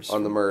murders. the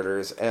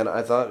murders, and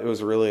I thought it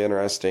was really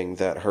interesting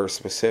that her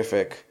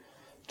specific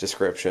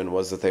description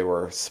was that they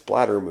were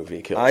splatter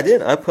movie kills. I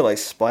did. I put like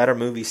splatter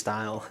movie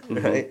style,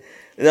 Mm-hmm. right?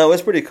 No, it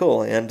was pretty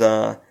cool, and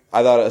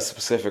I thought a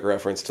specific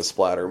reference to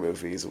splatter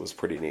movies was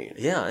pretty neat.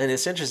 yeah, and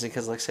it's interesting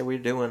because, like I said, we're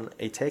doing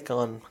a take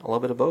on a little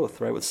bit of both,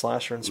 right? With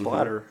slasher and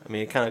splatter. I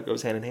mean, it kind of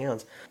goes hand in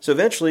hand. So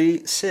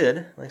eventually,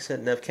 Sid, like I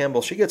said, Nev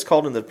Campbell, she gets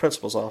called into the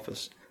principal's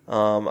office.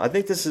 I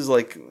think this is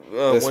like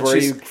This when where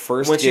she's you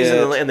first when she's get-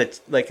 in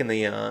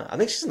the I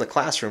think she's in the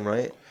classroom,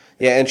 right?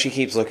 Yeah, and she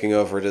keeps looking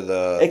over to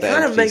the. It the kind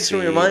of empty makes me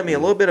seat. remind me a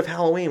little bit of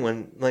Halloween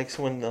when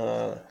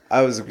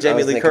I was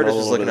Jamie Lee thinking Curtis a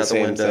was little looking bit out the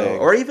same window, thing.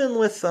 or even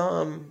with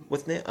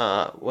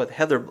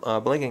Heather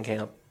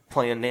Blankenkamp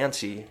playing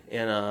Nancy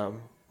in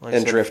like I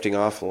and said, drifting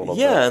off a little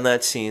bit. yeah, in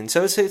that scene.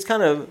 So it's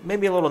kind of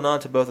maybe a little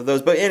nod to both of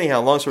those. But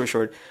anyhow, long story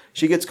short,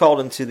 she gets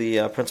called into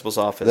the principal's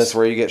office. That's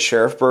where you get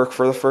Sheriff Burke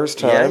for the first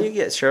time. yeah, you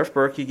get Sheriff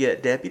Burke, you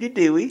get Deputy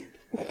Dewey.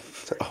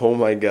 Oh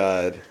my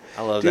god.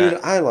 I love Dude,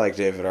 that. I like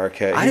David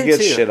Arquette. I He do gets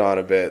too. shit on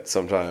a bit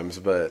sometimes,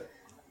 but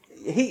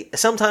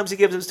Sometimes he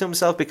gives it to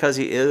himself because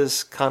he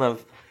is kind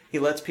of he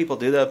lets people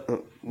do that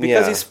because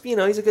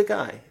Yeah. he's a good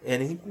guy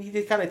and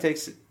he kind of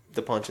takes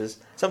the punches.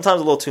 Sometimes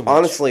a little too much.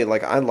 honestly,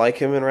 like I like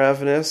him in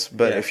Ravenous,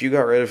 but Yeah. if you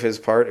got rid of his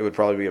part, it would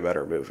probably be a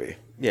better movie.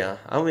 Yeah,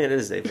 I mean it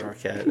is David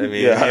Arquette. I mean,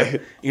 Yeah.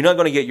 you're not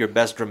going to get your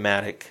best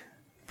dramatic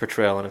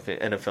portrayal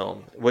in a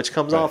film, which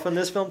comes off in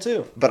this film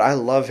too. But I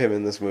love him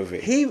in this movie.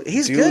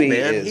 He's Dewey good,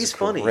 man. is He's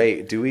funny.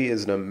 Great. Dewey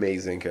is an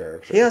amazing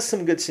character. He has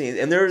some good scenes,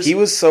 and there's He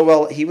was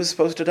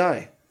supposed to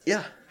die.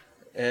 yeah,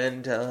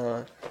 and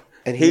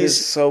And he He's-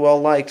 is so well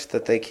liked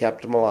that they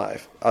kept him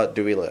alive.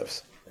 Dewey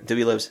lives.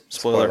 Dewey lives.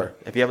 Spoiler. Spoiler.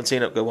 If you haven't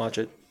seen it, go watch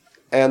it.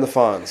 And the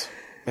Fonz.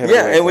 Henry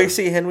Yeah, and we Winkler.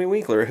 see Henry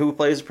Winkler, who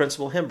plays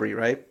Principal Hembry,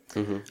 right?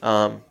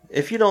 Mm-hmm.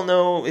 If you don't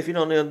know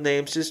the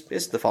names, just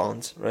it's the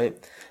Fonz, right?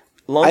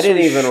 Long I didn't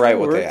story even write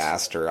what they short-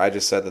 asked her. I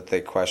just said that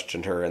they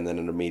questioned her, and then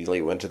it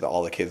immediately went to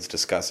all the kids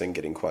discussing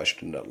getting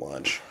questioned at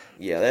lunch.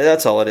 Yeah,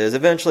 that's all it is.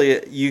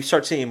 Eventually, you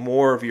start seeing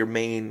more of your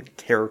main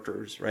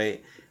characters,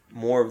 right?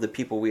 More of the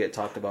people we had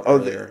talked about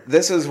earlier.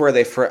 This is where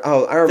they first. I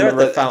They're at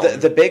remember the fountain.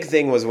 the big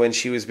thing was when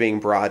she was being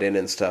brought in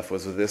and stuff.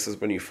 This is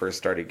when you first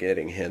started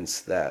getting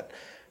hints that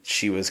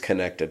she was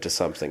connected to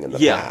something in the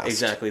Yeah, past.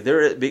 exactly.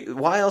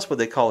 Why else would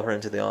they call her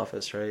into the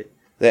office, right?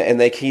 And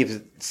they keep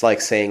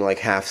saying like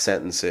half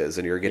sentences,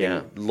 and you're getting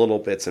Yeah. little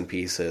bits and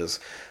pieces.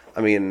 I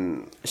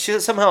mean,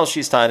 Somehow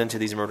she's tied into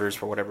these murders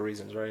for whatever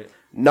reasons, right?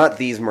 not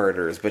these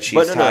murders, but she's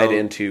But no, tied no.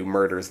 into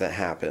murders that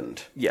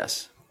happened.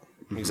 Yes,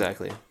 Mm-hmm.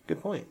 exactly.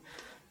 Good point.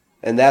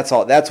 And that's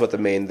all. That's what the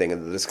main thing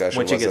of the discussion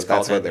When she was. gets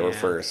That's called why in, they were yeah.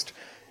 first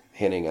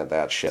hinting at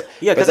that shit.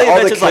 Yeah, because But they all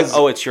the mentioned like, kids-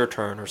 "Oh, it's your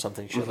turn" or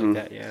something, shit like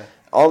that. Yeah,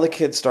 all the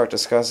kids start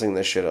discussing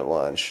this shit at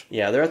lunch,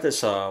 yeah. They're at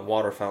this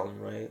water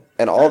fountain, right?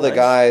 and all the nice?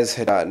 guys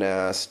had gotten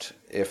asked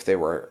if they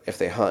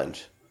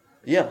hunt,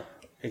 Yeah,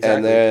 exactly.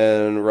 and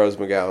then Rose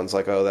McGowan's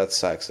like, "Oh, that's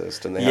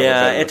sexist," and they have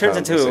yeah, a bit of it turns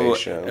into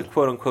conversation. a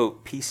quote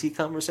unquote PC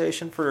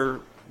conversation for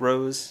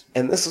Rose.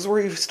 And this is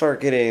where you start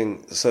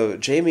getting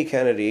Jamie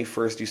Kennedy.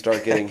 First, you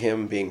start getting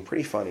him being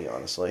pretty funny,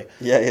 honestly.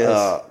 Yeah, he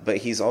is. But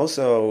he's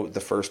also the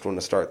first one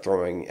to start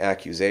throwing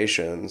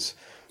accusations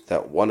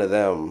that one of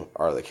them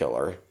are the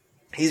killer.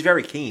 He's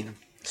very keen,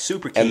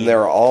 super keen. And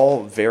they're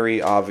all very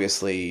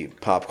obviously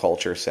pop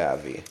culture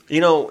savvy.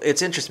 You know,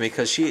 it's interesting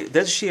because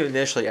she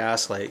initially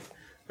asked like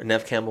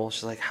Nev Campbell.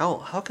 She's like, how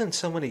can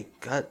somebody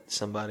gut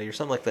somebody or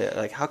something like that?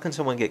 Like, how can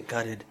someone get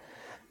gutted?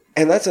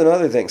 And that's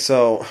another thing.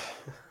 So,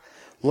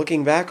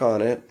 looking back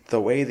on it, the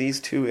way these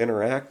two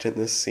interact in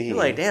this scene. You're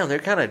like, damn, they're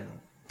kind of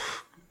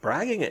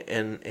bragging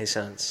in a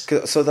sense.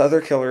 So the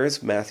other killer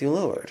is Matthew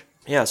Lillard.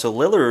 Yeah, so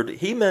Lillard,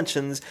 he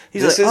mentions,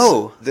 he's This like,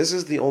 is this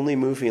is the only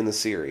movie in the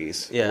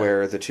series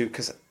where the two,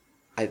 because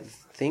I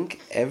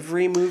think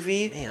every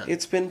movie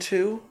it's been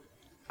two.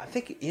 I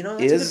think,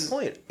 that's a good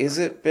point. Is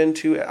it been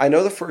two? I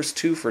know the first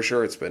two for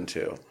sure it's been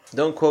two.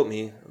 Don't quote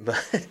me,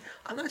 but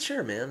I'm not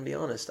sure, man, to be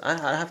honest. I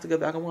have to go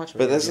back and watch it.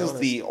 But this is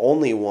the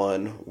only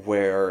one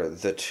where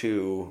the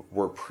two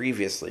were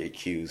previously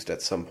accused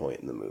at some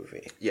point in the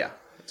movie. Yeah,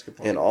 that's a good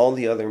point. In all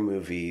the other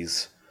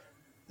movies,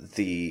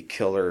 the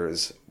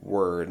killers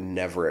were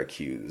never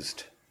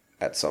accused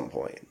at some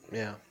point.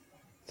 Yeah.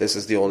 This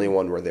is the only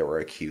one where they were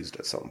accused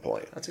at some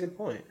point. That's a good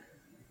point.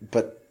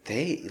 But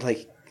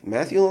they,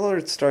 Matthew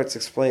Lillard starts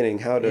explaining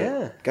how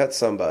to gut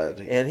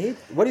somebody. And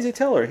what does he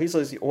tell her? He's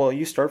like, well,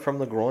 you start from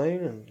the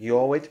groin, and you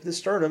all wait to the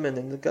sternum, and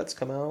then the guts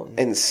come out.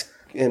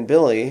 And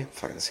Billy,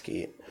 fucking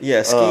Skeet.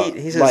 Yeah, Skeet,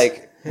 he says...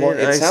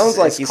 it sounds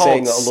like he's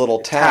saying a little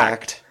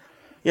tact.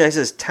 Yeah, he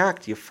says,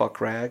 tact, you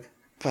fuck rag.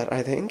 But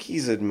I think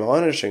he's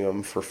admonishing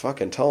him for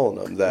fucking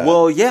telling him that.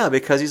 Well, yeah,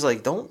 because he's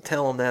like, don't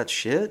tell him that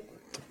shit.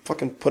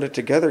 Fucking put it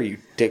together, you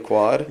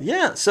dickwad.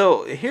 Yeah,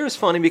 so here's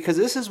funny, because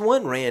this is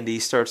when Randy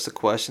starts to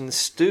question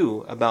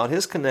Stu about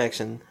his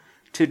connection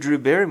to Drew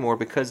Barrymore,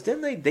 because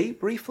didn't they date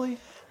briefly?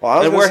 Well,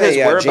 I was going to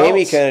say,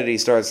 Jamie Kennedy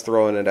starts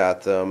throwing it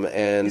at them,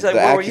 and like,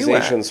 the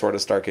accusations sort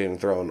of start getting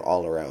thrown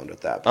all around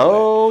at that point.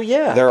 Oh,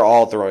 yeah. They're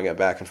all throwing it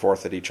back and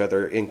forth at each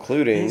other,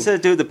 including... He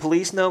said, dude, the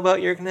police know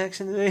about your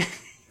connection to me?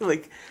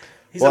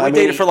 We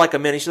dated for like a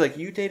minute. She's like,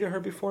 you dated her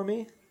before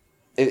me?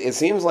 It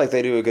seems like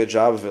they do a good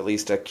job of at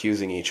least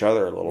accusing each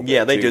other a little bit.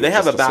 Yeah, they do. They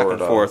have a back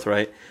and of... forth,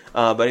 right?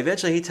 But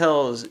eventually he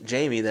tells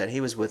Jamie that he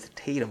was with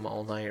Tatum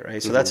all night,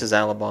 right? So that's his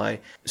alibi.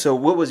 So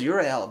what was your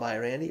alibi,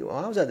 Randy? Well,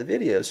 I was at the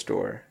video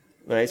store,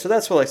 right? So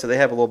that's what, they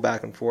have a little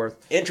back and forth.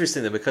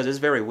 Interesting, though, because it's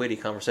a very witty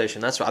conversation.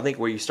 That's, I think,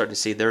 where you start to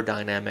see their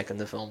dynamic in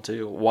the film,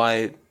 too.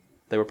 Why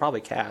they were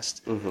probably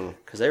cast.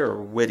 Because they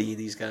were witty,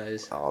 these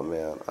guys. Oh,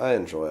 man. I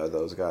enjoy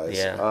those guys.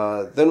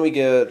 Yeah. Then we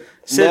get...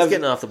 Sid's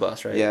getting off the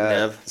bus, right? Yeah.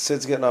 Nev.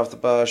 Sid's getting off the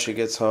bus. She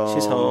gets home.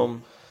 She's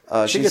home.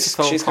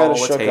 She's kind of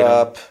shook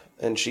up,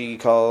 and she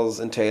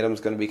calls, and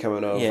Tatum's going to be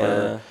coming over.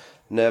 Yeah.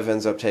 Nev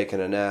ends up taking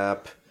a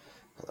nap.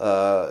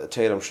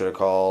 Tatum should have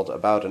called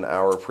about an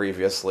hour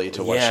previously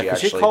to what she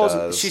actually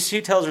does.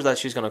 She tells her that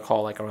she's going to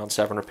call around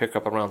 7 or pick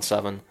up around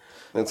 7.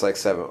 It's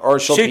 7, or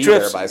she'll be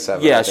there by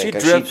 7. Yeah, I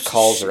think, she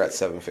calls her at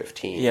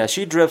 7:15. Yeah,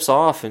 she drifts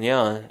off,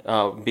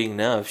 and being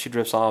Nev, she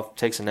drifts off,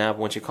 takes a nap.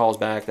 When she calls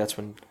back, that's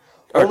when,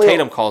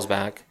 Tatum calls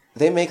back.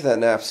 They make that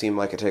nap seem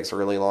like it takes a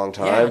really long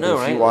time. Yeah, I know,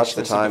 but if you watch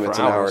the time, it's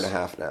an hour and a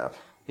half nap.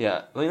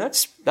 Yeah, I mean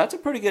that's a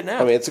pretty good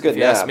nap. I mean, it's a good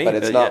nap, but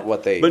it's not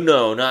what they. But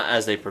no, not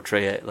as they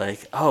portray it.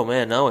 Like, oh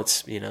man, no,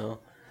 it's a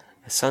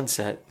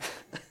sunset.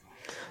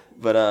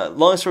 But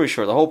long story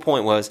short, the whole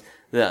point was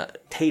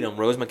that Tatum,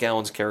 Rose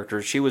McGowan's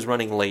character, she was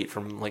running late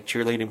from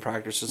cheerleading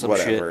practice or some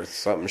shit.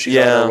 Something. She's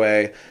on her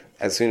way.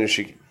 As soon as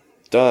she's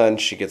done,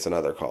 she gets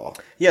another call.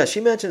 Yeah,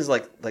 she mentions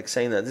like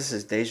saying that this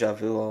is deja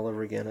vu all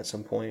over again at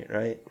some point,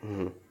 right?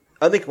 Mm-hmm.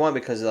 I think one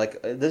because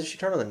doesn't she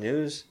turn on the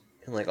news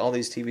and all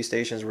these TV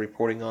stations are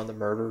reporting on the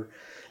murder,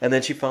 and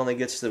then she finally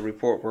gets to the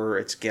report where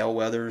it's Gail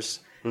Weathers.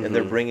 Mm-hmm. And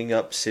they're bringing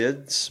up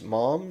Sid's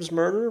mom's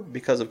murder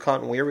because of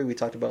Cotton Weary. We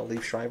talked about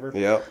Liev Schreiber.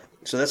 Yep.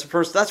 So that's the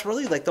first. That's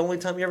really the only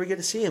time you ever get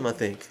to see him, I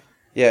think.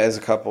 Yeah, it's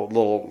a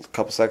couple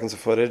seconds of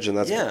footage, and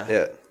that's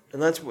it.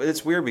 And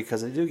it's weird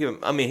because they do give him.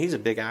 I mean, he's a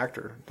big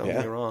actor. Don't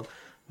get me wrong,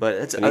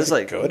 but he's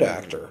a good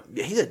actor.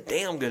 Yeah, he's a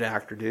damn good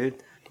actor,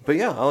 dude. But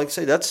yeah, I like to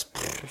say it's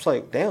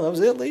damn, that was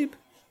it, Liev.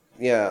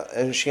 Yeah,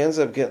 and she ends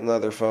up getting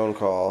another phone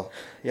call,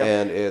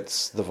 and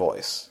it's the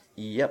voice.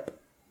 Yep.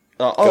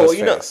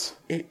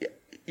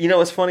 You know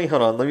what's funny?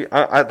 Hold on,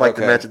 I'd like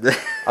to mention this.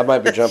 I might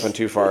be jumping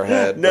too far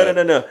ahead.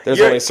 No.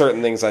 There's only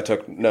certain things I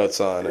took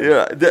notes on.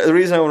 Yeah, the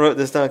reason I wrote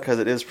this down because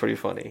it is pretty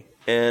funny,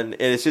 and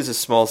it's just a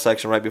small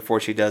section right before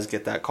she does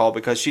get that call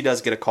because she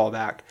does get a call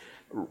back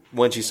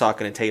when she's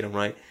talking to Tatum.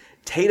 Right?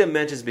 Tatum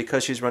mentions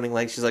because she's running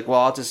late. She's like,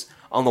 "Well,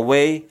 on the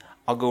way,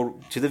 I'll go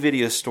to the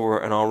video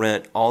store and I'll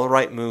rent All the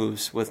Right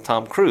Moves with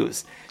Tom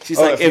Cruise." She's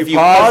like, "If you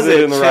pause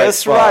it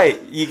just right,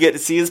 you get to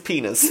see his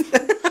penis."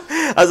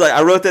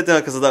 I wrote that down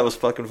because that was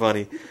fucking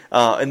funny.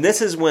 And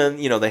this is when,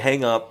 they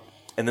hang up,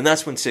 and then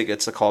that's when Sid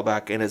gets the call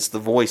back, and it's the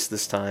voice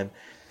this time.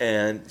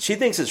 And she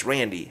thinks it's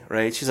Randy,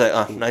 right? She's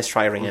like, nice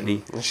try, Randy.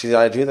 Mm-hmm.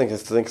 I do think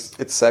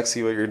it's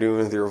sexy what you're doing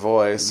with your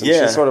voice. And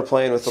she's sort of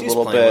playing with a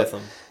little bit.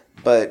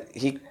 But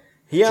he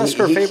asked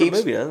her favorite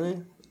movie,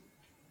 doesn't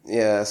he?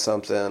 Yeah,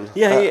 something.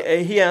 Yeah,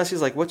 he asks,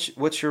 he's like,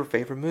 what's your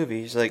favorite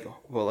movie? He's like,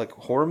 well,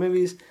 horror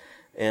movies?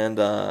 And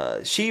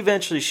she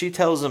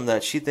tells him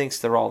that she thinks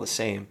they're all the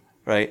same.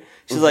 Right?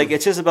 She's like,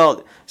 it's just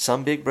about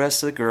some big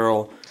breasted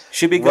girl.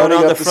 Should be going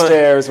running out up the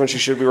stairs when she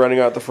should be running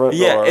out the front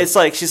door.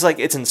 Yeah, she's like,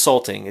 it's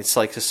insulting. It's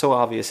it's so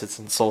obvious it's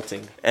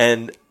insulting.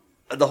 And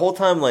the whole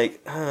time,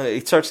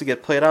 it starts to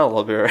get played out a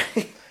little bit,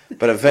 right?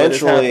 But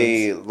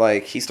eventually,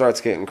 he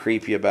starts getting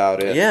creepy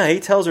about it. Yeah,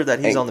 he tells her that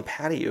he's on the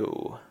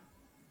patio.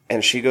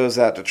 And she goes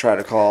out to try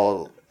to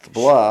call the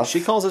bluff.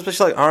 She calls us, but she's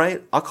like, all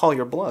right, I'll call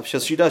your bluff.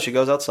 She does. She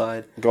goes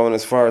outside. Going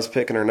as far as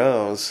picking her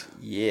nose.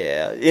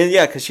 Yeah.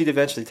 Yeah, because she'd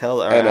eventually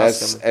tell her. And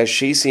ask him. as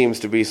she seems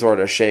to be sort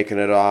of shaking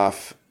it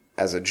off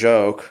as a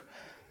joke,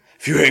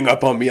 if you hang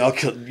up on me,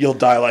 you'll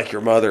die like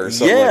your mother or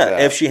something like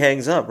that. If she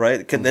hangs up,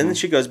 right? Then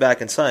she goes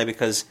back inside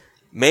because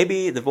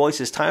maybe the voice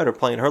is tired of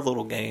playing her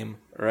little game,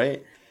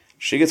 right?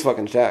 She gets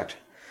fucking attacked.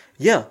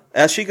 Yeah.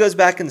 As she goes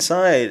back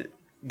inside,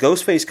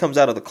 Ghostface comes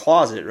out of the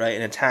closet, right,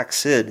 and attacks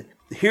Sid.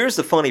 Here's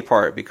the funny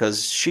part,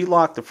 because she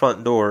locked the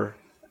front door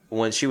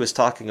when she was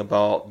talking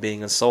about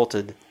being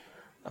assaulted,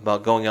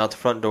 about going out the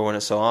front door when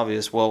it's so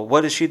obvious. Well,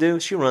 what does she do?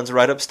 She runs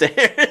right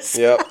upstairs.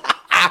 Yep.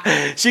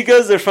 She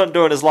goes to the front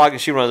door and is locked,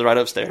 and she runs right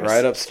upstairs.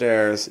 Right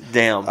upstairs.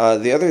 Damn.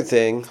 The other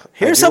thing...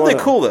 Here's something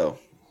cool, though.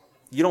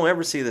 You don't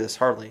ever see this,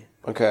 hardly.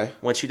 Okay.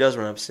 When she does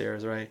run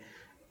upstairs, right?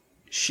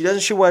 She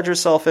wedge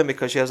herself in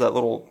because she has that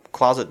little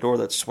closet door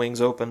that swings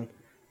open,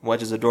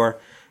 wedges the door.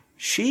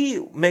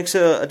 She makes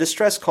a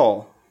distress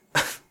call.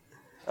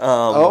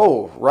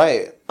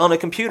 Right. On a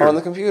computer. On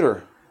the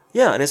computer.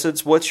 Yeah, and it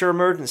says, what's your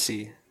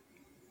emergency?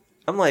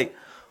 I'm like,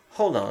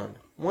 hold on.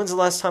 When's the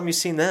last time you've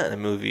seen that in a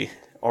movie?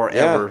 Or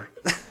ever?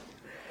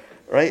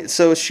 Right?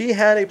 So she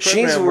had a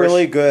program. She's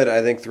really good,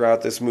 I think,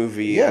 throughout this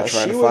movie at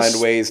trying to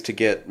find ways to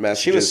get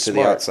messages to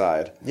the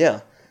outside.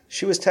 Yeah.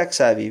 She was tech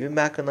savvy, even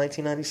back in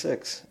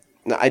 1996.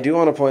 Now, I do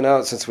want to point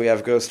out, since we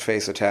have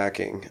Ghostface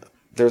attacking,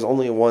 there's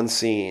only one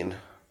scene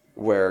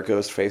where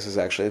Ghostface is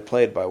actually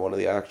played by one of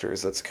the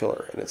actors that's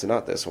killer, and it's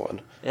not this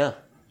one. Yeah.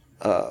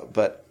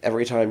 But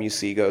every time you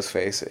see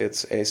Ghostface,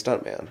 it's a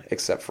stuntman,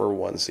 except for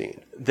one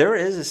scene. There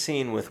is a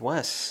scene with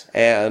Wes.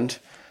 And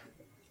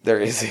there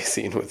is a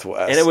scene with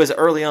Wes. And it was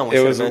early on.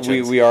 It was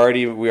we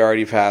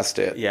already passed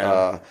it.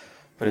 Yeah.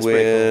 But it's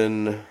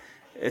when pretty cool.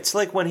 It's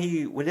like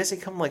when does he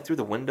come like through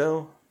the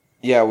window?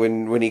 Yeah,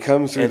 when he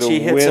comes through and the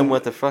she hits him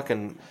with the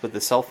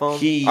cell phone.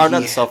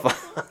 Not the cell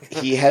phone.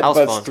 He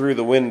headbutts through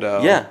the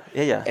window.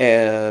 Yeah.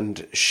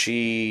 And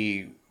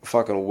she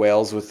fucking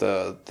wails with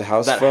the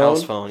house phone. That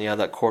house phone, yeah,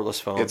 that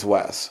cordless phone. It's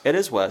Wes. It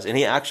is Wes, and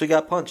he actually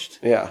got punched.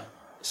 Yeah.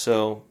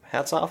 So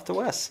hats off to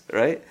Wes,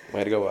 right?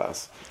 Way to go,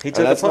 Wes.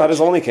 That's not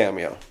his only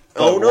cameo.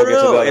 Oh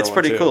no! It's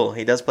pretty cool.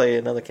 He does play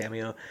another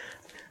cameo.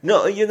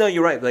 No,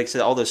 you're right. Like I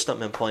said, all those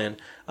stuntmen playing.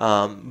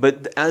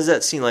 But as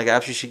that scene, like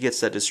after she gets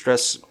that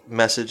distress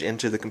message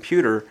into the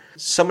computer,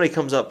 somebody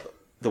comes up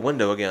the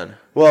window again.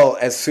 Well,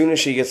 as soon as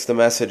she gets the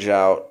message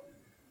out,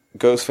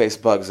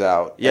 Ghostface bugs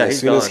out. Yeah, as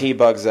soon as he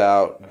bugs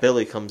out,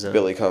 Billy comes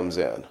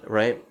in.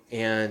 Right?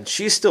 And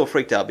she's still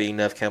freaked out being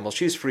Neve Campbell.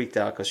 She's freaked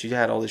out because she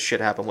had all this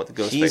shit happen with the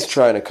Ghostface. He's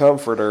trying to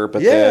comfort her,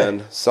 but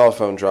then cell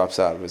phone drops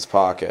out of his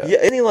pocket. Yeah,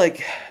 and he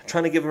like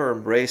trying to give her an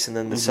embrace, and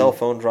then the cell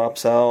phone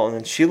drops out, and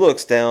then she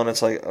looks down.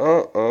 It's like,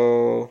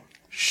 uh-oh.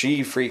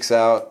 She freaks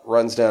out,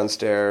 runs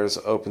downstairs,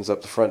 opens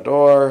up the front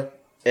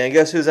and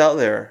guess who's out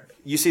there?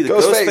 You see the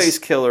Ghostface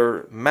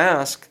killer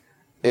mask.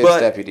 It's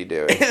Deputy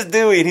Dewey. It's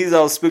Dewey, and he's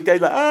all spooked out.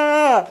 He's like,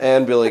 ah!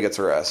 And Billy gets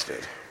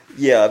arrested.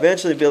 Yeah,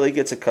 eventually Billy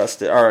gets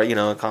accosted.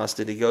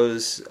 He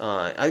goes.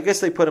 I guess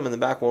they put him in the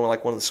back one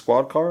of the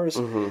squad cars,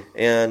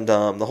 and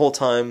the whole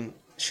time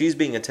she's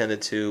being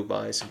attended to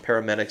by some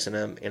paramedics in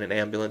an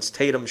ambulance.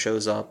 Tatum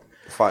shows up.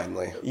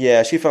 Finally.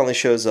 Yeah, she finally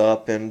shows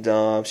up, and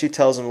she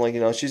tells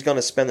him she's going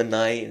to spend the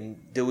night,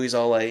 and Dewey's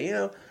all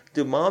like,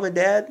 do Mom and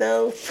Dad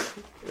know?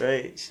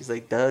 Right? She's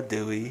like, duh,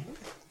 Dewey,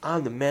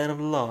 I'm the man of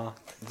the law.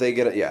 They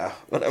get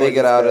They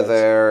get out of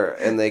there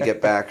and they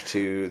get back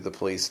to the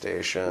police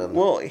station.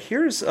 Well,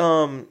 here's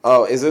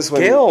is this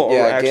when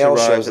Gail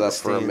shows up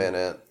for a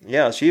minute?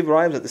 Yeah, she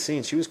arrives at the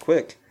scene. She was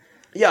quick.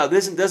 Yeah,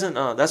 doesn't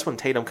that's when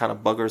Tatum kind of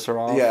buggers her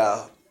off.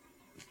 Yeah.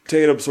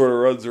 Tatum sort of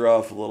runs her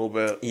off a little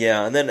bit.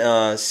 Yeah, and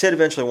then Sid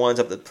eventually winds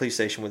up at the police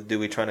station with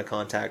Dewey trying to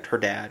contact her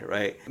dad,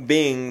 right?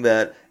 Being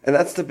that... And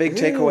that's the big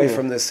takeaway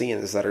from this scene,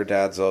 is that her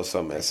dad's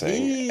also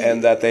missing.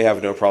 And that they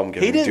have no problem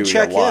giving Dewey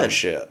a lot of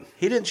shit.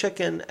 He didn't check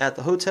in at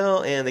the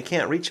hotel, and they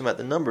can't reach him at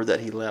the number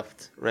that he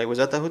left, right? Was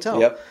at the hotel.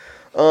 Yep.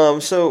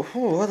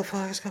 What the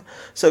fuck is going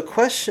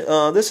on?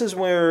 So, this is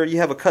where you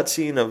have a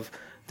cutscene of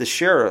the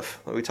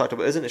sheriff that we talked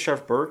about. Isn't it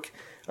Sheriff Burke?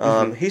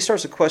 He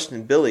starts to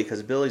question Billy,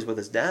 because Billy's with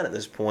his dad at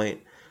this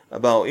point,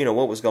 about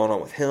what was going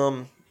on with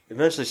him.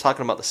 Eventually he's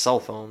talking about the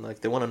cell phone.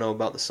 Like, they want to know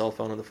about the cell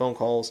phone and the phone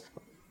calls.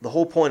 The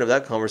whole point of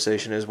that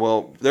conversation is,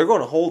 well, they're going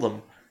to hold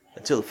him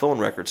until the phone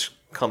records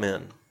come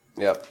in.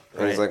 Yep.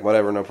 And he's like,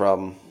 whatever, no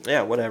problem.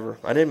 Yeah, whatever.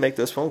 I didn't make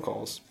those phone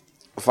calls.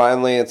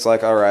 Finally, it's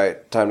like, all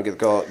right, time to get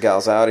the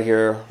gals out of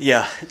here.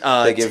 Yeah.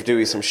 They give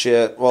Dewey some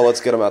shit. Well,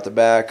 let's get him out the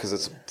back because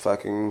it's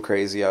fucking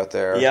crazy out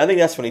there. Yeah, I think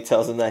that's when he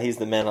tells him that he's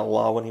the man of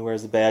law when he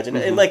wears the badge.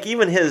 And like,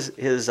 even his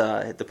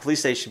the police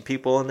station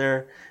people in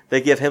there, they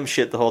give him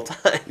shit the whole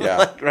time.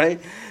 Yeah. Right?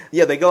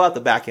 Yeah, they go out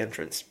the back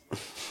entrance.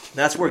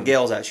 That's where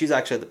Gail's at. She's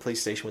actually at the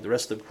police station with the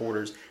rest of the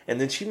reporters.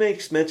 And then she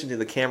makes mention to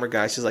the camera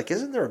guy. She's like,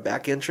 isn't there a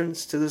back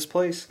entrance to this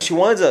place? She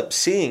winds up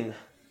seeing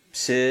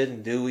Sid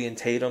and Dewey and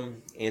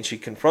Tatum, and she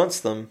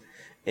confronts them.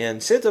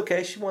 And Sid's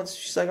okay.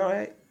 She's like, all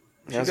right.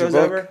 She goes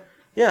over.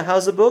 Yeah,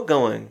 how's the book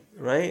going?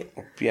 Right?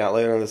 Be out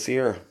later this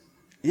year.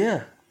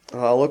 Yeah.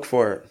 I'll look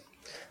for it.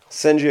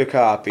 Send you a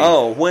copy.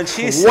 Oh, when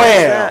she says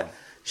that,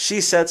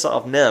 she sets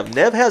off Nev.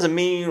 Nev has a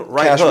mean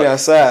right Cash hook. me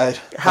outside.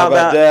 How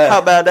about that? How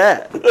about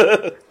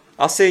that?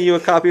 I'll send you a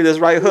copy of this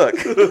right hook.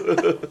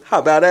 How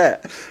about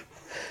that?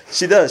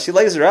 She does. She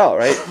lays her out,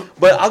 right?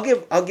 But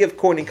I'll give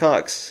Courtney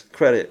Cox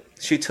credit.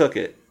 She took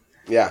it.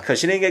 Yeah. Because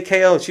she didn't get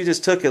KO'd. She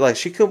just took it like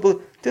she couldn't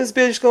believe this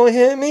bitch gonna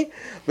hit me.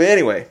 But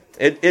anyway,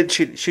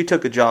 she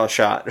took a jaw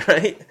shot,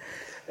 right?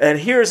 And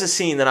here's a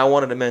scene that I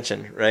wanted to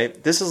mention,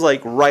 right? This is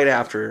like right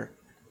after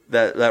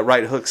that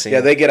right hook scene.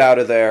 Yeah, they get out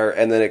of there,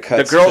 and then it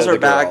cuts. The girls to are the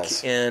back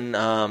girls. in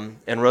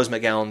Rose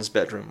McGowan's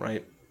bedroom,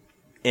 right?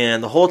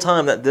 And the whole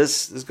time that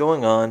this is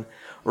going on,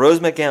 Rose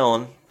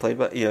McGowan, played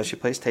by she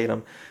plays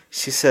Tatum.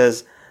 She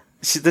says,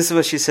 this is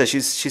what she says.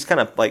 She's kind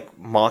of like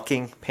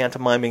mocking,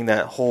 pantomiming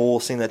that whole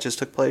scene that just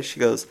took place. She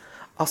goes,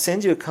 "I'll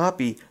send you a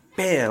copy."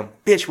 Bam,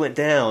 bitch went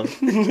down,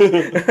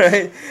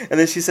 right? And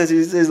then she's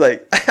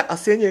like, "I'll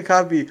send you a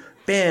copy."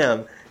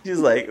 Bam. She's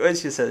like, what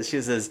she says?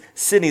 She says,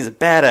 "Sydney's a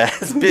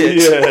badass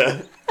bitch."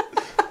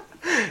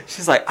 Yeah.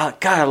 She's like, "Oh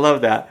God, I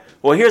love that."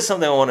 Well, here's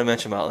something I want to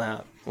mention about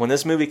that. When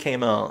this movie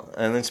came out,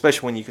 and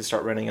especially when you could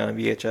start renting on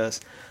VHS,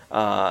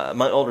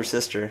 my older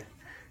sister,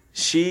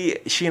 she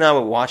and I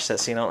would watch that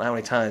scene I don't know how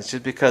many times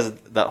just because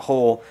of that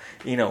whole,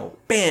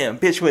 bam,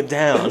 bitch went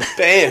down.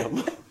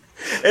 Bam.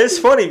 It's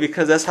funny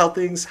because that's how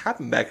things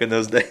happened back in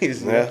those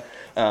days. Yeah.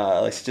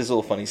 It's just a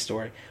little funny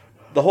story.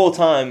 The whole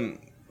time,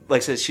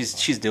 like I said,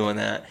 she's doing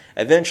that.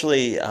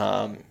 Eventually,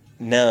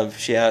 Nev,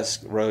 she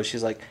asks Rose,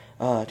 she's like,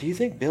 "Do you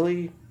think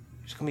Billy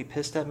is gonna be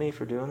pissed at me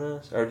for doing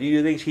this, or do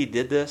you think he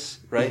did this?"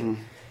 Right?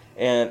 Mm-hmm.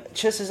 And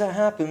just as that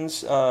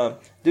happens,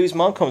 Dewey's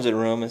mom comes in the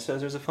room and says,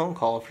 "There's a phone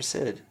call for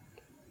Sid."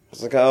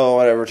 It's like, oh,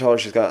 whatever. Told her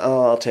she's got.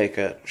 Oh, I'll take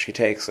it. She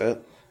takes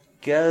it.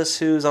 Guess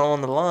who's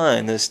on the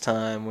line this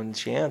time when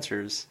she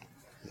answers?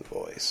 The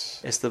voice.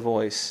 It's the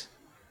voice.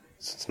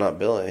 It's not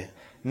Billy.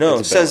 No,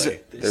 it's it says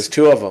Billy. There's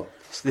two of them.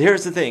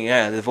 Here's the thing.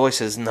 Yeah, the voice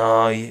says,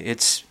 "No,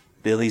 it's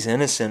Billy's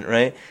innocent,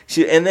 right?"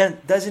 And then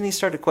doesn't he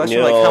start to question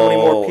like how many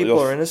more people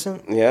are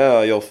innocent?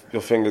 Yeah, you'll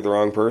finger the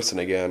wrong person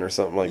again or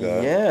something like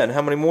that. Yeah, and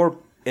how many more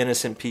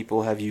innocent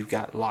people have you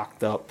got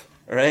locked up?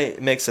 Right?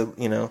 It makes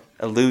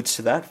alludes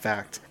to that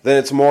fact. Then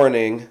it's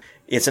morning.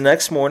 It's the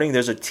next morning.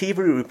 There's a TV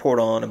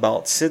report on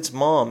about Sid's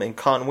mom in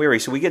Cotton Weary,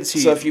 so we get to see.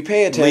 So if you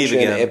pay attention,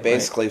 again, it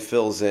basically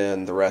fills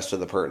in the rest of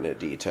the pertinent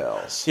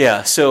details.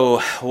 Yeah.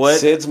 So what?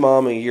 Sid's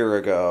mom a year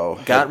ago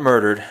got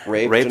murdered,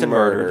 raped and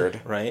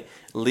murdered. Right.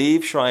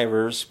 Liev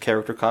Shriver's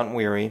character Cotton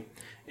Weary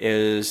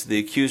is the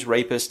accused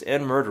rapist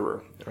and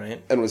murderer.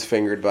 Right. And was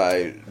fingered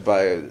by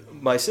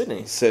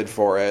Sydney. Sid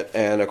for it,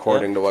 and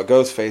according to what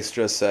Ghostface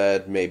just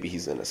said, maybe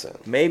he's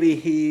innocent. Maybe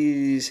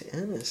he's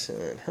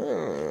innocent,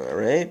 huh?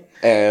 Right?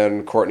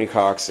 And Courtney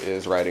Cox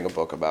is writing a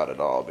book about it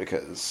all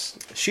because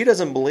she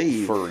doesn't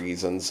believe, for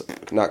reasons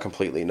not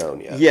completely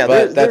known yet. Yeah,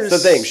 but that's the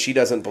thing. She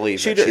doesn't believe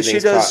it. She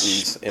thinks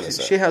Cotton's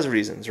innocent. She has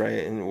reasons,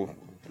 right? And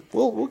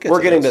we'll get.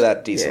 We're getting to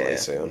that decently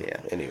soon.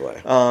 Yeah.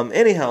 Anyway.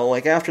 Anyhow,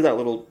 like after that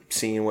little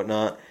scene and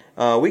whatnot.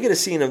 We get a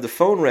scene of the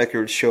phone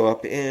records show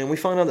up, and we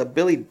find out that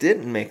Billy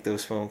didn't make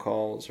those phone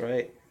calls,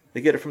 right?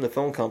 They get it from the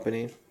phone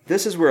company.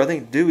 This is where I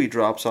think Dewey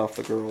drops off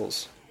the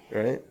girls,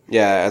 right?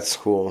 Yeah, that's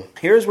cool.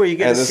 Here's where you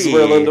get to see... And this is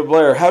where Linda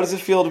Blair... How does it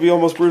feel to be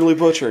almost brutally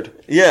butchered?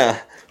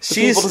 Yeah.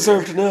 People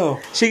deserve to know.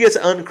 She gets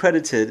an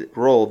uncredited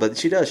role, but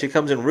she does. She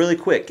comes in really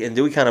quick, and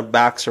Dewey kind of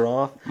backs her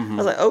off. Mm-hmm. I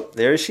was like, oh,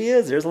 there she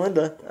is. There's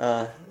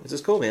Linda. This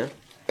is cool, man.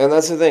 And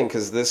that's the thing,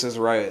 because this is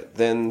right.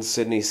 Then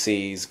Sydney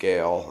sees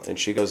Gail, and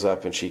she goes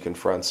up and she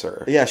confronts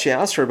her. Yeah, she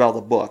asks her about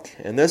the book.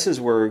 And this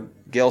is where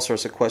Gail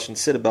starts to question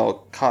Sid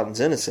about Cotton's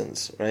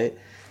innocence, right?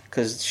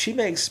 Because she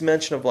makes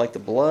mention of, like, the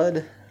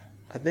blood,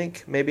 I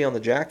think, maybe on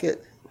the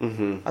jacket.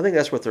 Mm-hmm. I think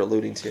that's what they're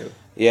alluding to.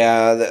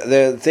 Yeah,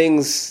 the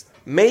things...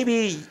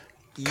 Maybe...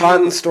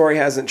 Cotton's story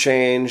hasn't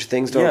changed.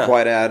 Things don't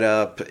quite add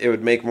up. It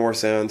would make more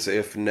sense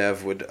if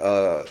Nev would,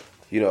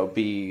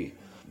 be...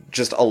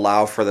 just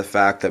allow for the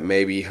fact that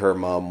maybe her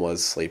mom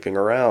was sleeping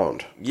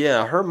around.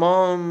 Yeah, her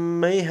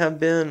mom may have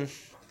been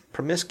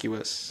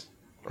promiscuous,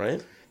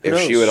 right? If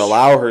she would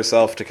allow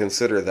herself to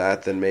consider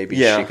that, then maybe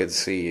she could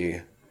see...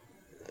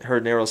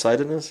 her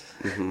narrow-sightedness?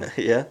 Mm-hmm.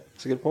 Yeah,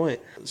 that's a good point.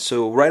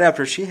 So right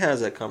after she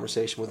has that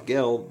conversation with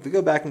Gail, they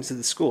go back into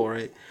the school,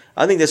 right?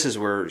 I think this is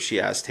where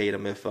she asked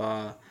Tatum if...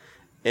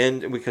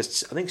 and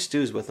because I think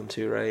Stu's with them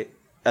too, right?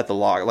 At the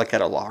locker, like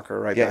at a locker,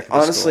 right? Yeah, back in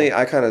honestly, school.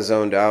 I kind of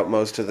zoned out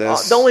most of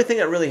this. The only thing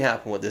that really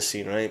happened with this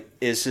scene, right,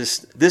 is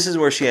just this is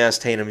where she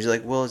asked Tatum. She's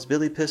like, "Well, is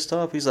Billy pissed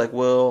off?" He's like,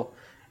 "Well,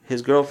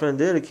 his girlfriend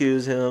did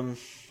accuse him."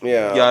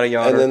 Yeah, yada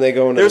yada. And then they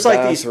go into there's the like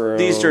bathroom.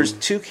 there's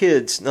two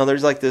kids. No,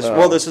 there's like this.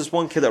 Well, there's this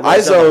one kid that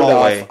runs down the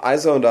hallway. I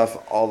zoned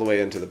off all the way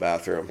into the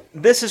bathroom.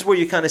 This is where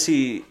you kind of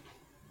see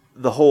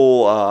the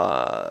whole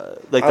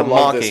like the I love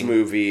mocking. this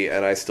movie,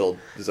 and I still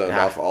zoned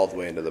off all the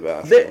way into the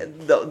bathroom.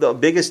 The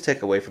biggest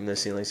takeaway from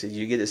this scene, like I said,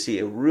 you get to see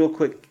a real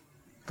quick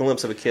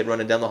glimpse of a kid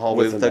running down the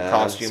hallway with a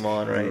costume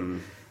on, right?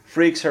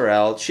 Freaks her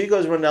out. She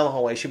goes running down the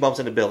hallway. She bumps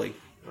into Billy,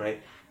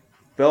 right?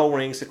 Bell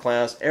rings to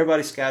class.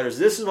 Everybody scatters.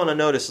 This is when I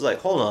notice, like,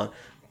 hold on.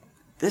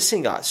 This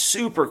scene got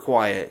super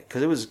quiet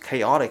because it was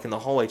chaotic in the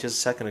hallway just a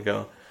second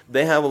ago.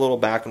 They have a little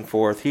back and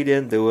forth. He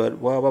didn't do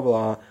it. Blah, blah,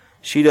 blah.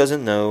 She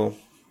doesn't know.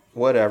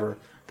 Whatever.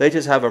 They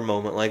just have a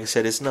moment. Like I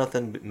said, it's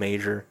nothing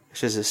major.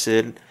 It's just a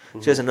Sid.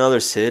 It's just another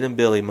Sid and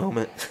Billy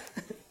moment.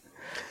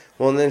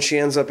 Well, and then she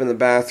ends up in the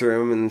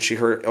bathroom, and she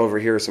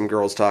overhears some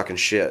girls talking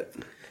shit.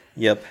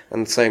 Yep.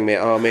 And saying,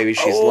 maybe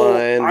she's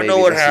lying. I maybe know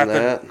what this happened.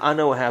 And that. I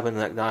know what happened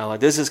in that dialogue.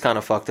 This is kind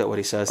of fucked up what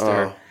he says to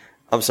her.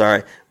 I'm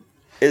sorry.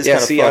 It's Yeah,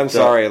 kinda see, fucked I'm up.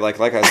 sorry. Like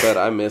I said,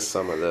 I missed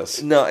some of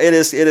this. No, it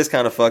is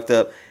kind of fucked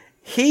up.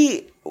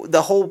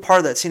 The whole part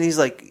of that scene, he's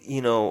like,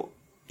 you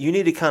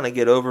need to kind of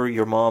get over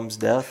your mom's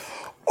death.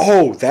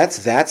 Oh,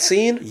 that's that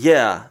scene?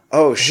 Yeah.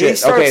 Oh,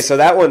 shit. Okay, so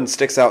that one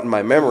sticks out in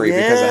my memory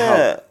because of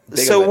how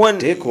big of a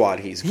dickwad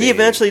he's being. He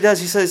eventually does.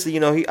 He says,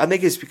 I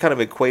think he's kind of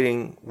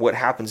equating what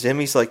happens to him.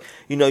 He's like,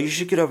 you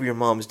should get over your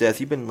mom's death.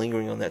 You've been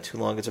lingering on that too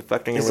long. It's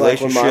affecting your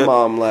relationship. Like when my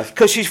mom left.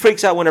 Because she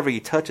freaks out whenever he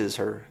touches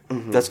her.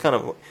 Mm-hmm. That's kind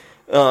of...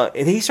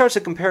 and he starts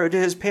to compare it to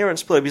his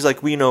parents' split up. He's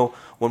like,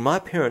 when my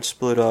parents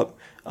split up,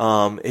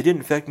 it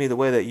didn't affect me the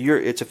way that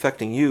it's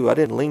affecting you. I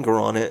didn't linger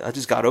on it. I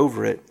just got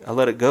over it. I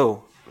let it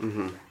go.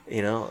 Mm-hmm.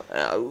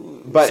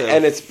 But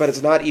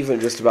it's not even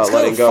just about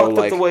letting go.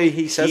 Like the way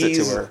he says it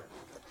to her.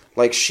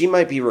 Like, she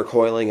might be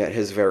recoiling at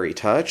his very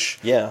touch.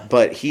 Yeah.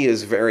 But he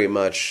is very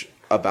much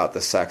about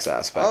the sex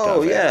aspect of it.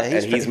 Oh, yeah.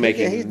 He's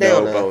making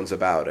no bones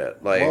about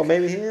it. Like, well,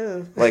 maybe he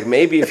is. Like,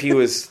 maybe if he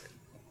was...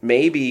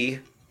 Maybe...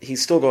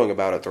 He's still going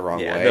about it the wrong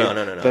way.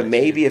 No. But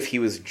maybe if he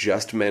was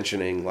just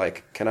mentioning,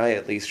 like, can I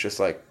at least just,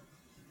 like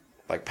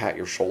pat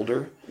your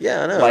shoulder?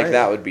 Yeah, I know. Like,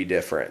 that would be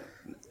different.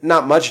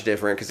 Not much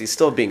different, because he's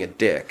still being a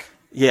dick.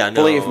 Yeah, no.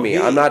 Believe me,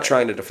 I'm not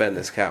trying to defend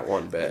this cat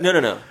one bit.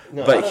 No.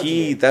 But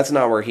that's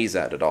not where he's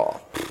at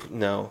all.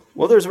 No.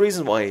 Well, there's a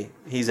reason why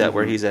he's at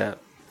where he's at.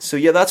 So,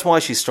 yeah, that's why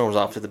she storms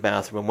off to the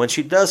bathroom. And when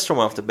she does storm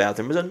off the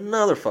bathroom, there's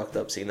another fucked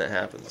up scene that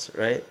happens,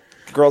 right?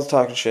 Girls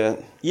talking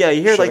shit. Yeah,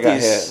 you hear Should've like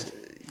these... hit.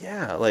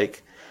 Yeah,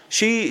 like...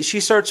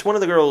 One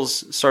of the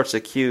girls starts to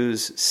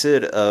accuse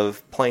Sid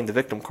of playing the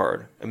victim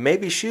card. And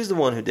maybe she's the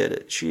one who did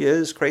it. She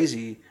is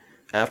crazy,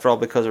 after all,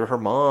 because of her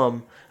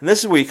mom. And this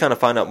is where you kind of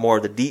find out more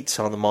of the deets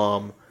on the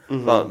mom.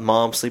 Mm-hmm. About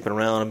mom sleeping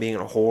around and being a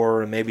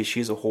whore. And maybe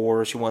she's a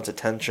whore. She wants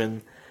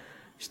attention.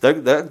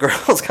 That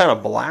girl's kind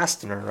of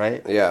blasting her,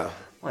 right? Yeah.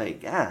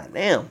 Like, god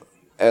damn.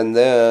 And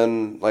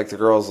then, like, the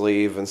girls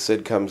leave and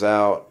Sid comes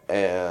out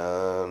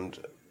and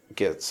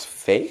gets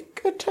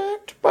fake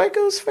attacked by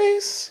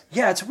Ghostface.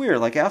 Yeah, it's weird.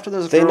 Like, after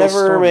those they girls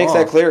never make off,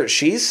 that clear.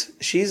 She's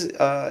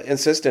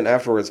insistent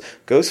afterwards.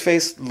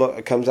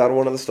 Ghostface comes out of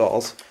one of the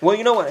stalls. Well,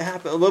 you know what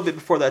happened a little bit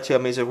before that too. I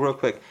mean, so real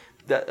quick,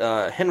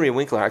 that Henry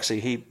Winkler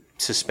actually he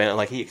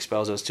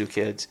expels those two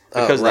kids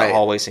because of that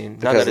hallway scene.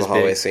 Because of the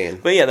hallway scene.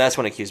 But yeah, that's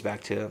when it cues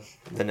back to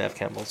the Nev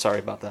Campbell. Sorry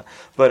about that.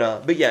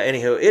 But yeah,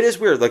 anywho, it is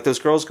weird. Like, those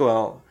girls go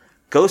out.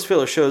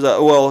 Ghostfiller shows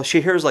up. Well,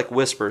 she hears like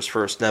whispers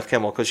first, Nev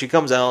Campbell, because she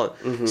comes out.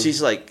 Mm-hmm.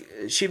 She's like,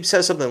 she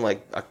says something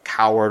like a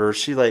coward, or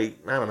she I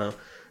don't know.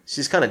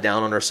 She's kind of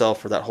down on herself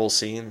for that whole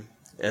scene,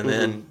 and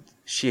then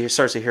she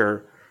starts to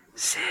hear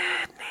Sydney,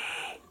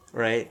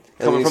 right,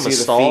 coming from a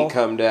stall. The feet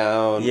come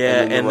down.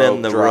 Yeah, and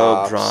then the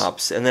robe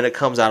drops, and then it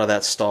comes out of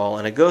that stall,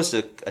 and it goes to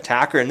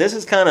attack her. And this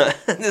is kind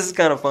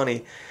of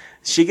funny.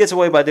 She gets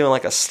away by doing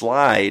like a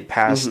slide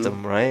past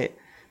them, right?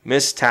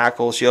 Missed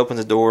tackle. She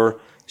opens the door.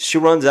 She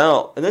runs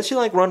out, and then she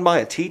run by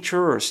a teacher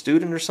or a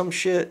student or some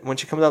shit when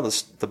she comes out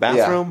of the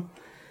bathroom.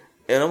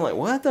 Yeah. And I'm like,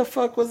 what the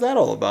fuck was that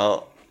all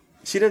about?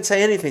 She didn't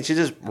say anything. She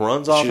just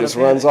runs off. She just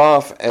runs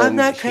off, and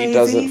he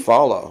doesn't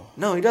follow.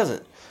 No, he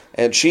doesn't.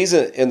 And she's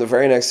in the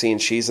very next scene.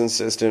 She's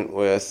insistent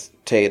with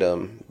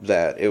Tatum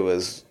that it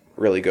was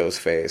really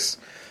Ghostface.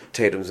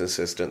 Tatum's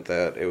insistent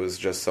that it was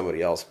just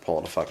somebody else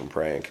pulling a fucking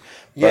prank.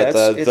 Yeah,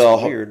 it's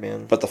weird,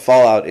 man. But the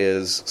fallout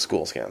is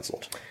school's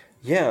canceled.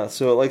 Yeah,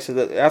 so like so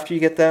that after you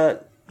get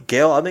that.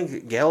 I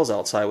think Gail's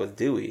outside with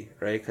Dewey,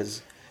 right?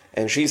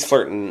 And she's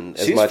flirting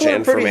as much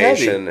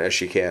information as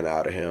she can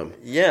out of him.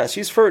 Yeah,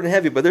 she's flirting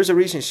heavy, but there's a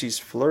reason she's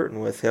flirting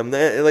with him.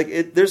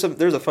 There's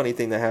a funny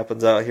thing that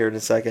happens out here in a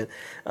second.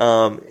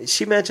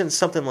 She mentions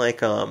something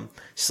like,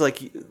 she's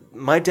like,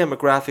 my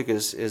demographic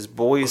is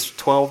boys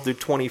 12 through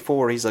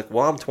 24. He's like,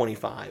 well, I'm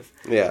 25.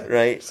 Yeah.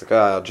 Right? It's like,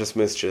 I just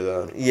missed you,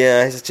 though.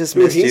 Yeah, he's just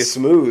missed you. He's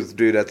smooth,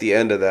 dude, at the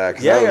end of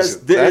that. Yeah,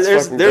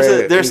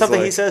 there's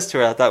something he says to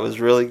her I thought was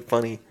really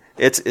funny.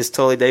 It's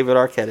totally David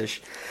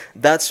Arquette-ish.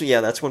 That's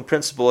when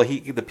principal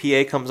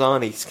the PA comes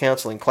on. He's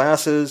canceling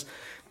classes.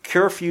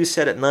 Curfew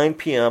set at 9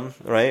 p.m.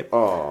 Right?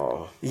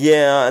 Oh.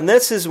 Yeah, and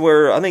this is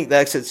where I think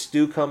that's it.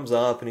 Stu comes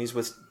up and he's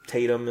with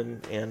Tatum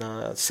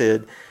and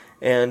Sid,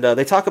 and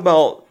they talk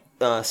about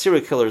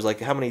serial killers,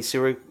 like how many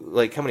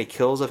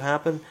kills have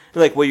happened.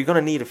 They're like, well, you're going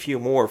to need a few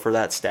more for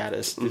that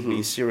status to be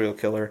a serial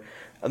killer.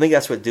 I think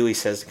that's what Dewey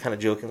says, kind of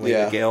jokingly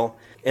to Gail.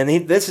 And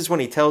this is when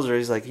he tells her,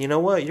 he's like, you know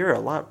what, you're a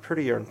lot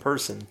prettier in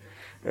person,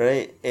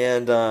 right?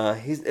 And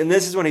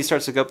this is when he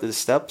starts to go up the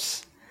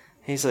steps.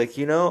 He's like,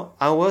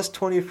 I was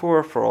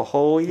 24 for a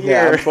whole year.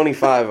 Yeah, I'm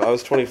 25. I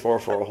was 24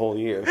 for a whole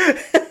year.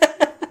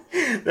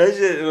 That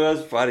shit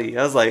was funny.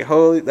 I was like,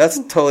 holy, that's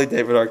totally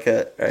David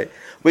Arquette, right?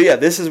 But yeah,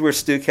 this is where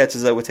Stu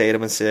catches up with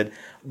Tatum and Sid.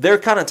 They're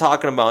kind of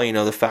talking about,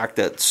 the fact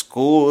that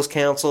school is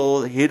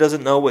canceled. He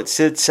doesn't know what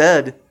Sid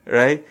said,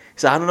 right? He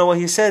said, I don't know what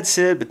he said,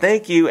 Sid, but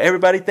thank you.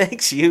 Everybody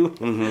thanks you.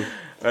 Mm-hmm.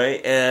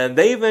 Right? And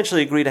they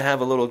eventually agree to have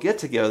a little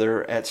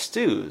get-together at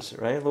Stu's,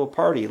 right? A little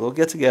party, a little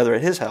get-together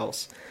at his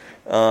house.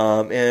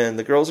 And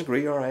the girls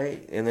agree, all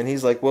right. And then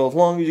he's like, well, as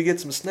long as you get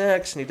some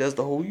snacks. And he does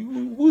the whole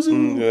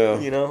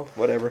whoozoo,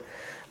 whatever.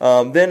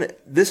 Then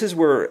this is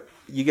where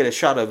you get a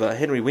shot of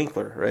Henry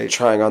Winkler, right?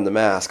 Trying on the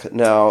mask.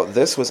 Now,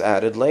 this was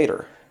added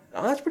later.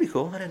 Oh, that's pretty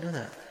cool. I didn't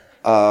know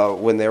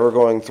that. When they were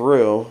going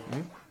through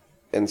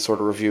and sort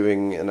of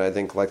reviewing, and I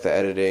think like the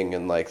editing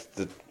and like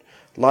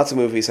lots of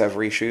movies have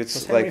reshoots.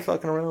 Was Henry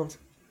fucking around?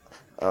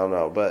 I don't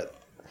know, but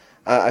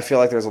I feel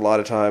like there's a lot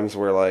of times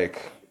where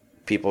like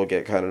people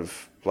get kind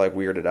of like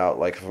weirded out,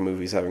 like if a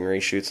movie's having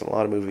reshoots, and a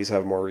lot of movies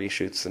have more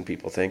reshoots than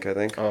people think, I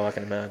think. Oh, I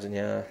can imagine,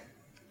 yeah.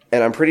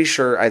 And I'm pretty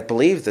sure, I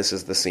believe this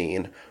is the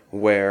scene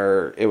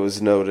where it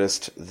was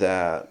noticed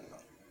that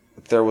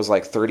there was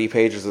like 30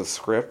 pages of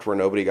script where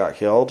nobody got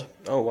killed.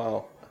 Oh,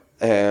 wow.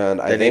 And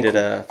they needed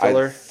a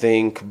filler? I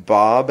think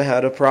Bob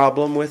had a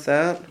problem with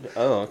that.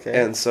 Oh, okay.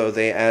 And so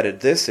they added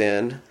this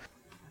in.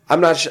 I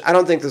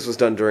don't think this was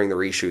done during the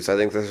reshoots. I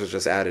think this was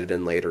just added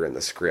in later in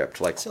the script,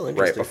 like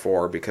right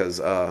before, because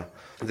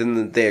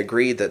then they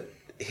agreed that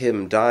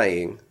him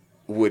dying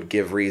would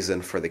give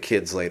reason for the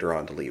kids later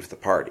on to leave the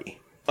party.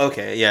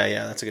 Okay,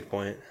 yeah, that's a good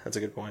point.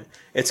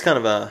 It's kind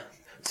of a...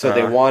 So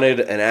they wanted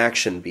an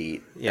action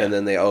beat, and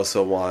then they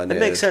also wanted... It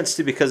makes sense,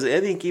 too, because I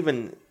think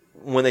even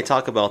when they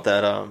talk about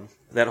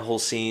that whole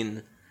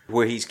scene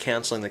where he's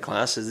canceling the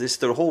classes,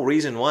 the whole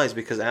reason why is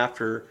because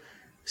after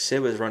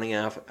Sid was running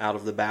out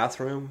of the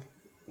bathroom,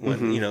 when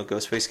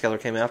Ghostface Killer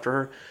came after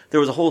her, there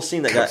was a whole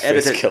scene that got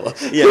edited. Killer.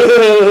 Yeah,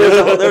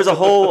 there's a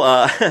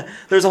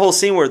whole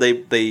scene where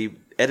they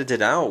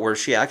edited out where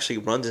she actually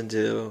runs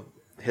into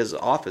his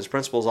office,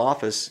 principal's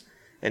office,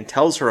 and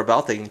tells her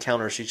about the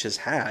encounter she just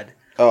had.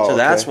 Oh, so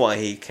that's why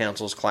he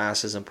cancels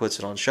classes and puts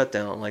it on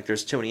shutdown. Like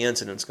there's too many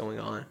incidents going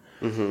on.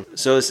 Mm-hmm.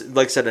 So it's,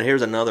 like I said,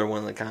 here's another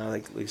one that kind of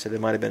like you said,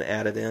 it might have been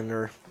added in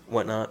or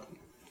whatnot.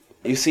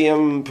 You see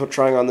him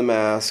trying on the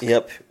mask.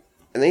 Yep.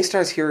 And then he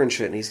starts hearing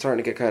shit, and he's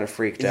starting to get kind of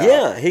freaked out.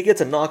 Yeah, he gets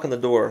a knock on the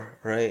door,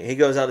 right? He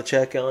goes out to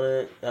check on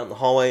it, out in the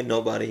hallway,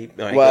 nobody. He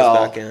goes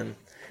back in.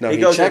 No, he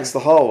checks the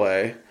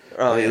hallway.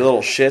 Oh, and he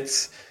little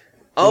shits.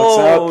 Oh,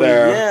 looks out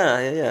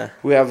there. Yeah.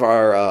 We have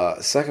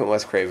our second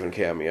Wes Craven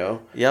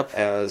cameo. Yep.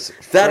 As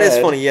Fred, that is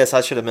funny, yes,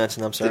 I should have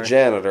mentioned, I'm sorry. The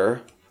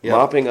janitor,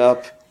 mopping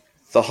up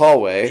the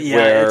hallway. Yeah,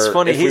 where, it's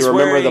funny. If we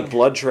remember the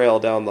blood trail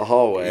down the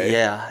hallway.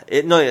 Yeah.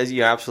 No,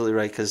 you're absolutely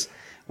right, because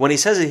when he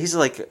says it, he's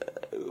like...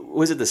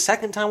 Was it the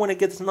second time when it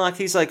gets knocked?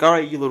 He's like, all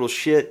right, you little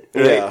shit.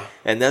 Right? Yeah.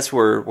 And that's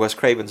where Wes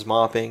Craven's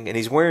mopping. And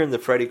he's wearing the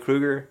Freddy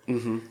Krueger,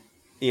 Oh,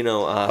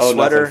 sweater.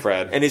 nothing,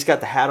 Fred. And he's got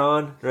the hat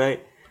on,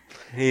 right?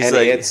 He's and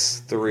like, it's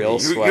the real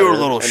sweater. You're a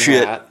little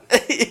shit.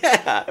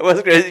 Yeah, it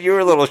was crazy. You were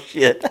a little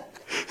shit.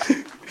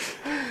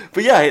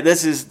 But yeah,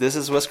 this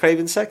is Wes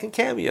Craven's second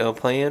cameo,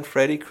 playing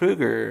Freddy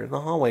Krueger in the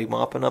hallway,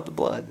 mopping up the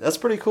blood. That's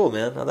pretty cool,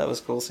 man. That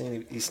was cool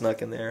seeing he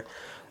snuck in there.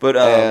 But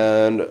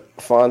and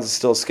Fonz is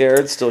still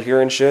scared, still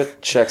hearing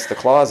shit. Checks the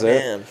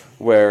closet,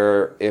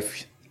 where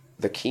if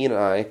the keen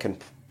eye can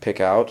pick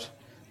out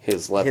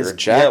his leather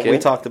jacket. Yeah, we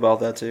talked about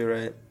that too,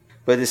 right?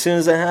 But as soon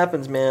as that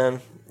happens,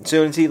 man, as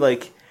soon as he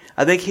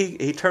I think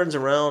he turns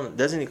around.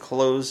 Doesn't he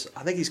close?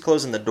 I think he's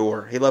closing the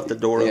door. He left the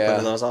door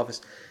open in his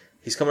office.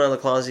 He's coming out of the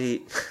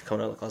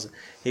closet.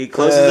 He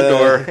closes the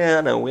door.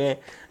 Yeah, no, we ain't.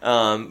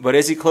 But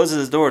as he closes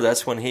his door,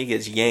 that's when he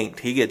gets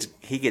yanked. He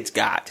gets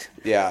got.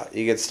 Yeah,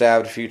 he gets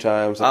stabbed a few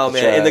times.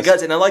 In the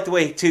guts. And I like the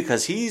way too,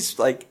 because he's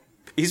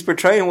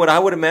portraying what I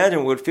would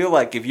imagine would feel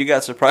like if you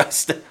got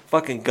surprised,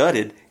 fucking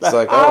gutted. It's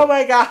like, oh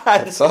my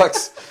god, it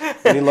sucks.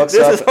 And he looks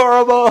this up, is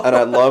horrible. And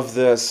I love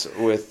this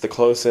with the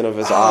close in of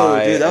his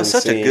eye. Dude, that was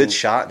such a good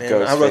shot, man.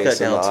 I wrote that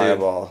down too.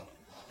 Eyeball.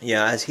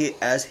 Yeah,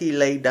 as he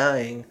lay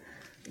dying,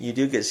 you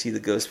do get to see the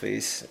ghost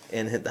face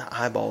and hit the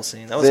eyeball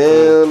scene. That was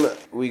cool. Then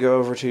we go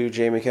over to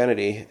Jamie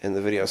Kennedy in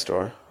the video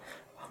store.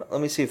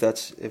 Let me see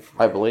if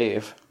I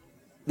believe.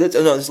 There's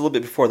a little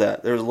bit before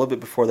that. There was a little bit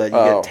before that. You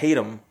get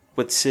Tatum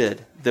with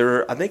Sid.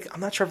 I'm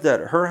not sure if that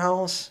her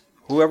house,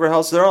 whoever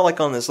house, they're all like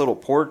on this little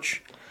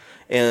porch.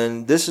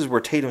 And this is where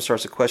Tatum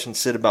starts to question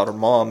Sid about her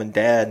mom and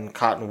dad and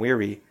Cotton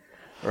Weary,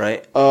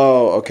 right?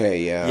 Oh,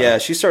 okay, yeah. Yeah,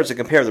 she starts to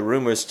compare the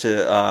rumors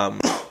to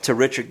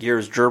Richard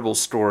Gere's gerbil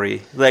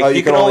story. Like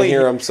you can only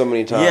hear them so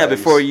many times. Yeah,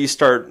 before you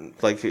start,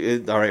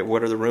 all right,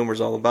 what are the rumors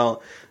all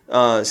about?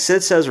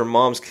 Sid says her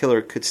mom's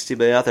killer could still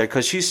be out there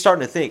because she's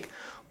starting to think,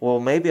 well,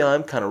 maybe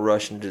I'm kind of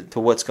rushing to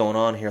what's going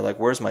on here. Like,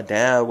 where's my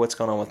dad? What's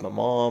going on with my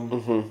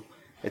mom?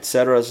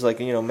 Etc. It's like,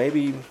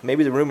 maybe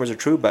the rumors are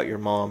true about your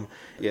mom.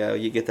 Yeah,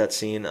 you get that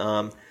scene.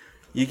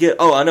 You get.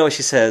 Oh, I know what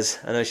she says.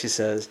 She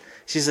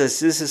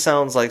says,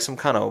 sounds like some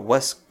kind of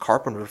Wes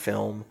Carpenter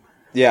film.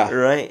 Yeah.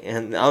 Right?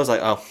 And I was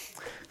like, oh.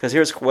 Because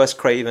here's Wes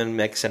Craven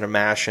mixing a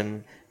mash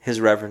and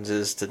his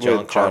references to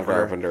John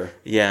Carpenter.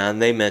 Yeah,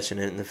 and they mention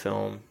it in the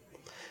film.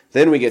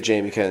 Then we get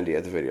Jamie Kennedy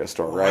at the video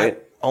store,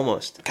 right?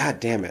 Almost. God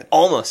damn it.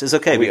 Almost. It's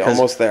okay. We Because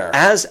almost there.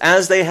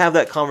 As they have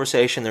that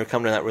conversation, they're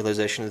coming to that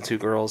realization, the two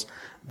girls,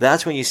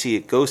 that's when you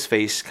see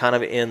Ghostface kind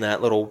of in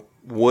that little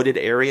wooded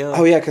area.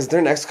 Oh, yeah, because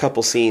their next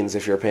couple scenes,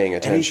 if you're paying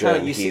and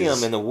attention, you see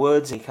him in the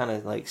woods, and he kind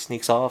of like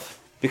sneaks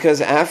off.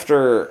 Because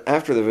after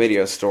the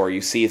video store,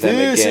 you see them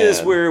again. This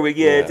is where we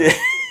get... Yeah.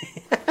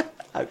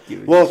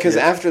 Well, because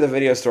shit. after the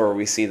video store,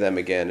 we see them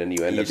again, and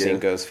you end up do. seeing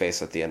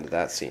Ghostface at the end of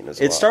that scene as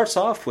well. It starts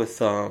off with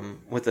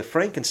the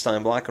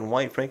Frankenstein, black and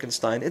white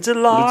Frankenstein. It's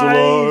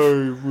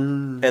alive!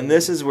 And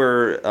this is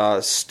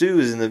where Stu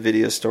is in the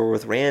video store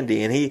with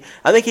Randy, and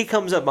I think he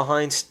comes up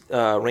behind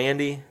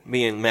Randy.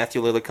 Me and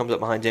Matthew Lillard comes up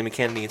behind Jamie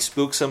Kennedy and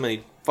spooks him, and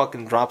he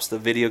fucking drops the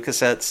video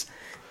cassettes.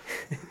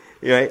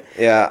 Right?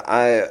 Yeah,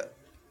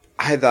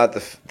 I thought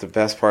the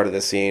best part of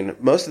this scene,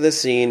 most of this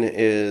scene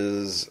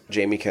is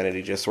Jamie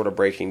Kennedy just sort of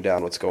breaking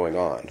down what's going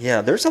on. Yeah,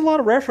 there's a lot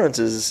of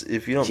references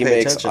if you don't He pay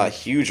makes attention. a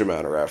huge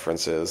amount of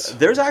references.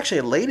 There's actually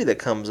a lady that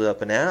comes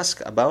up and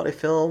asks about a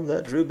film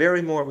that Drew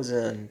Barrymore was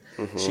in.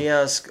 Mm-hmm. She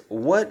asks,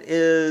 what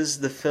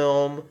is the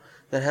film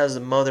that has the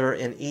mother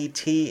and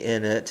E.T.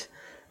 in it?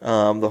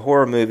 The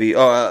horror movie.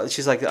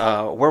 She's like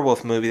a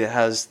werewolf movie that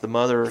has the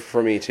mother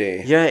From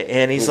E.T. Yeah,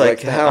 and he's Like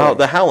like, The Howling.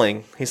 The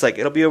Howling. He's like,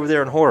 it'll be over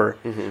there in horror.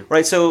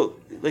 Right, so,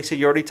 like I said,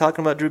 you're already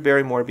talking about Drew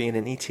Barrymore being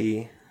in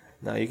E.T.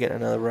 Now you're getting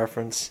another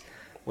reference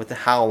with The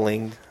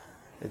Howling,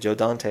 Joe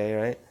Dante,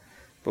 right?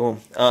 Boom.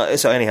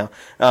 So anyhow,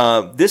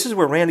 this is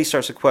where Randy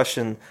starts to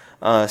question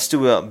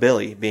Stu about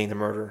Billy being the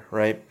murderer,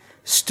 right?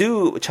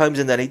 Stu chimes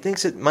in that he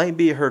thinks it might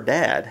be her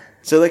dad.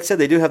 So like I said,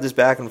 they do have this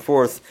back and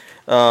forth.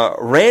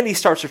 Randy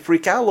starts to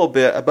freak out a little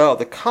bit about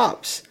the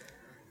cops.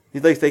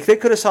 They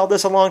could have solved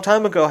this a long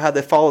time ago had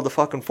they followed the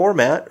fucking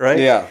format, right?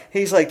 Yeah.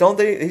 He's like, don't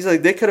they? He's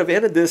like, they could have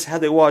ended this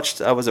had they watched,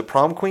 was it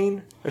Prom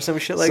Queen or some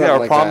shit like that,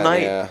 or Prom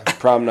Night? Yeah,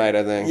 Prom Night,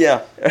 I think.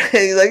 Yeah.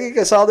 He's like, you could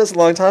have solved this a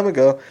long time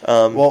ago.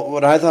 Well,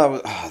 what I thought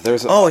was,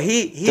 there's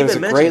He there's a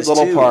even great mentions,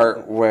 little too,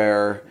 part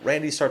where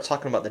Randy starts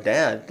talking about the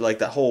dad, like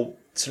that whole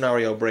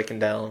scenario breaking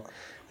down.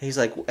 He's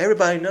like,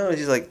 everybody knows.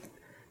 He's like,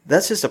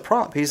 that's just a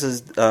prop. He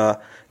says, the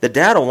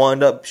dad will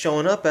wind up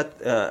showing up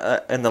at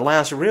in the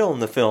last reel in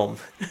the film.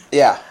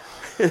 yeah.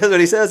 That's what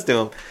he says to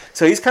him.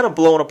 So he's kind of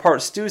blowing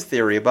apart Stu's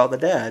theory about the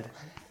dad.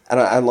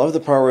 And I love the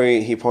part where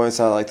he points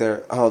out, like,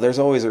 there's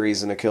always a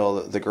reason to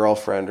kill the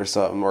girlfriend or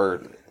something,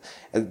 or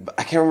I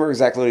can't remember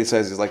exactly what he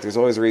says. He's like, there's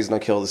always a reason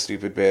to kill the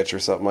stupid bitch or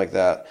something like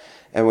that.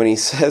 And when he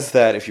says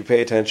that, if you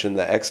pay attention,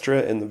 the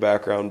extra in the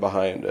background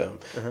behind him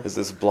is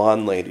this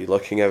blonde lady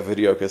looking at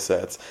video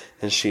cassettes,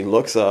 and she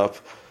looks up,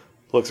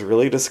 looks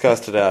really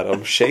disgusted at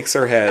him, shakes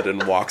her head,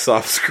 and walks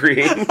off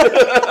screen.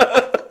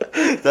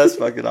 That's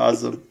fucking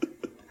awesome.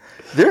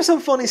 There's some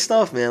funny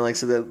stuff, man. Like,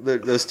 so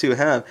that those two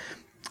have.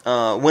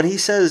 When he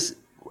says,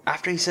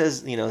 after he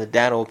says, the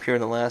dad will appear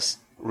in the last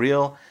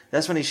reel,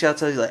 that's when he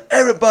shouts out, he's like,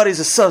 everybody's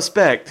a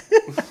suspect.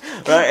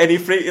 Right? And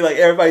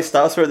everybody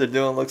stops what they're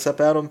doing, looks up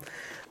at him.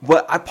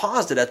 But I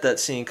paused it at that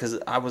scene because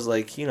I was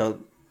like,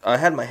 I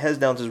had my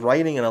head down just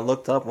writing, and I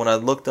looked up. When I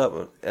looked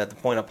up at the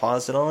point I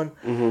paused it on,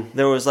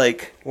 there was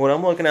like, what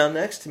I'm looking at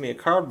next to me, a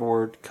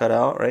cardboard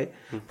cutout, right?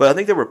 But I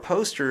think there were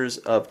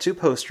two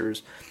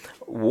posters.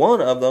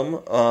 One of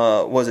them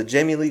was a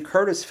Jamie Lee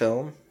Curtis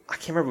film. I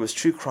can't remember if it was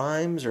True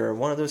Crimes or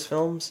one of those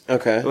films.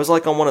 Okay. It was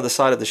like on one of the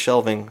side of the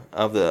shelving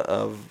of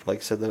like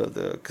I said,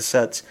 the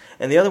cassettes.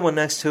 And the other one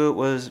next to it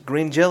was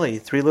Green Jelly,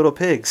 Three Little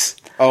Pigs.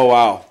 Oh,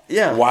 wow.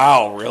 Yeah.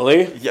 Wow,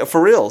 really? Yeah,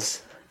 for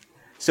reals.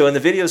 So in the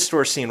video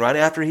store scene, right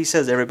after he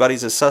says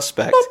everybody's a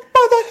suspect.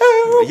 By the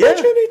hair of Yeah.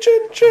 my chinny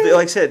chin chin.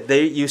 Like I said,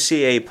 you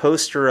see a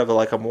poster of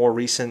a more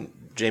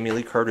recent Jamie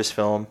Lee Curtis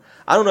film.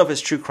 I don't know if it's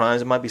True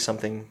Crimes. It might be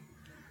something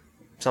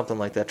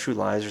like that, True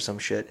Lies or some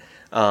shit.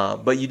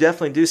 But you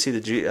definitely do see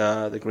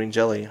the green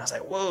jelly. And I was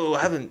like, whoa,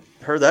 I haven't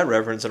heard that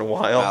reference in a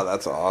while. Wow,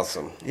 that's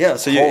awesome. Yeah,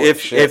 so Holy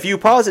if shit. you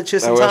pause it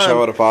just I in wish time, I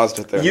would have paused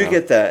it there. you now.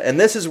 get that. And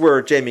this is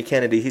where Jamie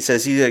Kennedy, he's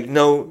like,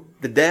 no,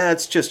 the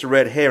dad's just a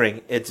red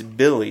herring. It's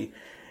Billy.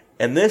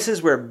 And this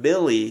is where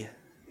Billy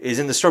is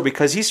in the story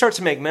because he starts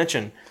to make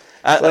mention,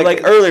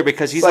 earlier,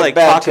 because he's like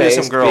bad talking to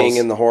some taste girls. being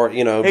in the horror,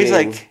 He's being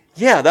like,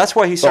 yeah, that's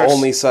why he the starts.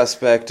 only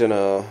suspect in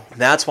a.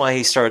 That's why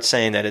he starts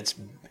saying that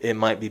it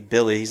might be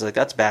Billy. He's like,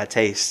 that's bad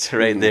taste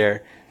right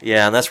there.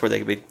 Yeah, and that's where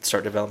they could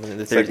start developing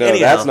the theories. Like, no,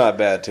 Anyhow, that's not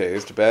Bad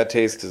Taste. Bad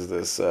Taste is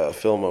this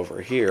film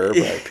over here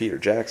by Peter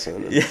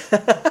Jackson. Yeah.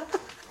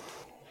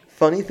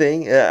 Funny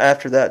thing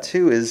after that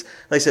too is,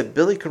 like I said,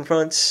 Billy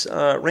confronts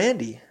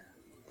Randy.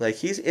 Like,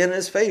 he's in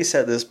his face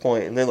at this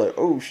point, and they're like,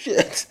 "Oh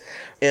shit!"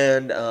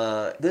 And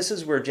this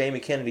is where Jamie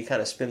Kennedy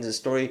kind of spins his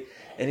story,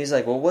 and he's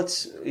like, "Well,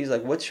 what's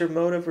your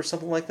motive or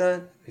something like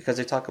that?" Because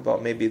they talk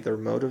about maybe their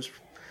motives.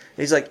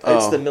 He's like,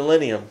 "It's the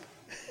millennium."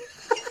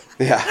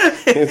 Yeah,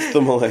 it's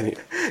the millennium.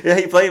 Yeah,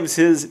 he blames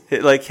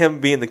him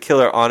being the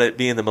killer on it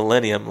being the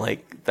millennium.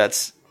 Like,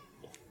 that's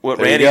what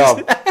There Randy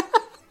you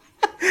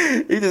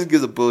is. He just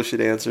gives a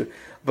bullshit answer.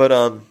 But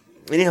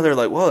anyhow, they're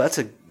like, whoa, that's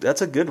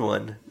a good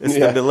one. It's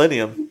Yeah. the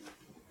Millennium.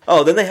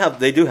 Oh, then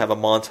they do have a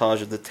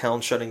montage of the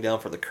town shutting down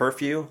for the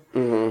curfew.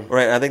 Mm-hmm.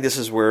 Right, and I think this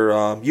is where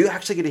you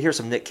actually get to hear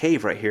some Nick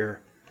Cave right here.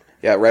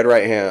 Yeah, Red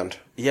Right Hand.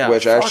 Yeah,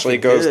 which actually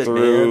fucking goes good,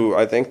 through, man.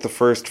 I think, the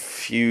first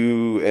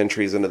few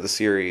entries into the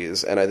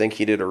series, and I think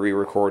he did a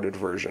re-recorded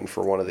version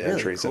for one of the Really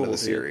entries cool, into the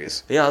dude.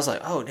 series. Yeah, I was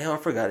like, oh, damn, I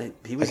forgot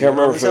he was. I can't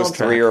remember if on it the was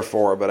 3 soundtrack. or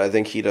 4, but I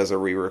think he does a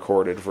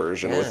re-recorded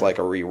version with Yeah. like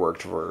a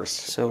reworked verse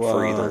So,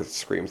 for either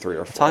Scream 3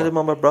 or 4. Talking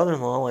about my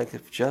brother-in-law, like,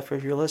 if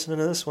you're listening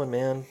to this one,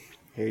 man,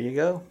 here you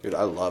go. Dude,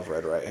 I love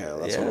Red Right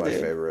Hand. That's Yeah, one of my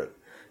dude. favorite.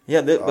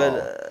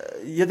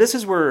 Yeah, this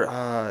is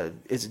where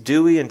it's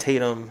Dewey and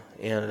Tatum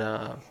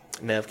and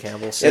Nev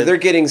Campbell. Yeah, Sit. they're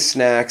getting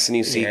snacks, and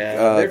you see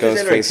they're just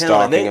entering Ghostface town,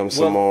 stalking and they- them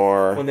some well,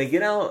 more. When they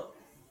get out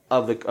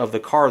of the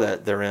car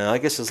that they're in, I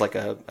guess it's like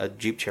a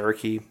Jeep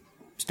Cherokee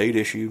state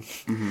issue.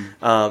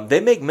 Mm-hmm.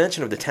 They make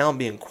mention of the town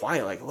being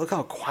quiet. Like, look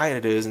how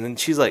quiet it is. And then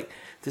she's like,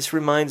 this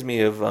reminds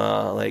me of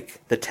like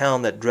the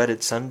town that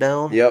dreaded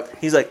sundown. Yep.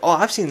 He's like, oh,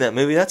 I've seen that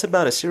movie. That's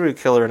about a serial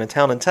killer in a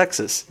town in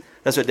Texas.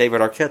 That's what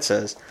David Arquette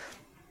says.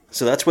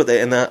 So that's what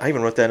I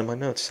even wrote that in my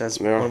notes as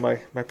Yeah. one of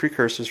my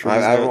precursors for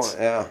these I notes.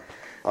 yeah.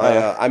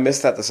 I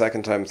missed that the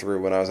second time through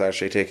when I was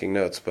actually taking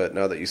notes, but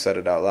now that you said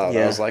it out loud,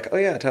 Yeah. I was like, oh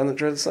yeah, Town That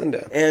Dreaded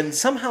Sundown. And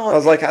somehow I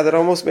was like, that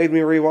almost made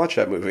me rewatch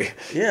that movie.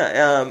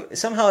 Yeah,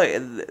 somehow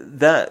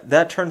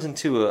that turns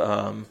into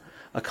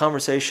a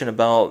conversation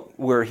about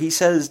where he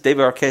says,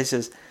 David Arquette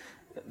says,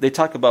 they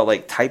talk about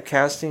like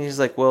typecasting. He's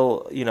like,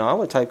 well, I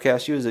would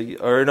typecast you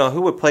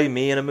who would play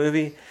me in a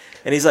movie?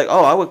 And he's like,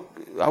 oh,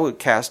 I would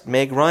cast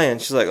Meg Ryan.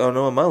 She's like, oh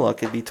no, in my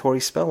luck it'd be Tori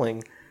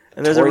Spelling.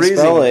 And there's Tori a reason.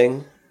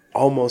 Spelling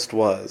almost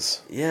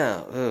was. Yeah,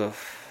 ugh.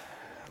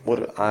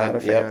 What? Not a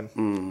fan. Yep.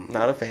 Mm.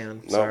 Not a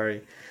fan.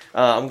 Sorry.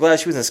 I'm glad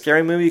she was in a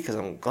scary movie because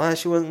I'm glad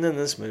she wasn't in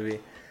this movie.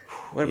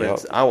 Would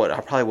have been, I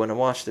probably wouldn't have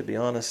watched it, to be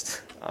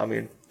honest. I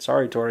mean,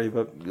 sorry, Tori,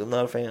 but I'm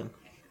not a fan.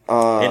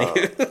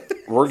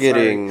 We're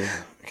getting.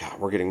 God,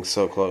 we're getting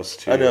so close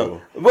to. I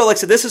know. Well, like I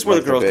said, this is where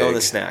Like the girls the go in the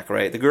big- snack,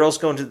 right? The girls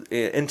go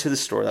into the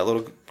store, that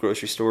little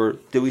grocery store.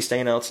 Dewey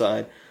staying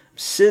outside.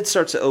 Sid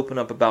starts to open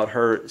up about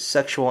her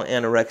sexual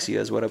anorexia,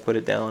 is what I put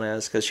it down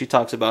as, because she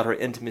talks about her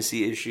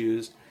intimacy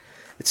issues,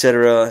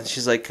 etc.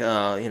 She's like,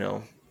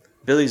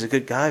 Billy's a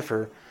good guy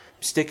for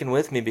sticking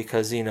with me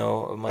because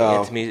of my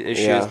intimacy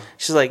issues. yeah.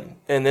 She's like,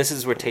 and this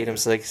is where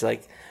Tatum's like, he's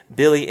like,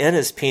 Billy and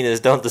his penis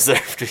don't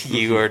deserve to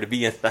you or to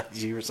be inside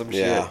you or some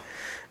Yeah. shit.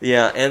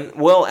 Yeah, and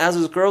well, as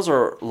those girls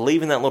are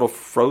leaving that little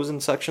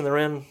frozen section they're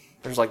in,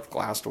 there's like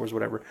glass doors,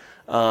 whatever.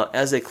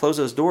 As they close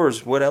those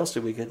doors, what else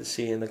did we get to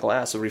see in the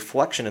glass? A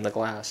reflection in the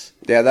glass.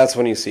 Yeah, that's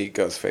when you see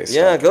Ghostface.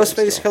 Yeah, stalking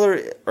Ghostface stuff.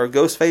 killer or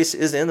Ghostface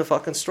is in the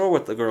fucking store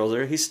with the girls.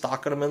 There, he's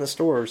stalking them in the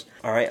stores.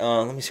 All right,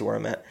 let me see where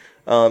I'm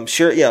at.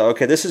 Sure, yeah,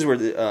 okay. This is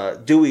where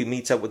Dewey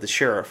meets up with the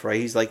sheriff. Right,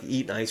 he's like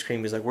eating ice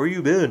cream. He's like, "Where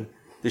you been?"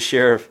 The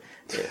sheriff.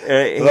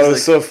 That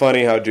was so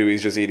funny how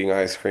Dewey's just eating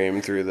ice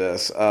cream through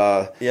this.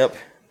 Yep.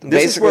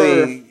 This is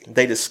where Basically-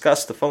 they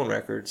discuss the phone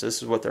records.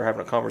 This is what they're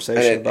having a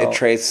conversation And about. it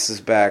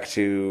traces back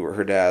to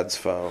her dad's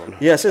phone.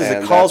 Yeah, it says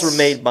And the calls were that's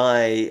made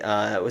by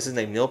what's his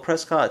name, Neil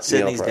Prescott, Neil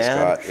Sydney's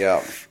dad. Prescott.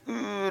 Yeah.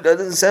 Ooh, that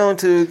doesn't sound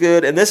too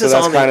good. And this So is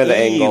that's on kind of the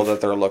eve. angle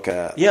that they're looking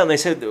at. Yeah, and they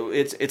said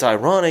it's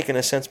ironic in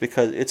a sense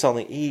because it's on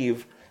the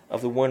eve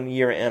of the 1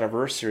 year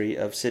anniversary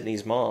of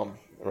Sydney's mom,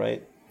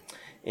 right?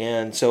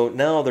 And so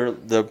now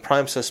the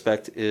prime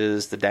suspect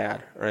is the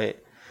dad, right?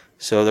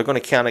 So they're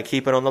going to kind of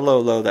keep it on the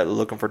low that they're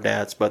looking for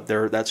dads, but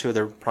that's who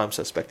their prime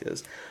suspect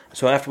is.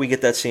 So after we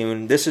get that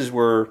scene, this is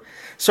where it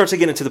starts to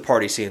get into the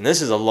party scene.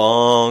 This is a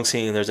long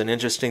scene. There's an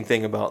interesting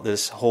thing about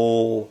this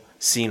whole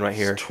scene right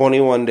here.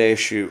 21-day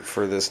shoot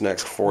for this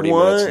next 40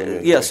 minutes. Of the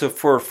movie. Yeah, so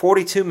for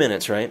 42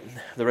 minutes, right?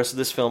 The rest of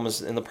this film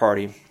is in the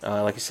party.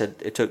 Like I said,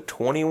 it took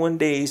 21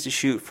 days to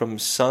shoot from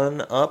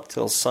sun up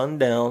till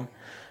sundown.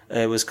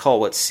 It was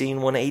called,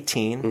 Scene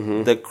 118.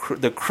 Mm-hmm.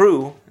 The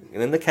crew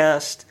and the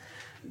cast,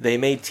 they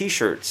made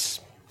T-shirts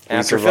We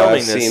after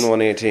survived filming this. Scene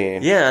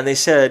 118. Yeah, and they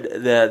said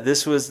that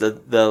this was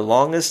the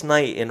longest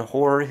night in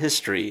horror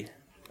history,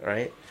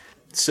 right?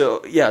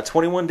 So, yeah,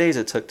 21 days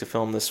it took to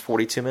film this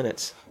 42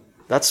 minutes.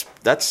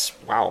 That's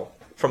wow.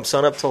 From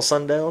sun up till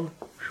sundown?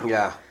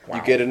 Yeah.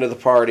 You get into the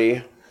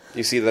party.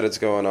 You see that it's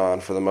going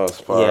on for the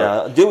most part.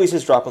 Yeah, Dewey's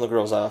just dropping the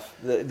girls off.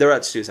 They're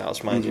at Stu's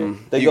house, mind you.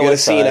 They You go get a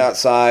inside. scene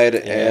outside,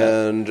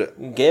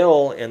 and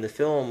Gail and the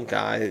film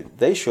guy,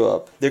 they show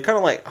up. They're kind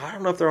of like, I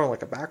don't know if they're on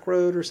like a back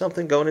road or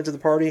something going into the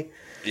party.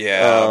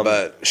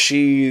 but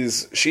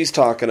she's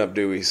talking up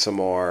Dewey some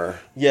more.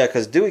 Yeah,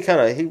 because Dewey kind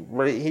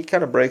of he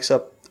kind of breaks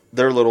up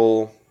their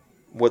little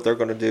what they're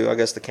going to do. I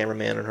guess the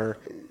cameraman and her.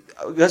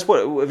 That's what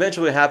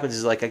eventually happens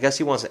is like I guess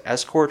he wants to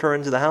escort her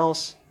into the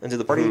house, into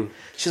the party.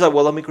 She's like,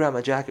 well, let me grab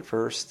my jacket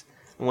first.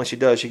 And when she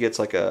does, she gets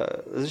like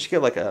a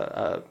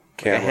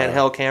Camera.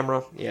 handheld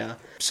camera. Yeah.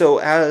 So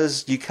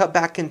as you cut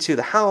back into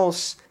the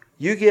house,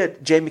 you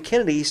get Jamie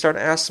Kennedy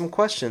starting to ask some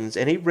questions,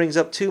 and he brings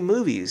up 2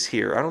 movies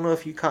here. I don't know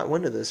if you caught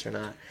wind of this or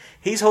not.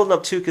 He's holding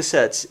up 2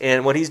 cassettes,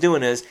 and what he's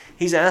doing is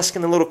he's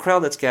asking the little crowd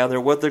that's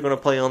gathered what they're going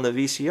to play on the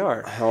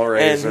VCR.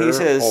 Hellraiser, and he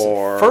says,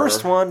 or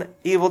first one,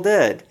 Evil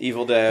Dead.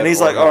 Evil Dead. And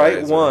he's or like, all right,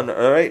 Hellraiser. 1.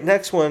 All right,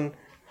 next one.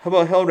 How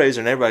about Hellraiser?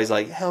 And everybody's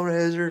like,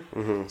 Hellraiser.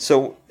 Mm-hmm.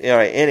 So, all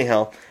right,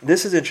 anyhow,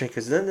 this is interesting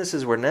because then this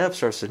is where Nev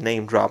starts to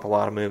name drop a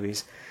lot of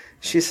movies.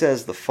 She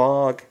says The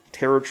Fog,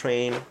 Terror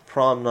Train,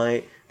 Prom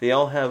Night, they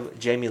all have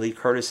Jamie Lee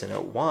Curtis in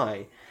it.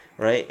 Why?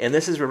 Right? And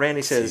this is where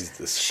Randy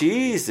says,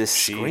 she's the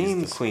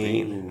Scream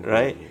Queen,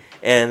 right?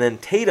 And then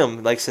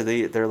Tatum, like I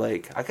said, they're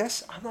like, I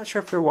guess, I'm not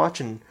sure if they're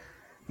watching,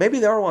 maybe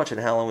they are watching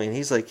Halloween.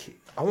 He's like,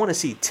 I want to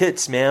see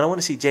tits, man. I want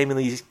to see Jamie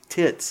Lee's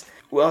tits.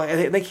 Well,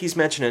 I think he's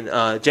mentioning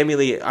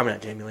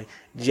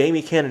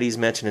Jamie Kennedy's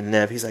mentioning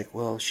Nev. He's like,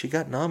 well, she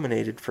got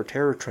nominated for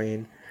Terror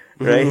Train,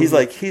 right? He's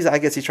like, I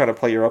guess he's trying to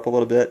play her up a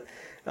little bit.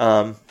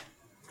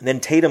 Then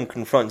Tatum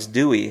confronts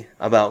Dewey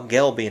about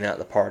Gail being at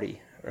the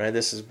party, right?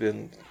 This has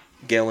been,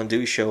 Gail and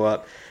Dewey show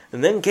up.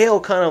 And then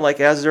Gail kind of like,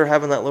 as they're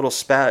having that little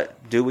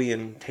spat, Dewey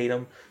and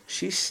Tatum,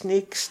 she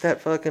sneaks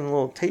that fucking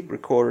little tape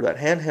recorder, that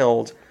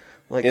handheld,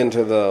 like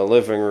into the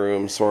living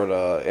room sort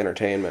of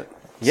entertainment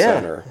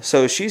center.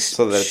 So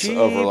that's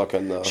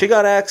overlooking the. She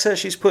got access.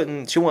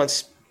 She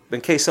wants, in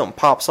case something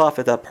pops off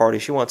at that party,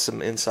 she wants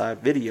some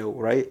inside video,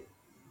 right?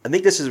 I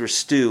think this is where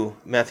Stu,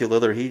 Matthew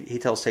Lillard, he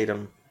tells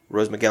Tatum,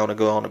 Rose McGowan to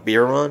go on a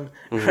beer run,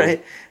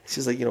 right?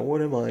 She's like,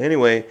 what am I?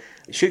 Anyway,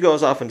 she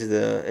goes off into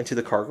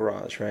the car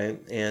garage, right?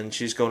 And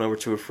she's going over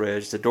to a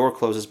fridge. The door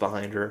closes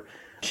behind her.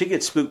 She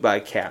gets spooked by a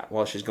cat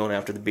while she's going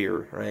after the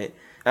beer, right?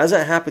 As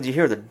that happens, you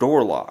hear the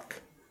door lock,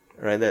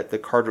 right? That the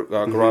car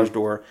garage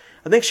door.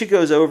 I think she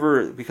goes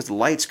over because the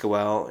lights go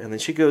out, and then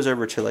she goes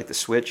over to like the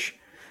switch.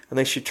 I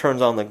think she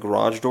turns on the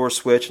garage door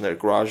switch, and the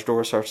garage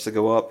door starts to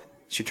go up.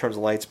 She turns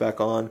the lights back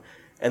on,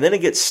 and then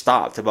it gets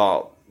stopped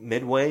about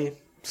midway.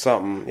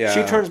 Something, yeah.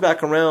 She turns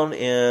back around,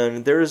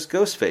 and there's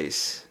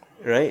Ghostface,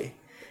 right?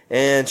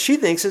 And she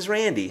thinks it's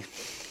Randy.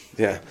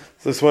 Yeah.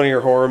 Is this one of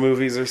your horror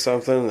movies or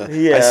something?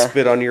 Yeah. I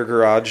spit on your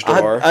garage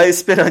door. I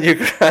spit on your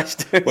garage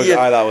door. Which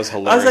I thought was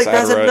hilarious. I was like,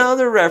 that's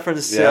another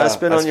reference to I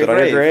spit on your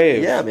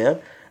grave. Yeah,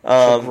 man.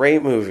 It's a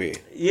great movie.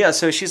 Yeah,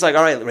 so she's like,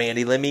 all right,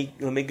 Randy, let me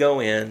go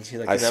in. She's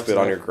like, I spit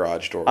on your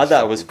garage door. I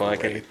thought it was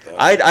funny.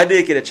 I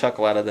did get a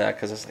chuckle out of that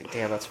because I was like,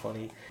 damn, that's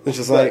funny. It's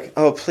just like,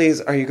 oh,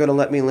 please, are you going to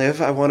let me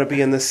live? I want to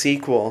be in the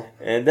sequel.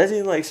 And doesn't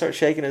he like start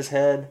shaking his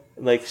head?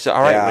 Like, so,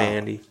 all right,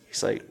 Randy.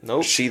 He's like,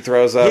 nope. She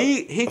throws up.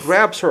 He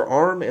grabs her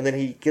arm, and then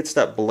he gets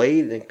that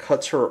blade and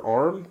cuts her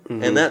arm.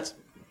 Mm-hmm. And that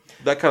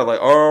kind of like,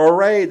 all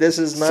right, this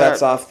is not...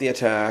 Sets off the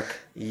attack.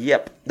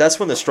 Yep. That's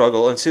when the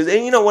struggle ensues.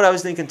 And you know what I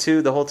was thinking,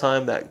 too, the whole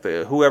time? That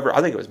whoever...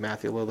 I think it was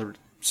Matthew Lillard,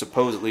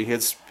 supposedly,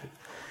 his...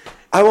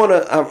 I want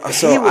to...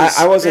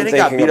 I wasn't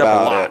thinking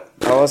about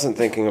it. I wasn't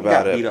thinking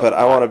about it, but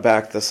I want to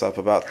back this up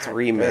about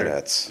 3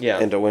 minutes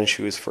into when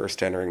she was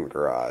first entering the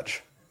garage.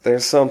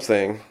 There's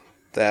something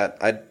that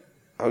I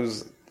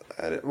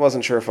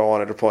wasn't sure if I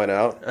wanted to point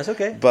out. That's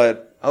okay.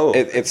 But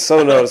it's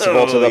so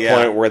noticeable to the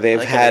point where they've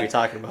had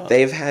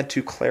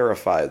to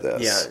clarify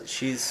this. Yeah,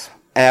 she's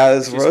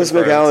Rose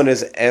McGowan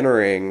is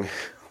entering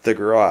the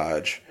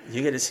garage.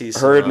 You get to see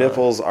her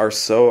nipples are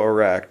so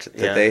erect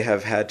that they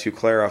have had to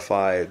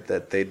clarify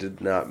that they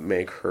did not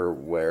make her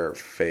wear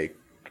fake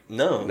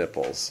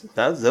nipples.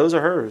 Those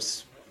are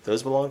hers.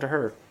 Those belong to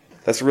her.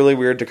 That's really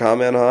weird to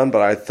comment on,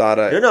 but I thought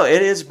No,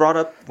 it is brought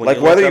up. When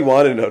whether you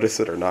want to notice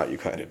it or not, you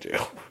kind of do.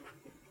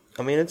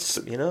 I mean, it's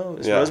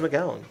Rose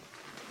McGowan.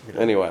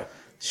 Anyway.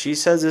 She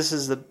says this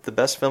is the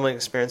best filming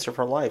experience of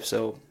her life,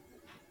 so...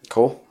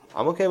 Cool.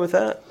 I'm okay with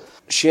that.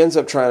 She ends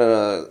up trying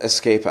to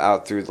escape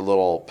out through the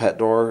little pet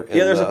door.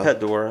 Yeah, there's a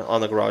pet door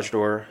on the garage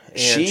door, and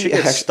she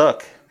gets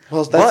stuck.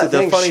 Well, that's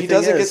the thing. She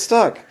doesn't get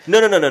stuck.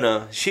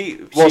 No.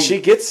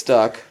 She gets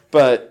stuck,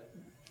 but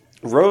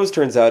Rose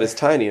turns out is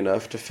tiny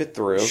enough to fit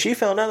through. She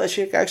found out that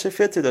she could actually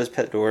fit through those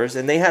pet doors,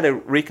 and they had to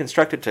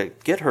reconstruct it to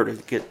get her to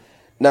get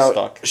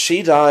stuck.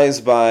 She dies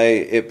by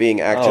it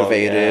being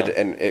activated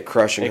and it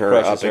crushing her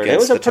up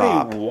against the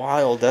top. It was a pretty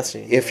wild death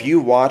scene. If you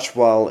watch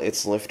while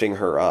it's lifting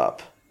her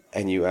up,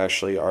 and you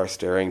actually are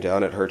staring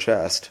down at her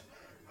chest,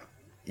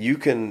 you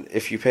can,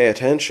 if you pay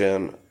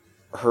attention,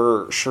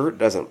 her shirt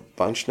doesn't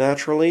bunch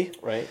naturally.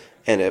 Right.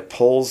 And it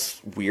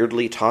pulls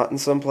weirdly taut in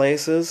some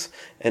places.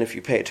 And if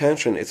you pay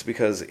attention, it's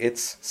because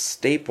it's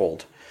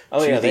stapled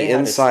to the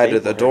inside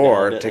of the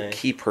door to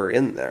keep her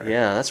in there.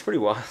 Yeah, that's pretty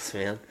wild,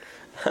 man.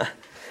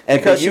 And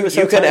because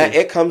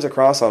it comes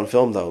across on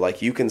film, though.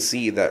 Like, you can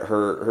see that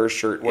her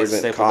shirt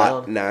isn't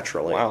caught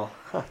naturally. Wow.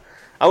 Huh.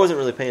 I wasn't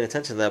really paying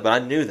attention to that, but I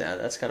knew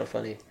that. That's kind of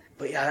funny.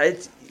 But yeah,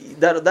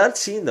 that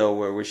scene, though,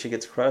 where she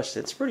gets crushed,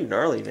 it's pretty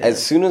gnarly, man.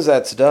 As soon as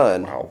that's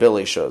done,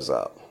 Billy shows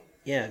up.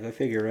 Yeah, go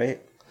figure,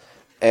 right?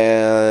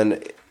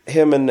 And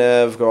him and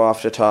Nev go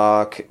off to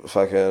talk.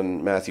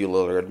 Fucking Matthew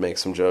Lillard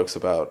makes some jokes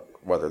about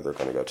whether they're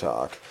going to go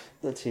talk.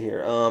 Let's see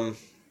here.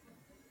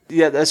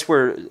 Yeah, that's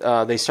where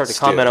they start to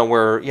comment on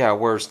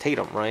where's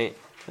Tatum, right?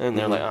 And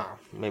they're like,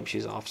 maybe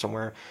she's off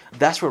somewhere.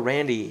 That's where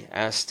Randy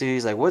asks Stu,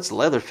 he's like, what's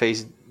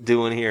Leatherface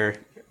doing here?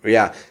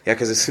 Yeah,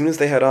 because as soon as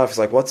they head off, he's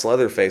like, "What's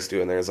Leatherface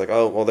doing there?" It's like,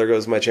 "Oh, well, there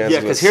goes my chances."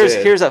 Yeah, because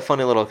here's that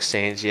funny little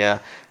exchange. Yeah,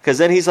 because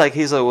then he's like,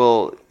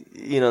 well,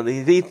 you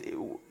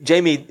know,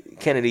 Jamie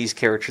Kennedy's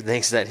character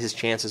thinks that his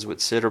chances with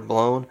Sid are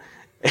blown,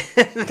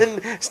 and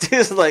then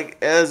Stu's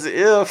like, as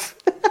if.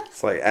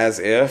 It's like, as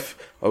if.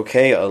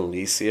 Okay,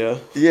 Alicia.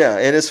 Yeah,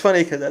 and it's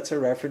funny because that's a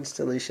reference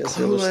to Alicia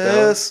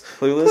Clueless.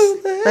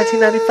 Clueless.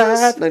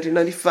 1995.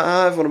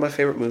 1995, one of my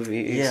favorite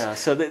movies. Yeah,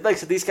 so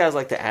these guys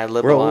like to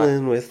ad-lib a lot.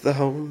 Rolling with the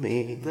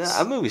homies.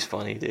 That movie's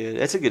funny, dude.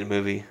 It's a good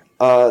movie.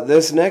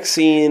 This next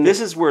scene...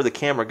 This is where the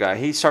camera guy,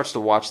 he starts to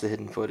watch the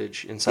hidden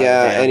footage inside the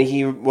van.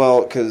 and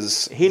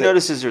because... He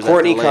notices there's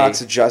Courtney a delay.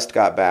 Cox just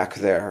got back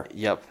there.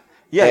 Yep.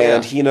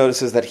 Yeah, he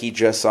notices that he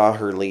just saw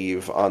her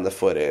leave on the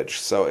footage,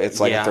 so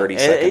it's like a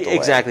 30-second delay.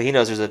 Exactly. He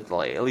knows there's a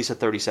delay, at least a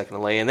 30-second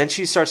delay. And then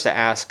she starts to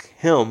ask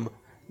him,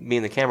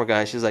 being the camera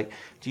guy, she's like,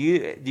 do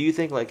you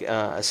think like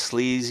a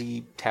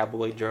sleazy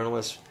tabloid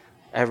journalist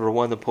ever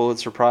won the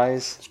Pulitzer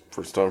Prize?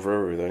 First time for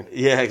everything.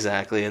 Yeah,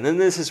 exactly. And then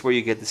this is where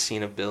you get the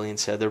scene of Billy and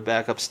Sid. They're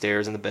back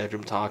upstairs in the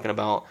bedroom talking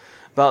about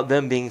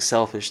them being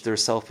selfish. They're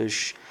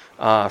selfish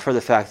for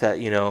the fact that,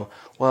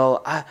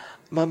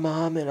 my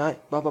mom and I,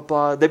 blah, blah,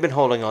 blah. They've been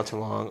holding on too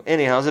long.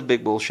 Anyhow, it's a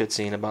big bullshit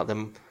scene about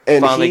them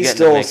finally he's getting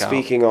still to make out.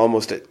 speaking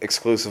almost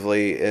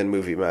exclusively in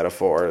movie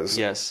metaphors.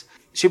 Yes.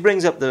 She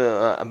brings up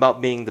about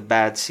being the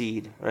bad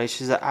seed, right?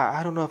 She's like,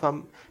 I don't know if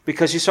I'm...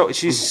 Because she's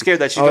scared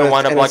that she's going to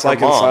wind up like her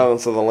in mom.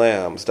 Silence of the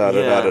Lambs,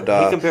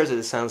 da-da-da-da-da. He compares it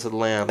to Silence of the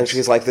Lambs. And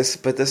she's like, this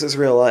is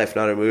real life,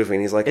 not a movie.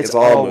 And he's like, it's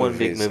all one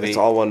big movie. It's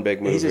all one big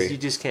movie. He says, you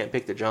just can't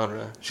pick the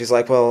genre. She's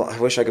like, well, I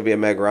wish I could be a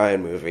Meg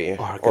Ryan movie.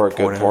 Or a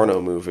good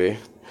porno movie.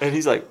 And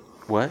he's like,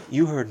 what?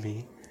 You heard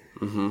me.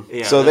 Mm-hmm.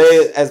 Yeah, so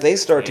as they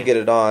start to get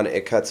it on,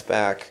 it cuts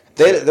back.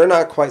 They're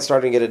not quite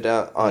starting to get it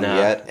on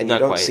yet, and you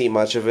don't see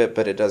much of it,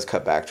 but it does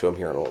cut back to him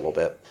here in a little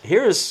bit.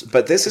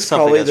 But this is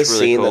probably the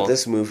scene that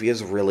this movie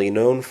is really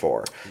known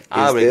for.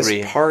 I would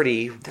agree. This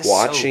party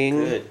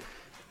watching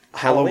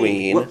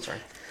Halloween.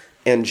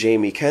 And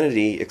Jamie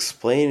Kennedy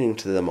explaining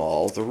to them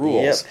all the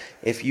rules. Yep.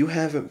 If you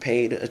haven't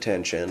paid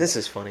attention... This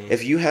is funny.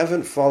 If you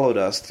haven't followed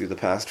us through the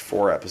past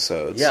 4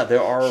 episodes... Yeah,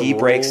 there are He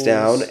rules breaks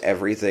down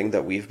everything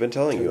that we've been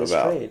telling you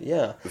about. Trade,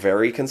 yeah.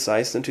 Very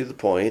concise and to the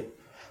point.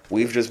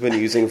 We've just been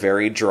using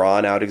very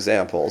drawn-out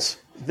examples.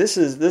 This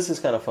is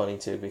kind of funny,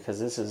 too,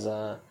 because this is...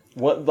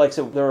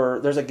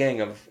 there's a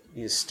gang of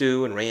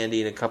Stu and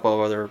Randy and a couple of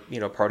other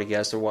party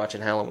guests are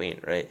watching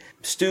Halloween, right?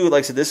 Stu,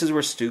 like I said, this is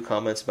where Stu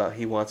comments about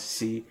he wants to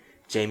see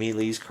Jamie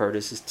Lee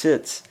Curtis's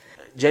tits.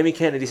 Jamie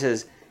Kennedy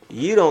says,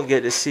 you don't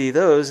get to see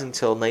those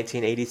until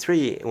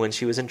 1983 when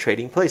she was in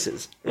Trading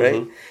Places,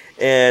 right?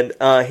 Mm-hmm.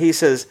 And he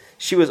says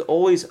she was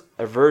always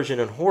a virgin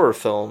in horror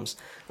films.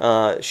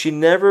 She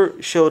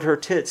never showed her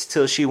tits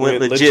till she went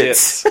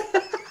legit.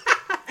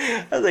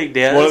 I was like,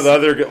 damn. One of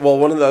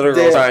the other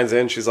girls signs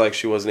in. She's like,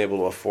 she wasn't able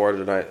to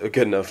afford a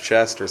good enough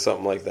chest or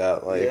something like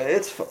that. Like, yeah,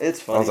 it's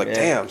funny. I was like,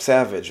 damn,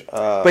 savage.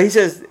 But he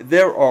says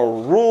there are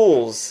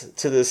rules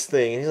to this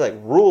thing, and he's like,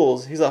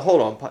 rules. He's like,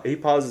 hold on. He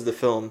pauses the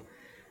film,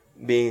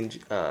 being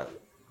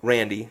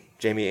Randy,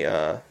 Jamie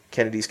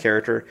Kennedy's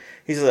character.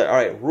 He's like, all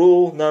right,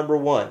 rule number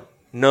 1,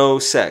 no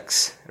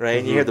sex, right? Mm-hmm.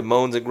 And you hear the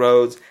moans and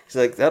groans. He's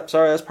like, yep,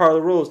 sorry, that's part of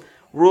the rules.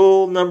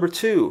 Rule number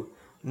 2.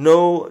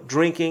 No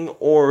drinking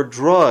or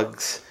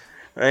drugs,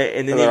 right?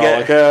 And then you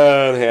get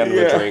hand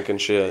him a drink and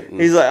shit. And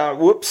he's like,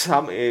 whoops,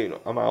 I'm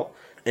out.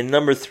 And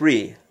number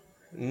 3,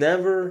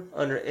 never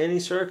under any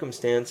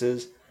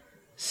circumstances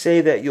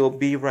say that you'll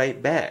be right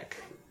back.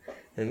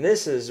 And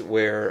this is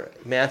where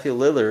Matthew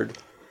Lillard,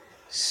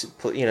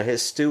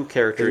 his Stu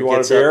character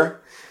gets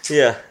up.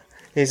 Yeah,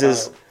 he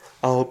says,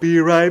 "I'll be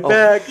right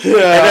back," and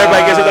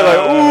everybody gets up there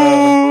like,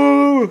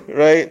 "Ooh!"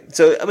 Right?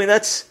 So I mean,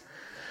 that's.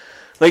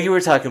 Like you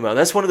were talking about,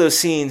 that's one of those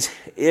scenes,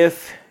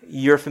 if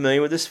you're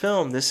familiar with this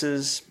film, this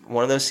is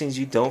one of those scenes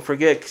you don't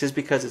forget just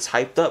because it's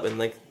hyped up and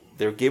like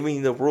they're giving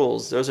you the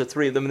rules. Those are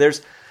 3 of them. There's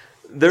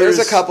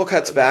a couple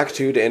cuts back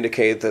too to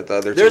indicate that the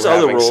other 2 are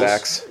having rules.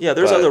 Sex. Yeah,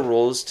 there's other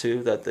rules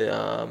too that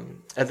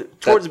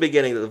towards the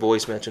beginning that the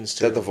voice mentions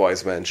too. That the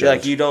voice mentions.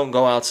 Like you don't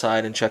go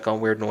outside and check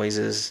on weird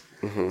noises,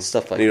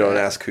 stuff like that. You don't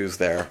ask who's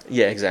there.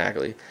 Yeah,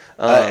 exactly.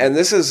 And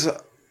this is...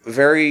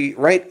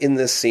 right in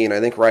this scene, I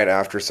think right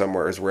after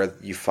somewhere is where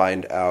you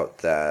find out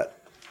that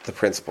the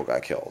principal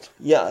got killed.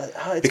 Yeah.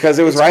 Because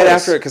it was right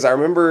after it, because I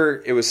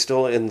remember it was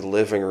still in the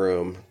living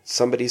room.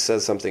 Somebody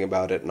says something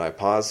about it, and I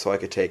paused so I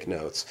could take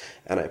notes.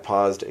 And I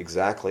paused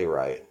exactly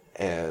right.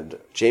 And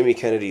Jamie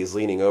Kennedy is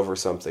leaning over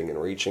something and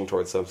reaching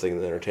towards something in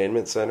the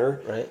entertainment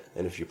center. Right.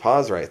 And if you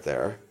pause right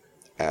there,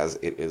 as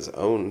it is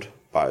owned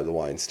by the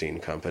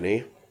Weinstein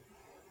Company,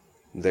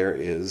 there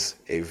is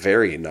a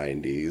very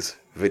 90s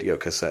video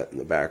cassette in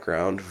the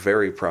background,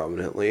 very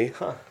prominently.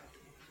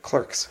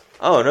 Clerks.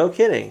 Oh, no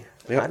kidding.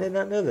 Yep. I did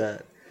not know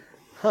that.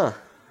 Huh.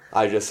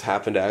 I just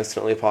happened to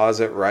accidentally pause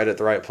it right at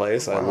the right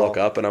place. Wow. I look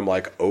up and I'm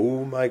like,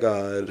 oh my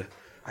God.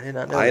 I did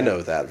not know. I that.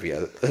 know that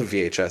via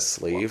VHS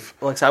sleeve.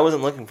 Well, I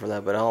wasn't looking for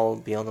that, but I'll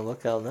be on the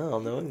lookout now,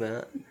 knowing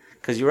that.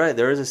 Because you're right,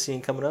 there is a scene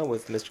coming up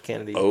with Mr.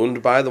 Kennedy.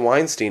 Owned by the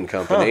Weinstein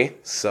Company,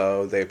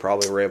 so they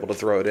probably were able to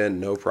throw it in,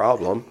 no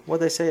problem.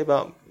 What'd they say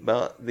about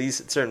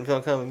these certain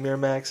film companies,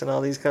 Miramax and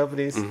all these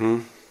companies?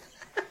 Mm-hmm.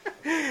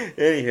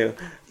 Anywho,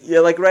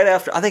 yeah, like right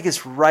after, I think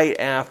it's right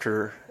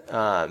after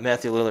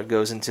Matthew Lillard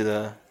goes into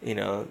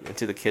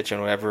the kitchen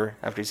or whatever,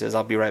 after he says,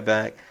 I'll be right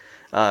back.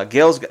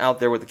 Gail's out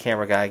there with the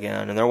camera guy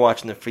again, and they're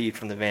watching the feed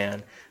from the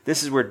van.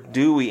 This is where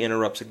Dewey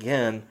interrupts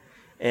again,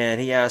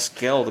 and he asks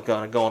Gail to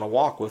go on a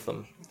walk with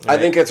him. Right? I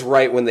think it's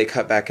right when they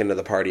cut back into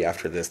the party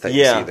after this that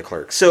you see the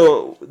clerks.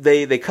 So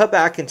they cut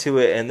back into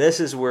it, and this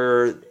is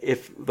where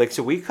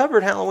so we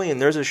covered Halloween.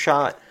 There's a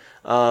shot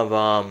of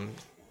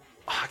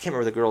I can't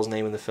remember the girl's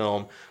name in the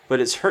film,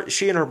 but it's her.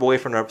 She and her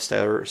boyfriend are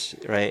upstairs,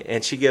 right?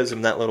 And she gives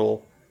him that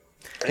little.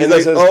 And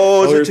this is,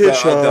 it's a tit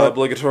shot. The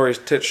obligatory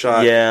tit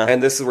shot. Yeah.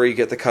 And this is where you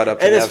get the cut up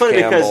to And it's funny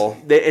Campbell.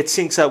 because it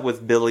syncs up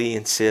with Billy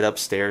and Sid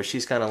upstairs.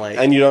 She's kind of like...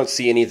 And you don't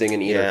see anything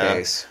in either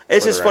case.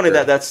 It's just funny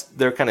that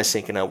they're kind of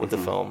syncing up with the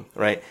film,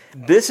 right?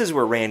 This is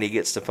where Randy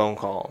gets the phone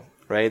call,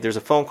 right? There's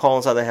a phone call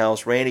inside the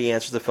house. Randy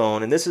answers the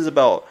phone, and this is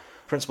about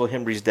Principal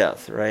Hembry's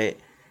death, right?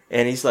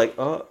 And he's like,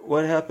 oh,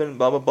 what happened,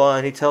 blah, blah, blah.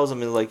 And he tells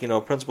him, like,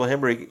 Principal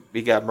Hembry,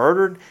 he got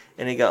murdered,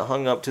 and he got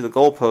hung up to the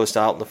goalpost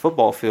out in the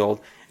football field.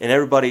 And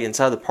everybody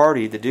inside the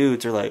party, the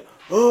dudes, are like,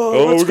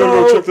 let's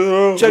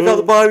go. Check out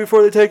the body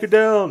before they take it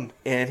down.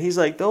 And he's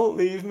like, don't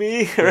leave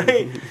me,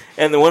 right?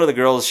 And then one of the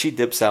girls, she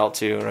dips out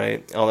too,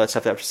 right? All that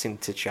stuff after seeing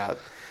the tit shot.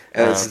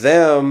 And it's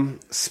them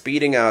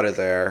speeding out of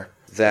there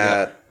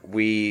that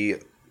we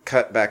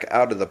cut back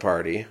out of the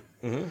party.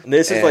 Mm-hmm. And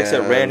this is, like I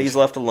said, Randy's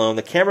left alone.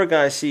 The camera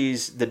guy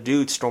sees the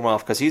dude storm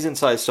off because he's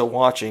inside still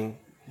watching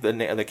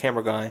the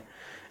camera guy.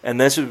 And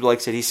this is, like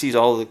I said, he sees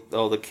all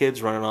the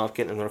kids running off,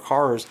 getting in their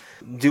cars.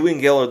 Dewey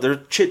and Gail, they're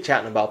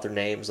chit-chatting about their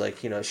names. Like,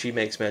 she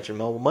makes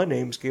mention, oh, my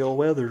name's Gail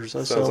Weathers.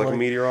 Sounds like a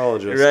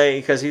meteorologist. Right,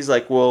 because he's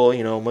like, well,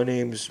 my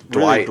name's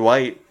Dwight.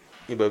 Dwight.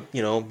 But,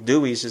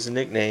 Dewey's is a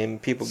nickname.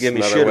 People give me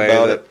Another shit way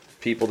about that it.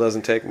 People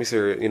doesn't take me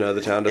serious.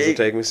 The town doesn't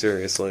take me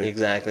seriously.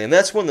 Exactly. And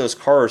that's when those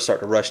cars start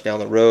to rush down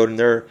the road,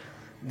 and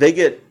they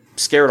get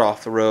scared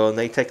off the road, and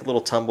they take a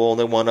little tumble, and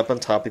they wind up on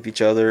top of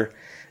each other.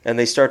 And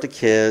they start to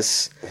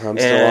kiss. I'm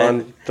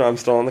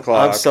still on the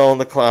clock.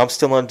 I'm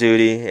still on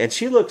duty. And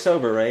she looks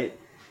over, right?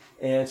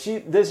 And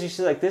she's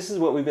like, "This is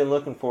what we've been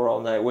looking for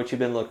all night. What you've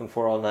been looking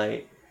for all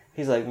night."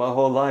 He's like, "My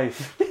whole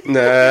life."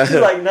 Nah. She's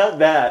like, "Not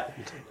that."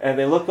 And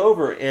they look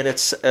over, and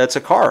it's a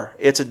car.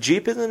 It's a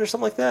Jeep, isn't it, or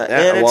something like that?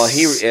 Yeah. And Well,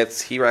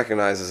 he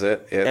recognizes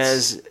it.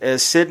 It's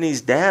as Sydney's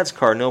dad's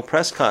car, Neil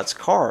Prescott's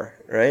car,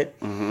 right?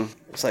 Mm-hmm.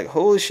 It's like,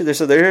 holy shit!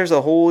 So there's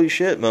a holy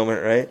shit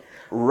moment, right?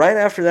 Right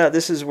after that,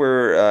 this is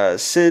where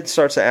Sid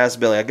starts to ask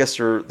Billy. I guess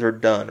they're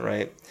done,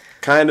 right?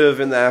 Kind of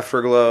in the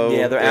afterglow.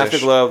 Yeah, they're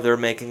afterglow. They're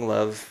making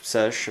love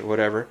sesh or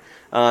whatever.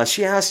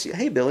 She asks,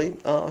 "Hey, Billy,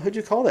 who'd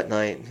you call that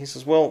night?" And he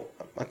says, "Well,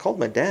 I called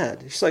my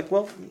dad." She's like,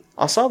 "Well,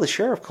 I saw the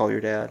sheriff call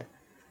your dad,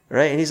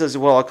 right?" And he says,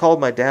 "Well, I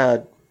called my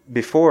dad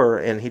before,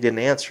 and he didn't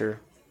answer,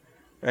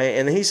 right?"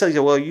 And then he says,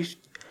 "Well, you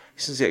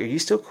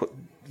still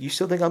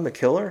think I'm the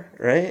killer,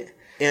 right?"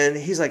 And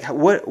he's like,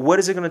 "What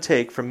is it going to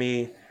take for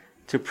me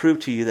to prove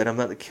to you that I'm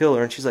not the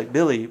killer?" And she's like,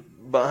 "Billy,"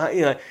 behind,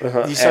 you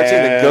start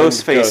seeing the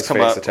ghost face come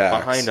up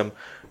behind him,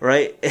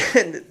 right?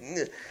 And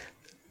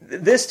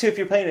this too, if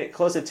you're paying it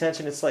close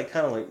attention, it's like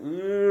kind of like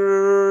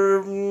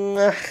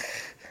a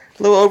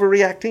little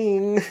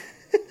overreacting.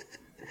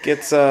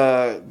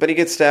 But he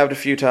gets stabbed a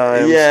few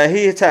times. Yeah,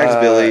 he attacks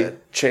Billy.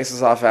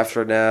 Chases off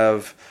after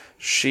Nev.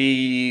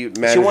 She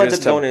manages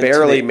to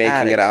barely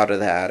making it out of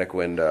the attic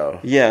window.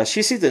 Yeah,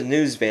 she sees the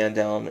news van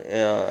down.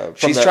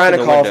 She's trying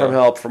to call for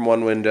help from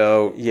one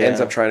window. Yeah. Ends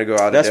up trying to go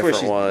out a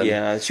different one.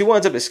 Yeah, she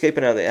winds up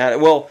escaping out of the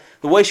attic. Well,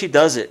 the way she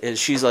does it is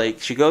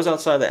she goes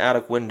outside the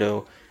attic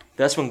window.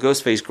 That's when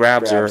Ghostface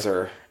grabs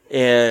her.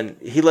 And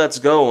he lets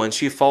go, and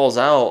she falls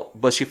out.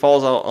 But she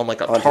falls out on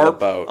like a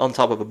tarp on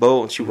top of a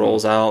boat, and she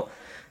rolls out.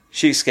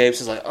 She escapes.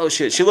 Is like, oh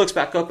shit. She looks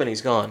back up, and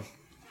he's gone.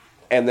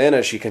 And then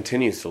as she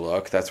continues to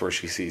look, that's where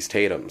she sees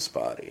Tatum's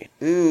body.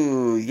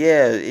 Ooh,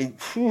 yeah.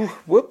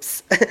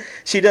 Whoops.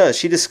 She does.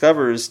 She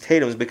discovers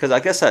Tatum's because I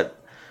guess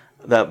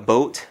that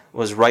boat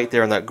was right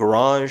there in that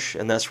garage,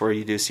 and that's where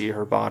you do see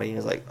her body. And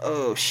it's like,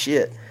 oh,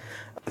 shit.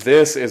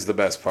 This is the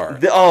best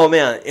part. Oh,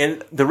 man.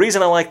 And the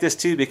reason I like this,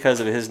 too, because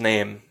of his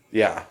name.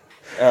 Yeah.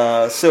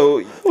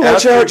 So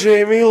watch out,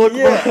 Jamie! Look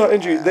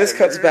behind you. This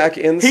cuts back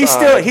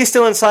inside. He's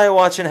still inside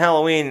watching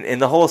Halloween,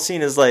 and the whole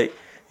scene is like,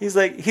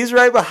 he's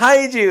right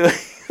behind you.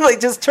 Like,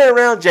 just turn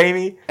around,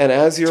 Jamie. And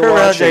as you're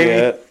watching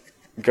it,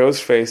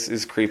 Ghostface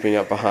is creeping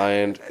up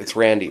behind. It's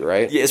Randy,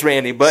 right? Yeah, it's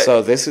Randy. But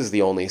so this is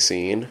the only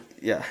scene,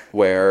 yeah,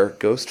 where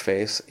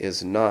Ghostface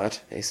is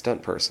not a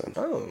stunt person.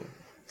 Oh.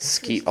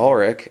 Skeet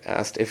Ulrich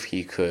asked if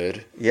he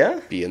could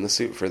be in the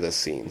suit for this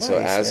scene. Nice, so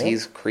as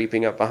he's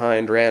creeping up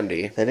behind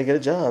Randy, they didn't get a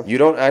job. You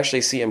don't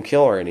actually see him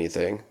kill or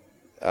anything.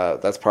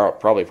 that's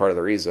probably part of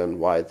the reason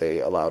why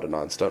they allowed a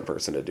non-stunt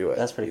person to do it.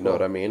 That's pretty You cool. know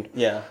what I mean?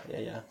 Yeah.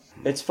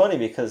 It's funny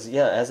because,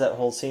 as that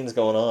whole scene's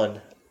going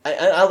on,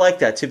 I like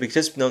that too, because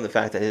just knowing the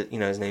fact that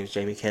his name's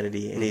Jamie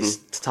Kennedy and he's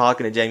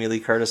talking to Jamie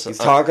Lee Curtis. He's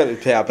talking.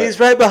 Yeah, but He's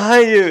right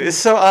behind you. It's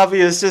so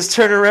obvious. Just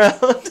turn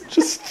around.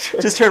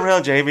 just turn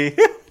around, Jamie.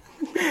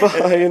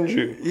 behind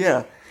you.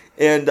 Yeah.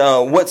 And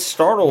what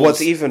startles...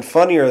 What's even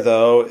funnier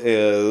though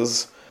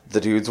is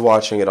the dude's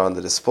watching it on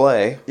the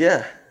display.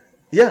 Yeah,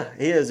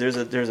 he is. There's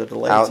a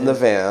delay out too. in the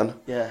van.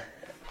 Yeah.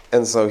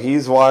 And so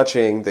he's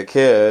watching the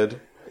kid.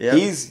 Yep.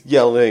 He's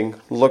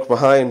yelling, "Look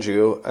behind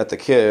you!" at the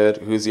kid,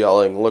 who's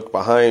yelling, "Look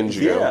behind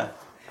you!" Yeah.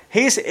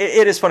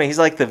 It is funny. He's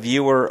like the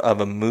viewer of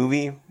a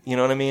movie. You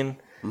know what I mean?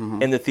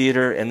 In the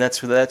theater, and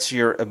that's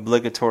your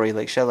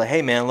obligatory shout, like,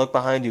 "Hey man, look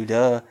behind you!"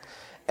 Duh.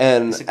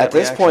 And at at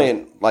this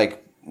reaction. point,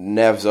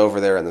 Nev's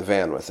over there in the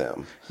van with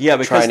him. Yeah,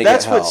 because trying to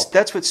get help.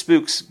 that's what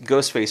spooks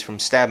Ghostface from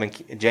stabbing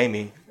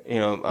Jamie.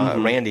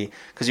 Randy,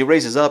 because he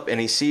raises up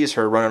and he sees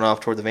her running off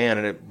toward the van,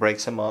 and it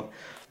breaks him up.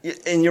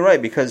 And you're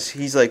right, because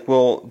he's like,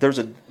 well,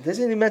 doesn't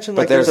he mention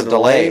But there's a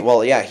delay.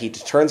 Well, yeah, he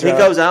turns around.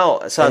 He goes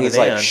outside and the he's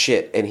van. like,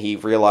 shit, and he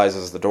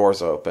realizes the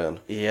door's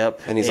open.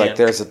 Yep. And he's like,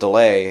 there's a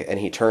delay, and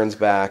he turns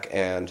back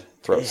and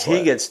throat slashed.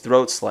 He gets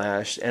throat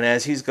slashed, and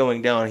as he's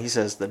going down, he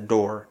says the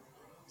door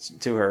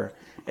to her.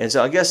 And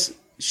so I guess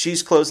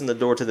she's closing the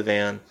door to the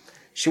van.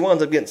 She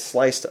winds up getting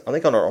sliced, I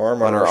think, on her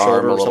arm or on her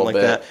shoulder or something like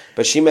that.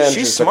 But she manages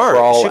She's to smart.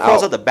 crawl She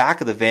crawls out out the back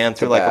of the van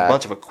through a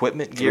bunch of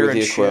equipment gear through the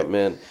and shit.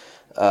 equipment.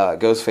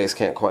 Ghostface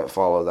can't quite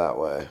follow that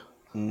way.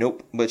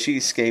 Nope, but she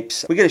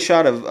escapes. We get a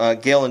shot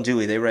of Gail and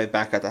Dewey. They arrive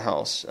back at the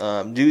house.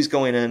 Dewey's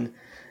going in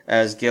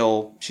as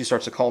Gail. She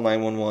starts to call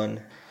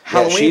 911.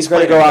 She's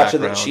going to go out to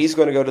the. background. She's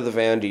going to go to the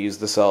van to use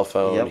the cell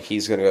phone. Yep.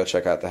 He's going to go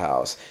check out the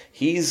house.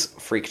 He's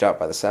freaked out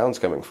by the sounds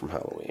coming from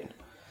Halloween.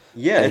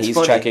 Yeah, and it's he's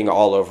funny. checking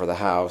all over the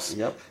house.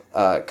 Yep.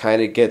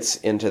 Kind of gets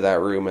into that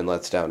room and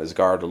lets down his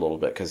guard a little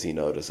bit because he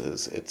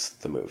notices it's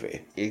the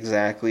movie.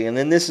 Exactly, and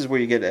then this is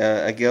where you get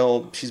a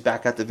Gail. She's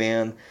back at the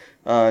van.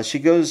 She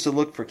goes to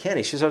look for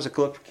Kenny. She starts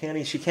to look for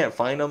Kenny. She can't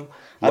find him.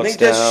 I think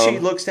that she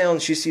looks down.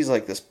 She sees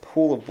this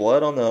pool of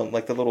blood on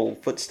the little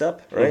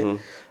footstep, right?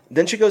 Mm-hmm.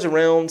 Then she goes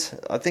around,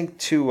 I think,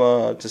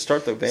 to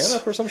start the van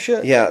up or some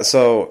shit. Yeah,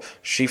 so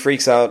she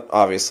freaks out,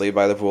 obviously,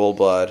 by the pool of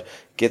blood,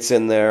 gets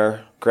in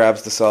there,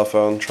 grabs the cell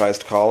phone, tries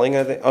calling,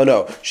 I think. Oh,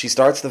 no, she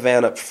starts the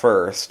van up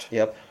first.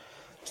 Yep.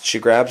 She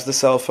grabs the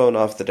cell phone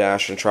off the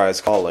dash and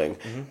tries calling.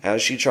 Mm-hmm.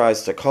 As she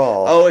tries to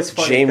call, it's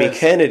funny Jamie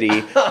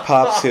Kennedy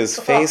pops his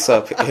face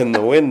up in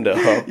the window.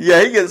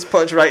 Yeah, he gets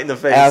punched right in the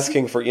face.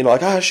 Asking for,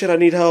 shit, I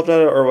need help,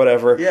 or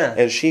whatever. Yeah.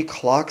 And she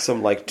clocks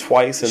him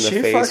twice in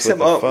the face fucks with him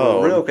the up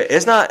phone. real quick.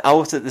 It's not,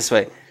 I'll say it this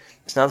way.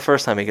 It's not the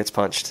first time he gets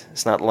punched.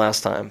 It's not the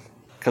last time.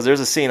 Because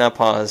there's a scene I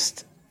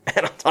paused,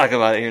 and I'll talk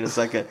about it here in a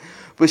second.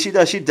 But she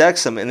does. She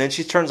decks him, and then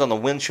she turns on the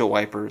windshield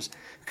wipers.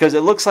 Because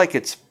it looks like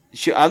it's...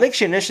 I think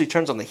she initially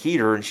turns on the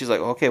heater, and she's like,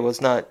 okay, well, it's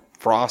not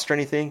frost or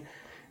anything.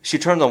 She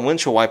turns on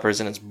windshield wipers,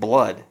 and it's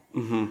blood.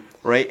 Mm-hmm.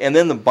 Right? And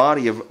then the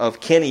body of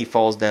Kenny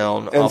falls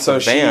down off the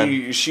van.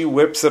 And so she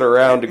whips it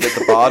around to get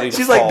the body to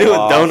She's fall doing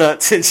off.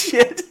 donuts and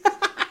shit.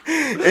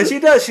 And she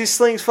does. She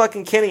slings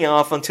fucking Kenny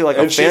off onto a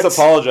fence. And she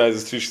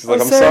apologizes too. She's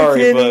like, I'm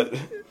sorry, Kenny. but...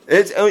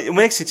 It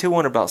makes you too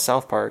wonder about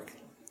South Park.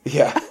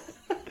 Yeah.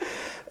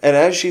 And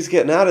as she's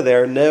getting out of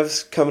there,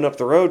 Nev's coming up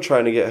the road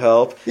trying to get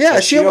help. Yeah,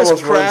 she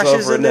almost crashes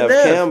runs over into Nev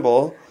Nev.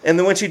 Campbell. And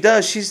then when she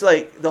does, she's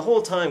the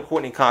whole time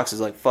Courtney Cox is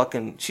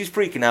she's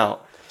freaking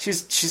out.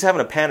 She's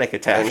having a panic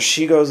attack. And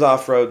she goes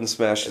off-road and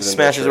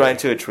smashes right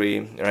into a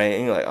tree, right?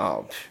 And you're like,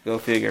 oh, go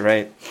figure,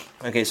 right?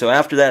 Okay, so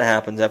after that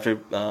happens,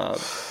 after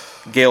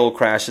Gail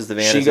crashes the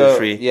van into the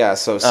tree. Yeah,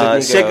 so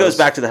Sydney Sid goes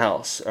back to the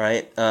house,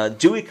 right?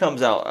 Dewey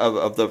comes out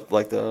of the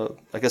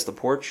the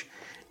porch,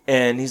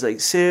 and he's like,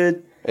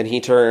 Sid... And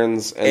he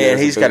turns, and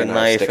he's got a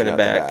knife in the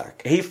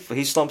back.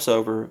 He slumps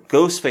over.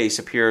 Ghostface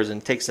appears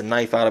and takes the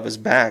knife out of his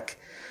back.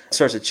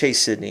 Starts to chase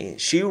Sydney.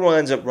 She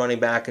winds up running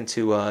back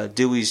into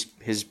Dewey's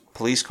his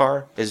police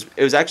car. It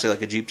was actually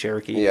like a Jeep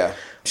Cherokee. Yeah.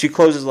 She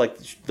closes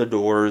the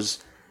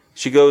doors.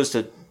 She goes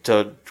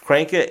to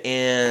crank it,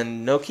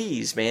 and no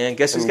keys. Man,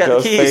 guess who's got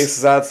the keys? Ghostface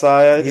is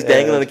outside. He's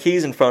dangling the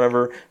keys in front of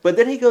her. But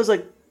then he goes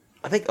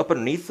I think up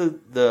underneath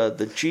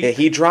the Jeep. Yeah,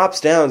 he drops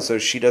down so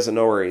she doesn't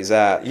know where he's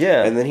at.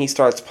 Yeah. And then he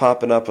starts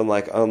popping up and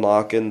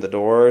unlocking the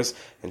doors,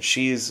 and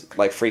she's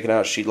freaking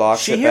out. She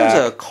locks it back. She hears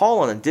a call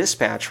on a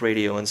dispatch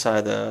radio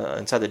inside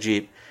the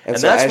Jeep. And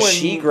so that's when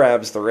she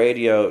grabs the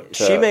radio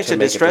she makes a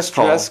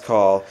distress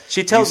call.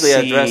 She tells the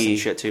address and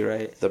shit too,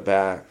 right? The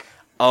back.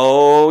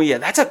 Oh yeah,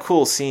 that's a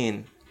cool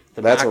scene.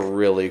 That's a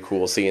really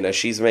cool scene. As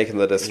she's making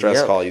the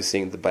distress call, you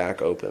see the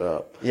back open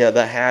up. Yeah,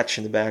 the hatch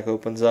in the back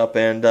opens up,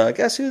 and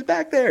guess who's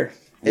back there?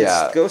 It's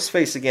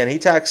Ghostface again. He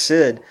attacks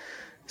Sid.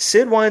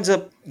 Sid winds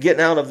up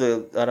getting out of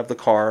the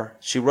car.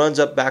 She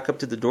runs back up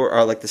to the door,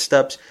 or the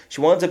steps.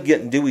 She winds up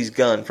getting Dewey's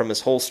gun from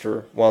his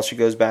holster while she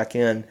goes back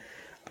in.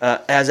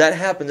 As that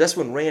happens, that's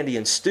when Randy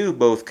and Stu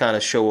both kind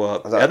of show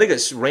up. I think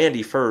it's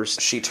Randy first.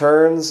 She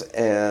turns,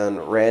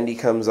 and Randy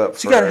comes up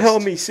first. You gotta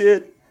help me,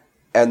 Sid.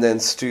 And then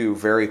Stu,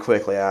 very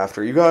quickly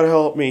after, you gotta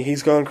help me,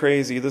 he's gone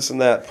crazy, this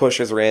and that,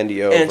 pushes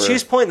Randy over. And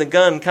she's pointing the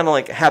gun kind of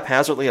like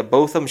haphazardly at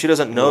both of them. She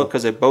doesn't know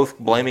because they're both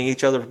blaming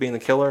each other for being the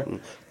killer.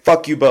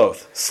 Fuck you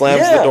both.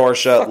 Slams Yeah, the door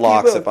shut, fuck you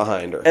locks both. it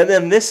behind her. And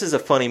then this is a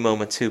funny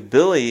moment too.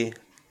 Billy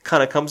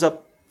kind of comes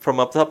up from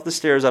up the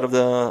stairs out of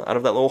that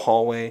little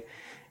hallway,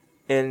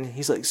 and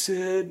he's like,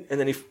 Sid, and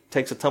then he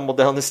takes a tumble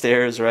down the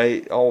stairs,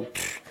 right, all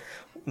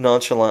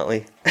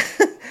nonchalantly.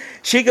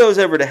 She goes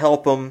over to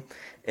help him,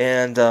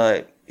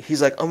 and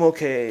he's like, I'm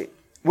okay,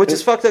 which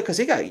is fucked up because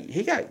he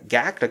got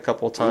gacked a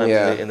couple of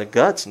times in the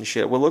guts and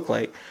shit. What it looked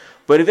like.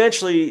 But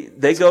eventually,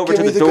 they go over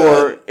to the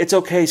door. Gun. It's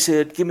okay,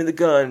 Sid. Give me the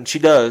gun. She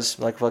does,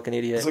 like a fucking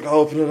idiot. He's like, I'll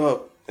open it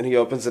up. And he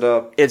opens it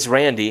up. It's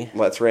Randy.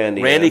 Lets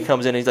Randy Randy in.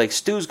 comes in. He's like,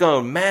 Stu's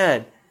going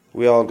mad.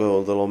 We all go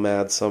a little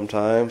mad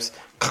sometimes.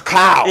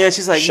 Cacao! Yeah,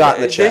 she's like, shot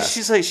in the chest.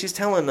 She's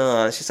telling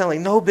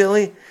no,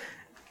 Billy.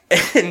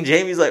 And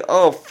Jamie's like,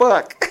 oh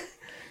fuck.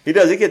 He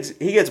does. He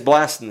gets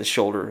blasted in the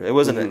shoulder. It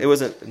wasn't. Mm-hmm. It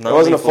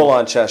wasn't a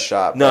full-on chest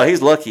shot. No,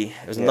 he's lucky.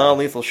 It was a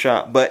non-lethal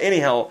shot. But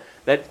anyhow,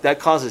 that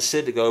causes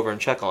Sid to go over and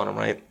check on him,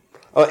 right?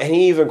 Oh, and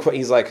he even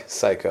he's like,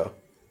 psycho.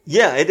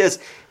 Yeah, it is.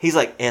 He's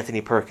like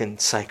Anthony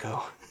Perkins,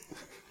 psycho.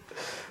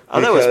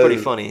 I thought it was pretty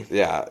funny.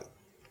 Yeah.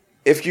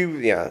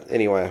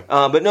 Anyway.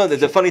 But no,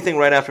 the funny thing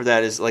right after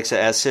that is, like I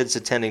said, as Sid's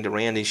attending to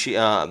Randy,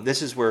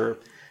 this is where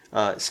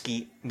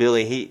Skeet,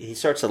 Billy, he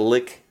starts to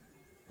lick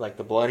like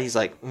the blood. He's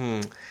like,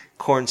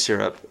 corn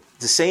syrup.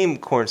 The same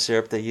corn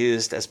syrup they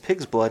used as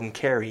pig's blood in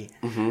Carrie,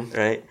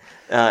 right?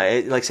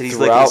 Like I said, he's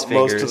licking his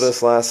fingers. Most of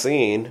this last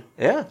scene,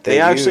 they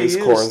actually use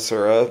corn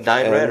syrup.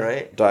 Dyed red,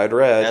 right? Dyed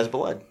red. As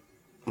blood.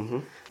 Mm-hmm.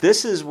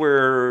 This is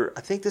where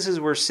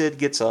Sid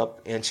gets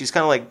up, and she's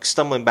kind of like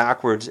stumbling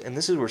backwards, and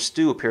this is where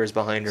Stu appears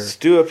behind her.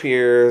 Stu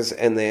appears,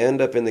 and they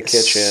end up in the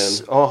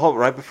kitchen.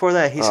 Right before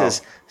that, he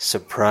says,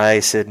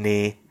 "Surprise,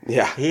 Sydney."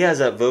 Yeah. He has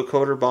that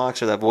vocoder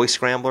box or that voice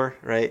scrambler,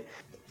 right?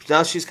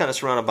 Now she's kind of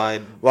surrounded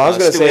by. Well, I was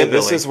going to Stu say and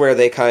this Billy. is where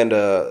they kind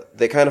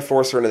of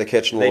force her into the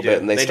kitchen a little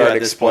bit, and they start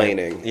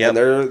explaining. Yep.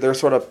 And they're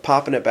sort of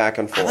popping it back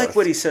and forth. I like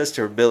what he says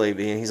to her, Billy,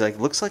 being he's like,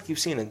 "Looks like you've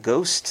seen a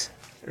ghost."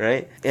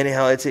 Right?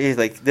 Anyhow, he's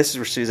like, this is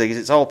where Stu's like,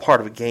 it's all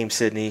part of a game,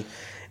 Sydney.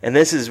 And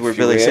this is where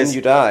Billy says,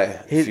 you die.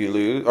 If you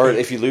lose, or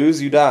if you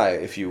lose, you die.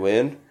 If you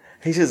win,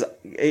 he says,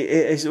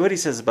 what he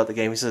says about the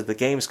game. He says the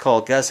game's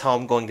called "Guess How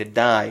I'm Going to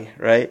Die,"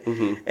 right?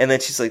 Mm-hmm. And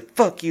then she's like,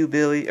 "Fuck you,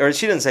 Billy," or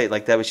she didn't say it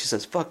like that, but she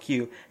says, "Fuck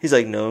you." He's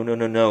like,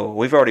 "No.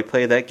 We've already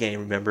played that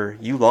game. Remember,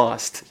 you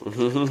lost."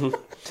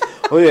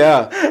 Oh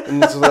yeah.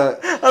 And so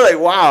I was like,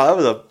 wow, that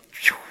was a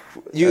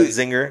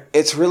zinger.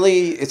 It's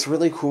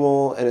really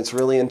cool, and it's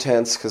really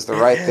intense because they're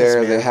right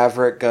there. Man. They have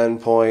her at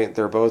gunpoint.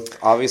 They're both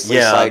obviously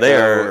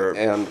psycho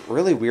and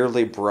really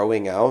weirdly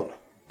broing out.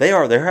 They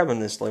are. They're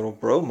having this little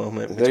bro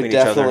moment between each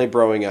other. They're definitely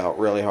broing out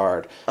really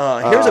hard.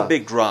 Here's a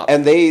big drop,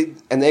 and they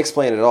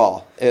explain it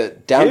all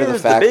down to the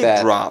fact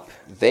that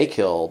they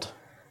killed.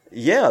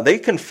 Yeah, they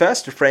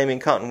confessed to framing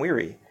Cotton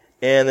Weary,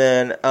 and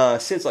then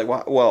Sid's like,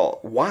 "Well,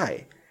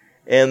 why?"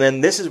 And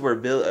then this is where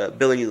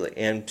Billy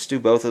and Stu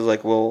both is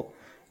like, "Well,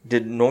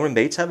 did Norman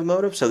Bates have a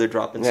motive?" So they're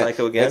dropping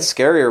Psycho again. It's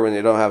scarier when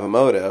you don't have a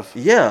motive.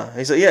 Yeah,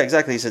 he said, yeah,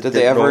 exactly. He said, did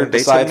they ever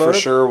decide for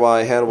sure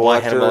why Hannibal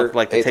Lecter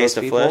like the taste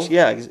of people? flesh?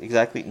 Yeah,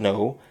 exactly.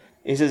 No.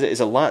 He says it's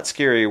a lot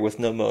scarier with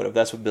no motive.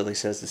 That's what Billy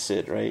says to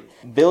Sid, right?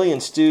 Billy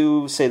and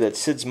Stu say that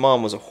Sid's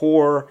mom was a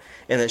whore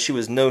and that she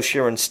was no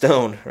Sharon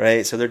Stone,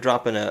 right? So they're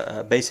dropping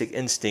a basic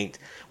instinct,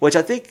 which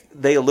I think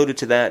they alluded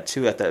to that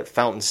too at that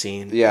fountain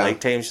scene. Yeah.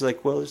 Like Tatum, she's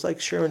like, well, it's like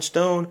Sharon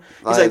Stone.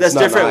 He's like, that's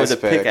different with a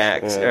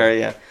pickaxe.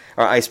 Yeah.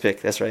 Or ice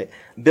pick, that's right.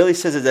 Billy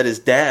says that his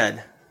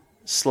dad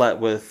slept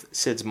with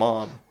Sid's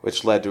mom.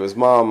 Which led to his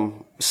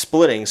mom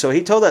splitting. So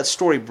he told that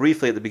story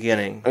briefly at the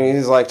beginning. I mean,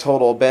 he's like,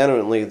 total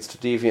abandonment leads to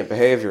deviant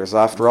behaviors.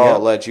 After all, it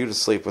led you to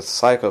sleep with a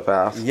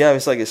psychopath. Yeah,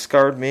 it's like, it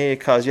scarred me. It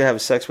caused you to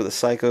have sex with a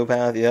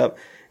psychopath. Yep.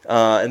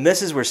 And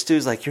this is where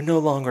Stu's like, you're no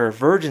longer a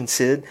virgin,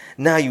 Sid.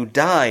 Now you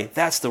die.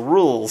 That's the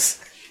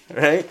rules.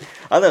 Right?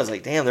 I thought, I was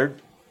like, damn,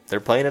 they're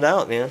playing it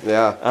out, man.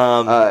 Yeah.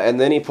 And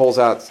then he pulls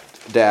out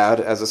Dad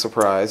as a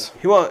surprise.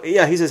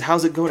 He says,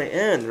 how's it going to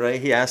end,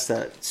 right? He asked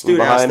that.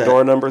 Stu asked that.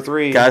 Door number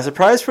 3. Got a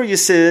surprise for you,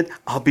 Sid.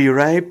 I'll be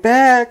right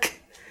back.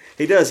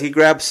 He does. He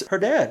grabs her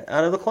dad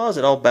out of the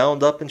closet, all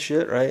bound up and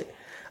shit, right?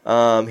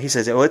 He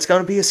says, oh, it's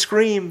going to be a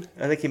scream.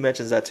 I think he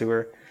mentions that to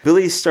her.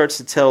 Billy starts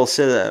to tell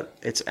Sid that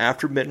it's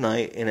after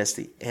midnight and it's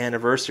the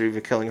anniversary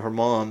of killing her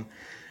mom.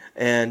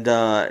 And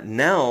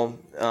now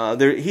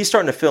he's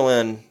starting to fill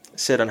in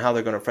Sid on how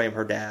they're going to frame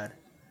her dad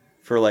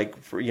for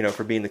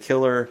being the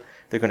killer.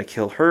 They're going to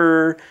kill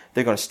her.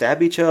 They're going to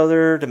stab each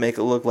other to make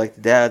it look like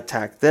the dad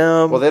attacked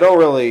them. Well, they don't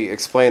really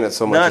explain it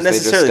so much as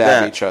they just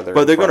stab each other.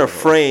 But they're going to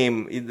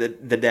frame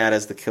the dad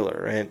as the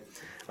killer,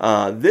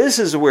 right? This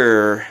is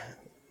where...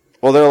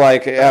 Well, they're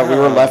like, we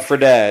were left for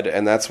dead,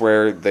 and that's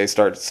where they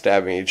start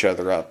stabbing each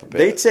other up a bit.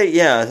 They'd say,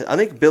 I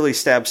think Billy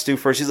stabs Stu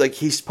first.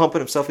 He's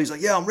pumping himself. He's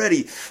like, yeah, I'm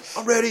ready.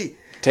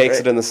 Takes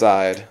it in the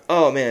side.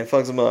 Oh, man,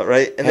 fucks him up,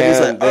 right? And then he's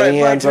like, he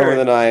hands over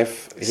the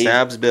knife.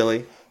 Stabs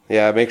Billy.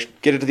 Yeah,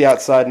 get it to the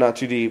outside, not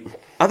too deep.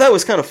 I thought it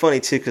was kind of funny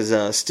too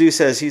because Stu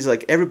says he's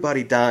like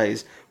everybody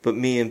dies but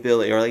me and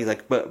Billy, or he's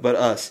like but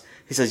us.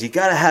 He says you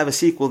got to have a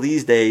sequel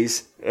these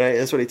days, right?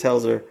 That's what he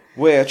tells her.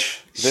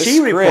 Which this she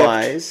script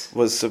replies,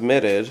 was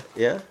submitted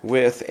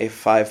with a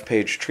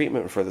 5-page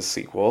treatment for the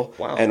sequel.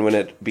 Wow. And when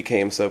it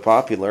became so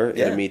popular,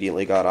 Yeah. it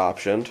immediately got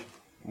optioned.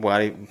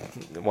 Why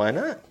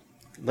not?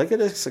 Look at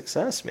his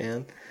success,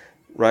 man.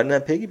 Riding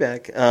that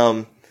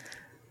piggyback.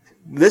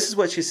 This is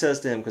what she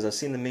says to him, because I've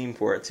seen the meme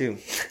for it, too.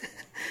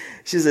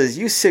 She says,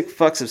 you sick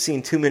fucks have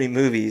seen too many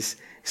movies.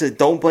 He said,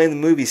 don't blame the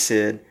movie,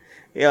 Sid.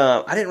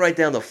 I didn't write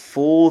down the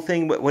full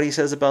thing, what he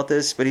says about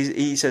this, but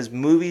he says,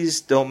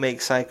 movies don't make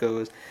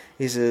psychos.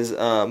 He says,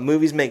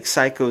 movies make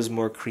psychos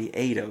more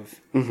creative,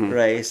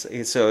 right?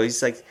 So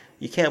he's like,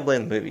 you can't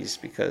blame the movies,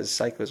 because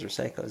psychos are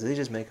psychos. They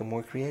just make them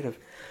more creative.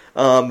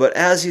 But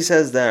as he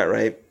says that,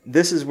 right,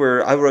 this is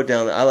where I wrote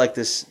down, I like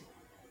this.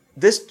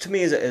 This, to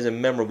me, is a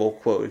memorable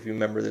quote, if you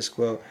remember this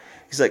quote.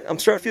 He's like, I'm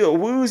starting to feel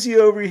woozy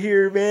over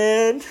here,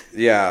 man.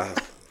 Yeah.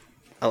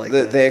 I like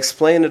that. They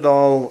explain it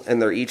all,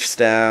 and they're each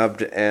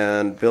stabbed,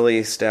 and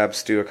Billy stabs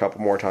Stu a couple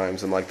more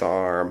times in, like, the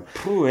arm.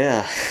 Ooh,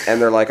 yeah. And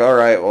they're like, all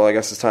right, well, I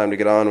guess it's time to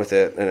get on with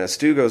it. And as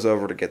Stu goes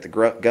over to get the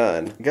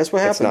gun, guess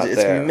what happens?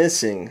 It's there.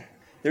 missing.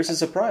 There's a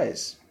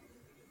surprise.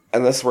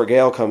 And this is where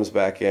Gail comes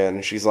back in,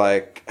 and she's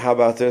like, how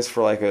about this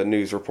for, like, a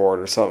news report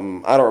or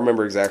something? I don't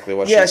remember exactly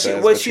what she says.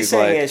 What but she's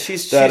like, saying is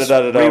she's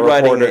reporter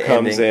the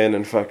comes ending. in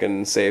and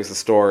fucking saves the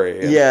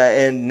story. And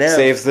and Nev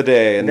saves the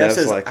day. And Nev Nev's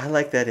says, like, I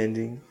like that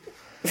ending.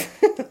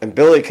 and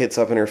Billy gets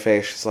up in her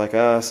face. She's like,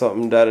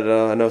 something,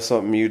 da-da-da, I know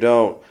something you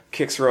don't.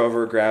 Kicks her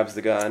over, grabs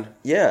the gun.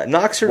 Yeah,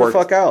 knocks her the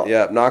fuck out.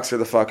 Yeah, knocks her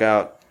the fuck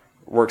out.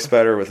 Works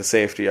better with the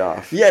safety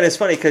off. Yeah, and it's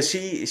funny because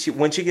she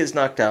when she gets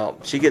knocked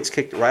out, she gets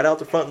kicked right out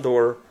the front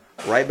door,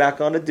 right back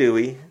onto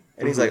Dewey,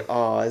 and he's like,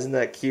 "Oh, isn't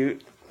that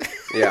cute?"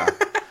 Yeah.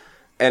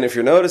 And if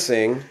you're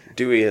noticing,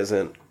 Dewey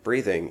isn't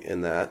breathing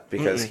in that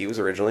because he was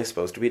originally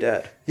supposed to be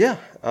dead. Yeah,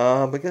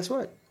 but guess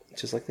what?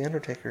 Just like the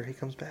Undertaker, he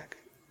comes back.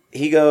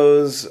 He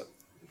goes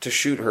to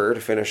shoot her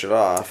to finish it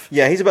off.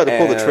 Yeah, he's about to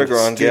pull the trigger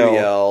on Stu Gail.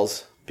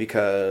 yells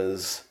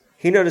because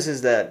He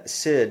notices that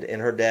Sid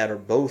and her dad are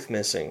both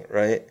missing,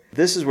 right?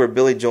 This is where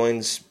Billy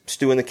joins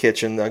Stu in the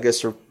kitchen. I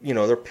guess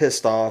they're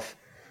pissed off,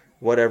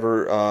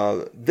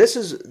 whatever. This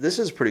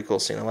is a pretty cool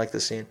scene. I like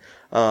this scene.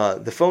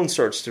 The phone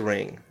starts to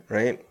ring,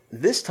 right?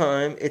 This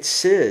time it's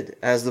Sid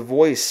as the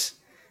voice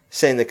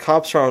saying the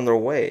cops are on their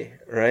way,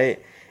 right?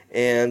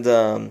 And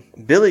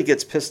Billy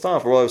gets pissed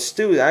off. Well, it was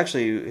Stu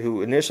actually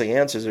who initially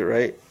answers it,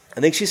 right? I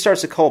think she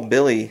starts to call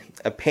Billy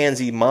a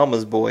pansy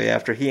mama's boy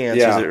after he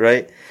answers it,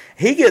 right?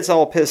 He gets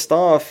all pissed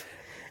off,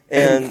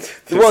 and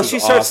she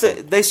starts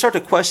awesome. they start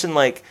to question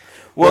like,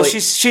 well,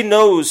 she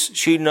knows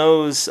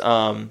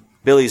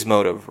Billy's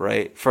motive,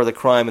 right, for the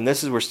crime, and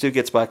this is where Stu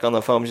gets back on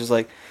the phone. She's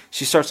like,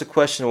 she starts to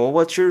question, well,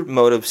 what's your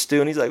motive, Stu?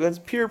 And he's like, it's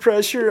peer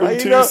pressure. I'm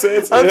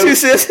too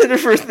sensitive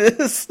for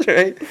this,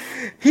 right?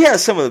 He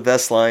has some of the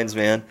best lines,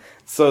 man.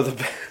 So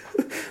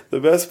the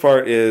best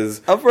part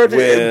is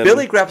when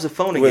Billy grabs the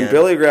phone again. When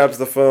Billy grabs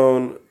the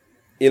phone,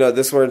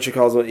 this is when she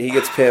calls him. He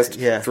gets pissed,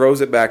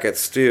 throws it back at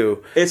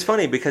Stu. It's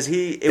funny because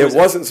it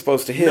wasn't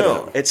supposed to hit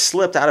him. It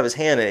slipped out of his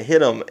hand and it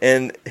hit him.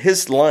 And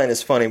his line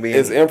is funny.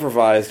 It's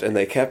improvised, and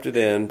they kept it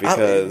in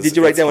because did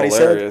you write down what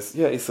hilarious. he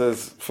said? Yeah, he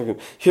says, "Fucking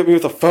hit me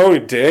with a phone, you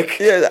dick."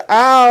 Yeah,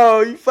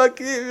 ow, you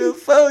fucking hit me with a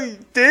phone, you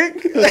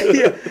dick.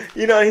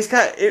 Yeah. He's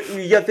kind of.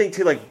 You got to think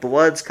too, like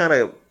blood's kind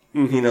of,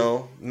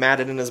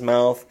 matted in his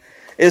mouth.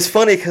 It's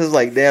funny because,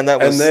 like, damn, that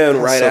was. And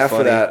then right so after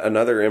funny. that,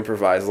 another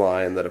improvised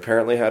line that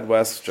apparently had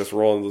Wes just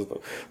rolling. With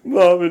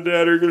Mom and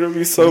Dad are gonna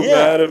be so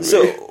mad at me.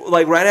 So,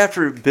 like, right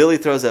after Billy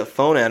throws that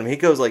phone at him, he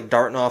goes like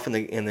darting off in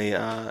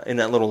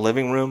that little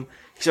living room.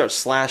 He starts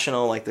slashing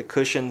all like the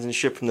cushions and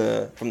shit from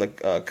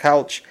the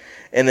couch,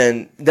 and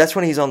then that's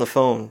when he's on the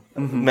phone.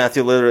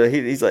 Matthew literally,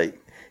 he's like,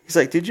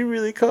 did you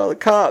really call the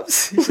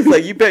cops? He's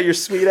like, you bet your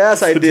sweet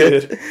ass I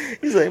did.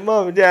 He's like,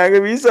 Mom and Dad are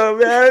gonna be so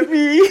mad at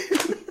me.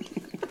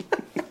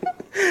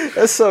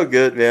 That's so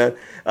good, man.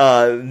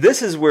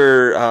 This is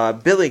where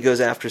Billy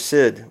goes after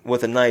Sid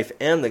with a knife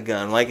and the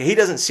gun. Like, he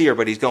doesn't see her,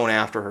 but he's going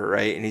after her,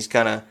 right? And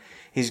I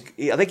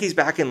think he's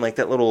back in like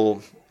that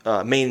little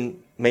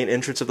main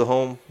entrance of the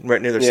home,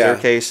 right near the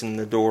staircase and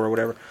the door or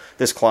whatever.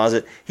 This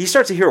closet. He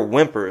starts to hear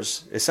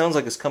whimpers. It sounds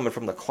like it's coming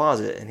from the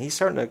closet, and he's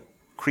starting to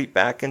creep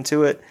back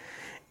into it.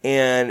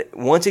 And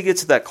once he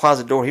gets to that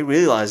closet door, he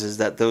realizes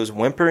that those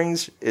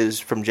whimperings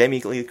is from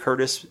Jamie Lee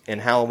Curtis in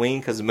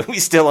Halloween because the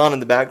movie's still on in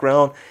the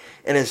background.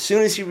 And as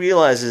soon as he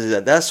realizes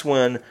that, that's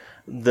when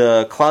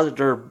the closet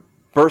door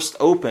bursts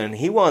open.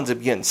 He winds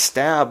up getting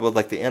stabbed with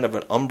like the end of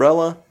an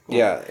umbrella.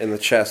 Yeah, in the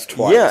chest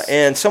twice. Yeah,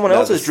 and someone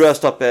else is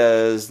dressed up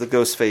as the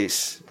ghost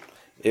face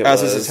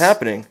as this is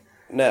happening.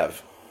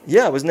 Nev.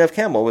 Yeah, it was Nev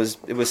Campbell.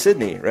 It was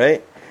Sydney,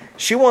 right?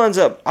 She winds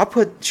up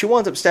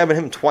stabbing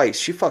him twice.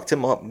 She fucked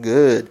him up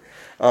good.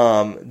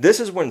 This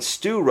is when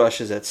Stu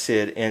rushes at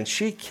Sid and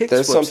she kicks.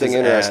 There's something his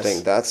interesting.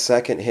 ass. That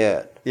second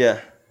hit.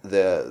 Yeah.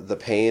 The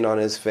pain on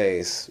his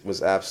face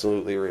was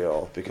absolutely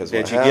real because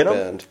Did what you get him?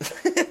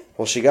 happened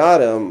Well, she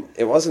got him.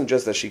 It wasn't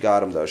just that she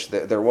got him, though.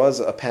 There was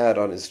a pad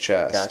on his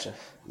chest Gotcha.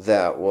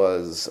 that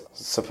was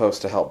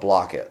supposed to help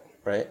block it.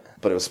 Right.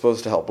 But it was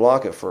supposed to help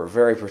block it for a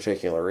very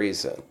particular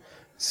reason.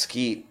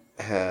 Skeet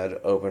had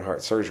open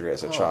heart surgery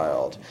as a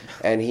child,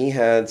 and he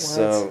had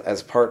some,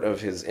 as part of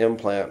his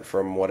implant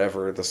from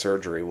whatever the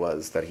surgery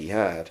was that he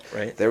had,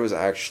 Right. there was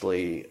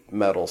actually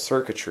metal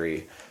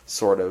circuitry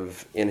sort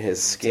of in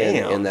his skin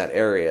Damn. in that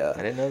area.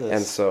 I didn't know this.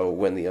 And so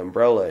when the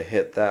umbrella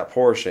hit that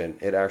portion,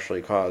 it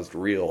actually caused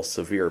real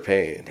severe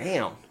pain.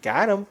 Damn,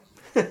 got him.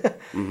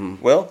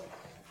 Well,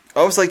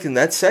 I was like, in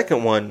that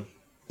second one,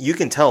 you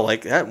can tell,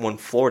 like, that one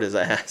floored his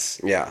ass.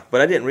 Yeah.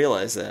 But I didn't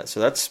realize that. So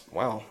that's,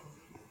 wow.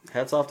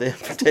 Hats off to him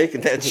for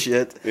taking that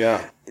shit.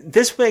 Yeah.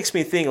 This makes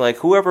me think, like,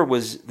 whoever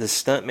was the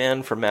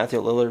stuntman for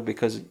Matthew Lillard,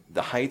 because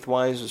the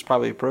height-wise was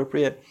probably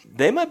appropriate,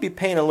 they might be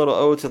paying a little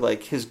ode to,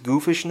 like, his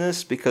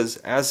goofishness, because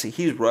as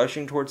he's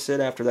rushing towards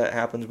Sid after that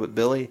happens with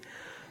Billy,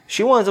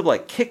 she winds up,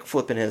 like,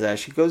 kick-flipping his ass.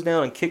 She goes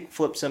down and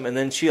kick-flips him, and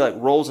then she, like,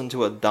 rolls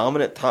into a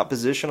dominant top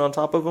position on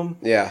top of him.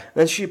 Yeah.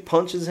 Then she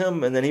punches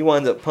him, and then he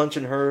winds up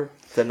punching her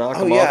to knock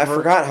Oh him yeah, off I of her.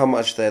 forgot how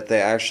much that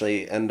they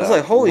actually end I up was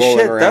like, holy rolling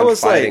shit, that around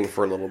was fighting like-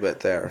 for a little bit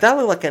there. That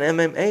looked like an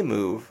MMA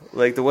move,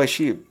 like the way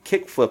she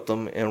kick-flipped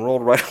him and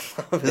rolled right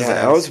off his Yeah,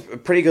 ass. that was a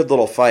pretty good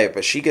little fight,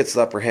 but she gets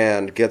the upper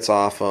hand, gets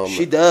off him,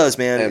 She does,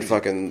 man. and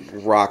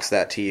fucking rocks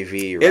that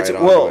TV right It's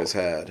onto well, his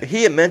head.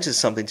 he had mentioned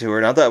something to her,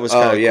 and I thought it was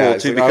kind Oh of yeah, cool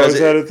it's too like, I because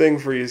always had a thing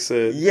for you,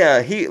 Sid.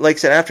 yeah, he like I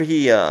said after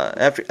he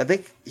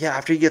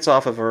after he gets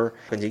off of her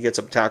and he gets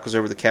up tackles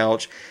over the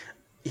couch,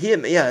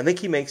 I think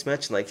he makes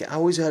mention like I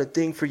always had a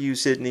thing for you,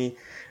 Sydney,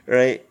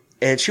 right?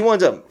 And she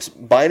winds up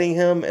biting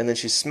him, and then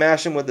she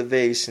smashes him with the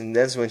vase, and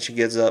that's when she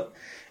gets up,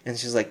 and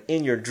she's like,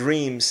 "In your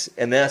dreams,"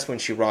 and that's when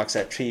she rocks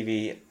that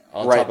TV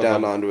on Right top of down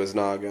him. onto his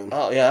noggin.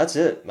 Oh yeah, that's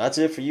it. That's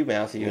it for you,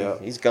 Matthew. Yeah.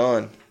 He's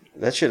gone.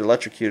 That shit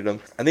electrocuted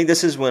him. I think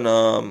this is when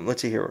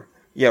let's see here.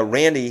 Yeah,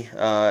 Randy,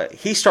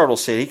 he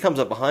startles Sid. He comes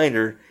up behind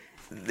her.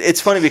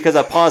 It's funny because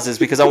I paused this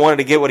because I wanted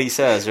to get what he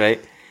says,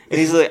 right? And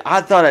he's like,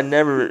 I thought I'd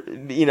never,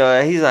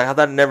 he's like, I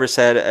thought I never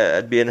said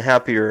I'd be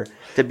happier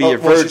to be a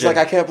virgin. Well, she's like,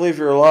 I can't believe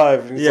you're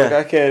alive. And he's like,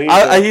 I can't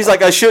either. He's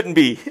like, I shouldn't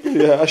be.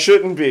 Yeah, I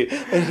shouldn't be.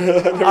 I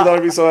never thought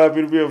I'd be so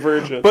happy to be a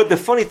virgin. But the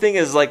funny thing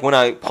is, like, when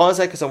I paused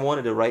that because I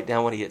wanted to write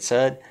down what he had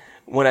said,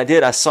 when I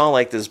did, I saw,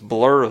 like, this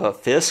blur of a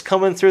fist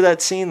coming through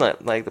that scene,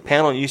 like the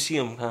panel, and you see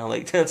him kind of,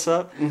 like, tense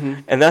up.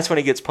 Mm-hmm. And that's when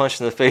he gets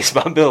punched in the face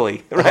by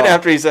Billy, right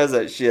after he says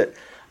that shit.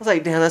 I was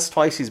like, damn, that's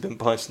twice he's been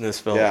punched in this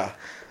film. Yeah.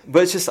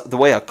 But it's just the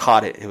way I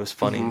caught it. It was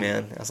funny,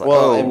 man. I was like,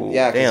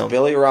 Because damn.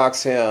 Billy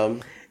rocks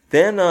him,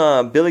 Then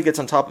Billy gets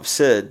on top of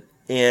Sid,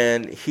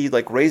 and he,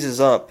 like,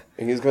 raises up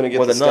and he's going to get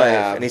with the a knife,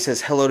 stab. and he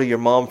says, hello to your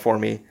mom for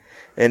me.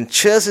 And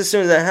just as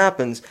soon as that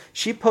happens,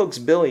 she pokes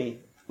Billy,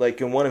 like,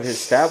 in one of his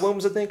stab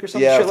wounds, I think, or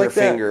something yeah, shit with like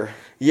her that. finger.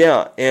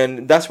 Yeah,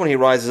 and that's when he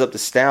rises up to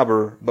stab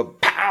her,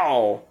 but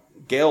pow!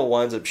 Gail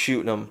winds up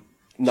shooting him.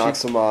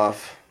 Knocks him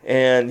off.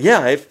 And,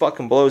 yeah, it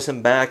fucking blows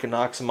him back and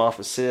knocks him off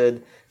of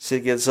Sid.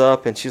 Sid gets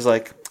up, and she's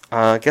like,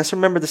 guess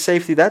remember the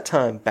safety that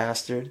time,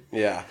 bastard.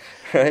 Yeah.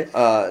 Right?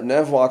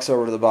 Nev walks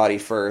over to the body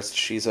first.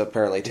 She's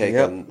apparently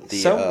taken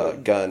the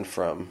gun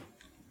from...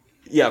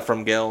 Yeah,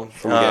 from Gail.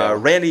 Gail.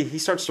 Randy, he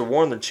starts to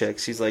warn the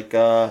chicks. He's like,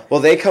 Well,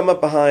 they come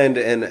up behind,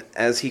 and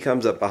as he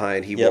comes up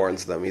behind, he Yep.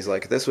 warns them. He's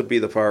like, this would be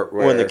the part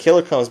where... when the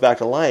killer comes back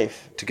to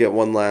life. to get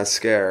one last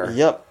scare.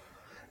 Yep.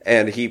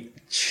 And he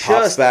pops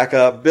Just back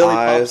up, Billy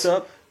eyes, pops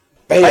up.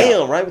 Bam!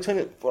 Bam!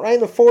 Right in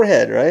the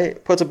forehead,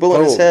 right? Puts a bullet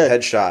in his boom, head.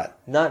 headshot.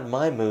 Not in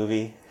my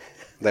movie.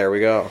 There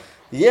we go.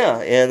 Yeah,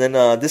 and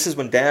then this is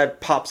when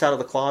Dad pops out of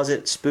the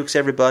closet, spooks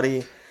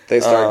everybody. They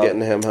start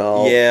getting him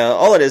help. Yeah,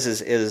 all it is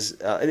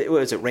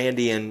was it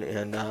Randy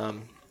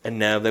and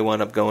Nev? They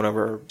wound up going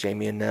over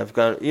Jamie and Nev.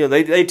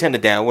 They tend to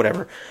down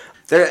whatever.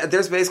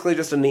 There's basically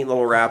just a neat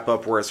little wrap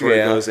up where it sort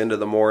Yeah. of goes into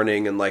the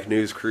morning and like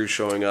news crews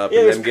showing up Yeah,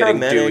 and there's them getting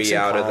paramedics Dewey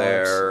and out of cops.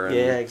 there. And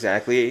Yeah,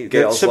 exactly.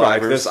 Gail's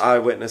Survivors. like this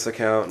eyewitness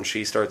account, and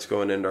she starts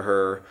going into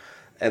her.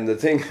 And the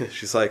thing,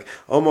 she's like,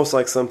 almost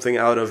like something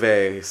out of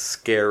a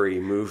scary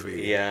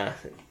movie. Yeah,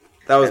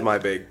 That was my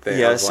big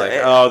thing. I was Yes, like,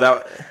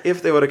 it-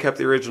 if they would have kept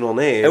the original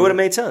name, it would have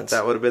made sense.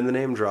 that would have been the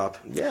name drop.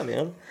 Yeah,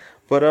 man.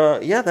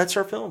 But yeah, that's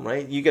our film,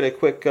 right? You get a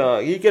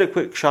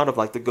quick shot of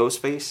like the ghost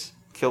face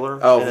killer.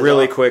 Oh, and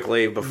really all.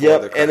 quickly before the Yep,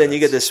 credits. and then you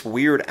get this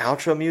weird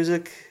outro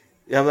music.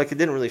 Yeah, like it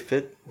didn't really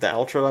fit the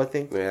outro, I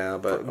think. Yeah,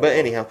 but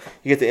anyhow,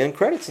 you get the end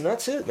credits, and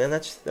that's it, man.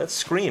 That's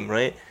Scream,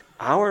 right?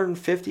 Hour and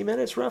 50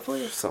 minutes,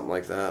 roughly. something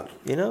like that.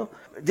 You know,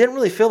 it didn't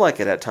really feel like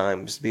it at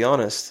times, to be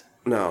honest.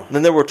 No. And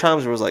then there were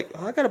times where it was like,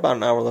 I got about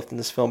an hour left in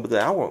this film, but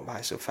the hour went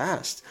by so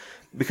fast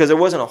because there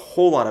wasn't a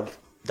whole lot of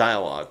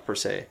dialogue per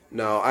se.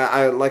 No,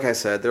 I like I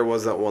said, there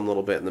was that one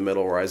little bit in the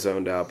middle where I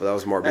zoned out, but that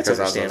was more That's because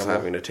I was understandable.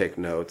 having to take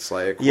notes.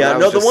 Like, when Yeah, I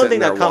no, was the just one sitting thing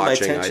that there caught my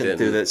watching, I attention didn't-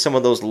 through that some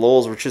of those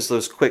lulls were just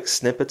those quick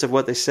snippets of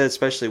what they said,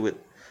 especially with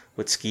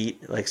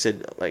Skeet, like I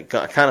said, like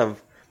kind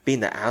of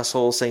being the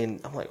asshole saying,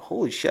 I'm like,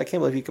 holy shit, I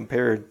can't believe you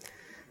compared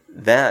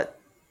that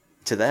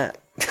to that.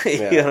 You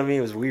know what I mean?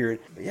 It was weird.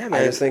 But yeah,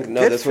 man. I just think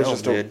good this was film,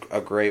 just dude. a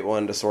great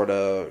one to sort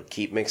of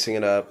keep mixing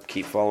it up,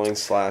 keep following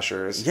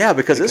slashers. Yeah,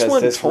 because this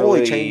one totally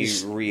really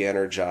changed-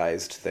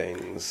 re-energized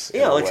things.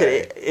 Yeah, in a like I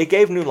said, way. it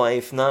gave new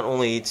life not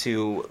only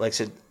to, like I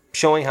said,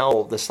 showing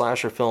how the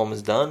slasher film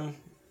is done,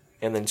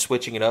 and then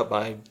switching it up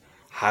by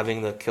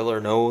having the killer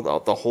know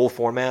the whole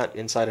format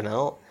inside and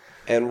out.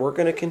 And we're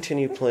going to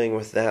continue playing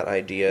with that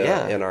idea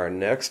Yeah. in our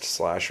next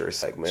slasher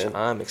segment.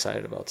 I'm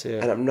excited about too.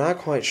 And I'm not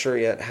quite sure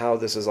yet how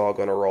this is all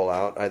going to roll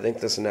out. I think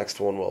this next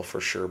one will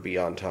for sure be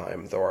on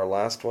time, though our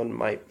last one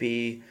might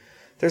be.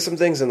 There's some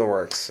things in the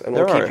works, and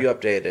we'll There keep are. you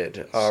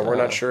updated. We're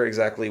not sure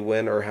exactly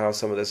when or how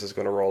some of this is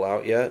going to roll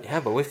out yet. Yeah,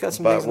 but we've got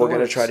some. But things in we're the going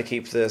to works. try to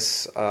keep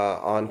this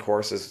on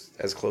course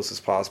as close as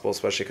possible,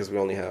 especially because we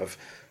only have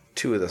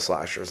 2 of the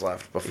slashers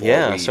left before.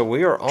 Yeah, so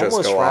we are just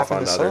almost go off wrapping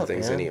on this other up,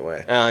 things man.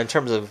 anyway. In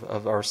terms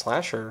of our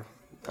slasher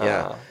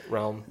Yeah.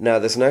 realm. Now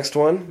this next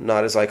one,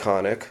 not as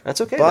iconic.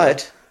 That's okay,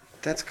 but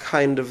that's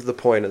kind of the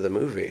point of the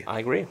movie. I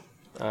agree.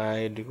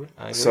 I do.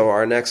 I agree. So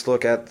our next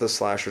look at the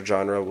slasher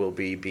genre will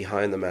be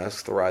Behind the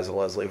Mask: The Rise of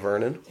Leslie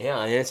Vernon.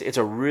 yeah, and it's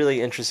a really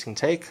interesting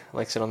take,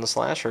 like I said, on the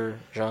slasher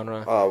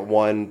genre.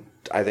 One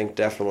I think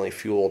definitely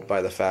fueled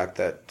by the fact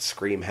that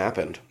Scream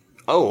happened.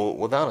 Oh,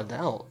 without a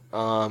doubt.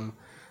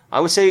 I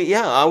would say,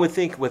 yeah, I would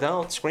think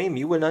without Scream,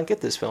 you would not get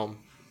this film.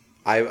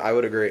 I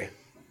would agree.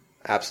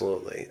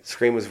 Absolutely.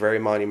 Scream was very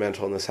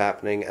monumental in this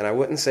happening, and I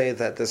wouldn't say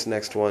that this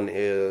next one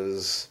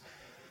is...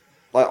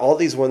 Like, all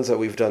these ones that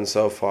we've done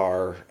so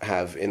far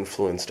have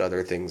influenced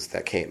other things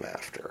that came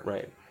after.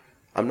 Right.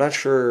 I'm not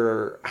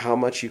sure how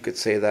much you could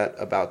say that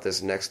about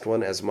this next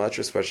one as much,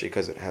 especially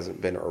because it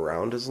hasn't been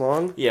around as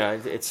long. Yeah,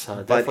 it's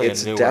But definitely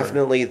it's a newer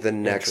definitely the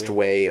next entry.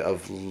 way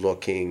of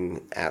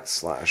looking at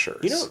slashers.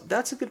 You know,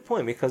 that's a good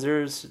point because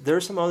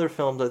there's some other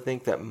films I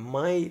think that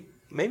might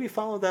maybe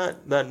follow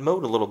that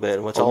mode a little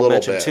bit, which A I'll little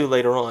mention bit. too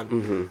later on.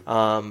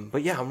 Mm-hmm.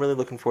 But yeah, I'm really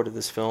looking forward to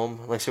this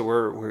film. Like I said,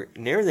 we're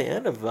near the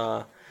end of,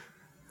 like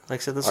I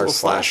said, this Our little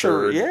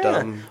slasher. Yeah,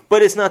 slasher-dom.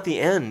 but it's not the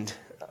end.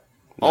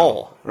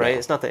 All right, no.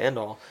 It's not the end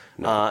all.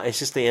 It's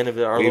just the end of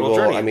our we little will.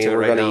 journey. I mean, into it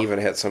we're right going to now. even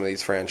hit some of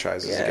these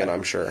franchises Yeah. again,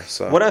 I'm sure.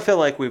 So What I feel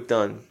like we've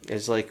done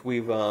is like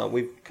we've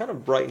kind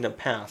of brightened a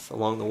path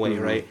along the way,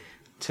 right?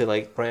 To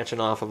like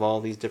branching off of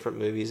all these different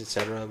movies,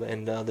 etc.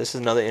 And this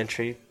is another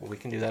entry. We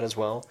can do that as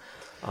well.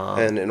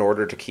 and in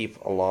order to keep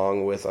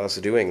along with us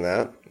doing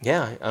that,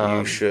 Yeah,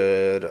 you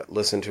should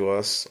listen to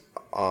us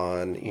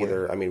on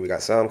either. I mean, we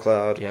got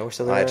SoundCloud, Yeah, we're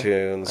still there.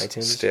 iTunes,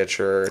 iTunes.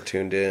 Stitcher,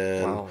 Tuned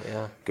In, Wow,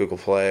 yeah. Google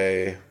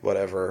Play,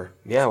 whatever.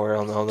 Yeah, we're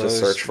on all those. Just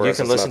search for you us,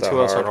 can it's listen not to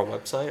that us on hard. our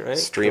website, right?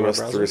 Stream Through our us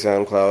browser. through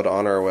SoundCloud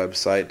on our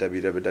website,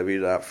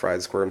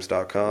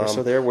 www.friedsquirms.com. We're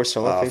still there. We're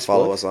still on Facebook.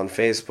 Follow us on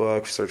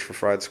Facebook. Search for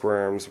Fried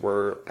Squirms.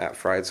 We're at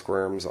Fried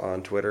Squirms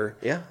on Twitter.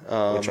 Yeah.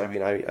 Which I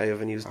mean, I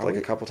haven't used like we-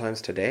 a couple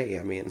times today.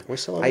 I mean, We're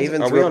still on I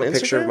even Are we threw on up a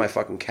picture of Instagram? my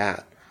fucking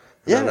cat.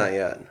 Yeah. No, not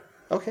yet.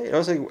 Okay. I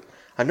was like,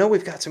 I know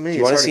we've got so many.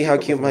 You want to see how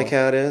cute my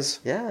cat is?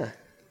 Yeah.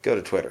 Go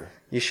to Twitter.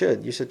 You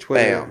should. You should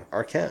Twitter Bam.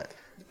 our cat.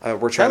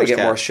 We're trying to Tyler's get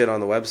cat. more shit on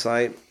the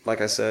website.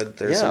 Like I said,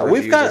 there's Yeah, some we've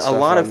reviews got and a stuff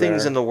lot of on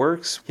things there. in the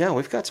works. Yeah,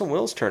 we've got some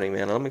wheels turning,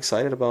 man. I'm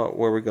excited about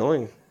where we're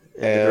going.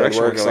 And the And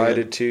direction we're going in.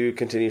 excited to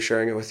continue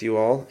sharing it with you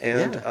all.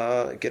 And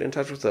Yeah. get in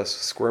touch with us,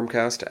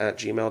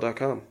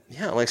 squirmcast@gmail.com.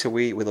 Yeah, like I said,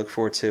 we look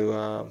forward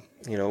to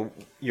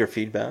your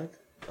feedback.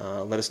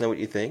 Let us know what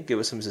you think. Give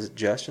us some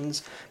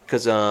suggestions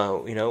because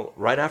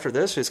right after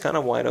this, it's kind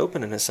of wide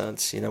open in a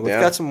sense. We've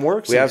got some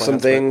work. We have some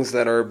things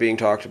that are being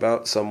talked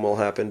about. Some will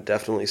happen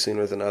definitely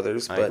sooner than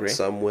others, I but agree.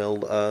 some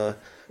will,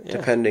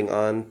 depending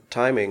on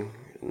timing.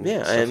 And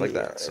Yeah, stuff and like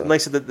that. So. like I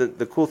said,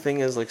 the cool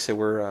thing is, like I said,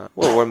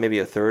 we're maybe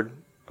a third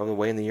of the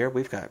way in the year.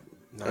 We've got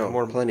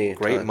more plenty of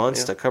great time, months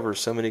yeah. to cover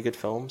so many good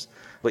films.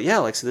 But yeah,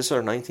 like I said, this is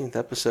our 19th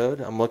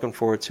episode. I'm looking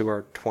forward to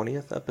our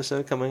 20th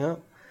episode coming up.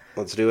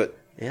 Let's do it.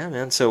 Yeah,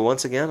 man. So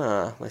once again,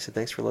 like I said,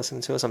 thanks for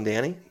listening to us. I'm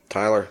Danny.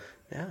 Tyler.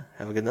 Yeah,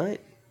 have a good night.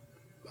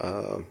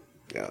 Yeah,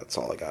 that's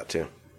all I got, too.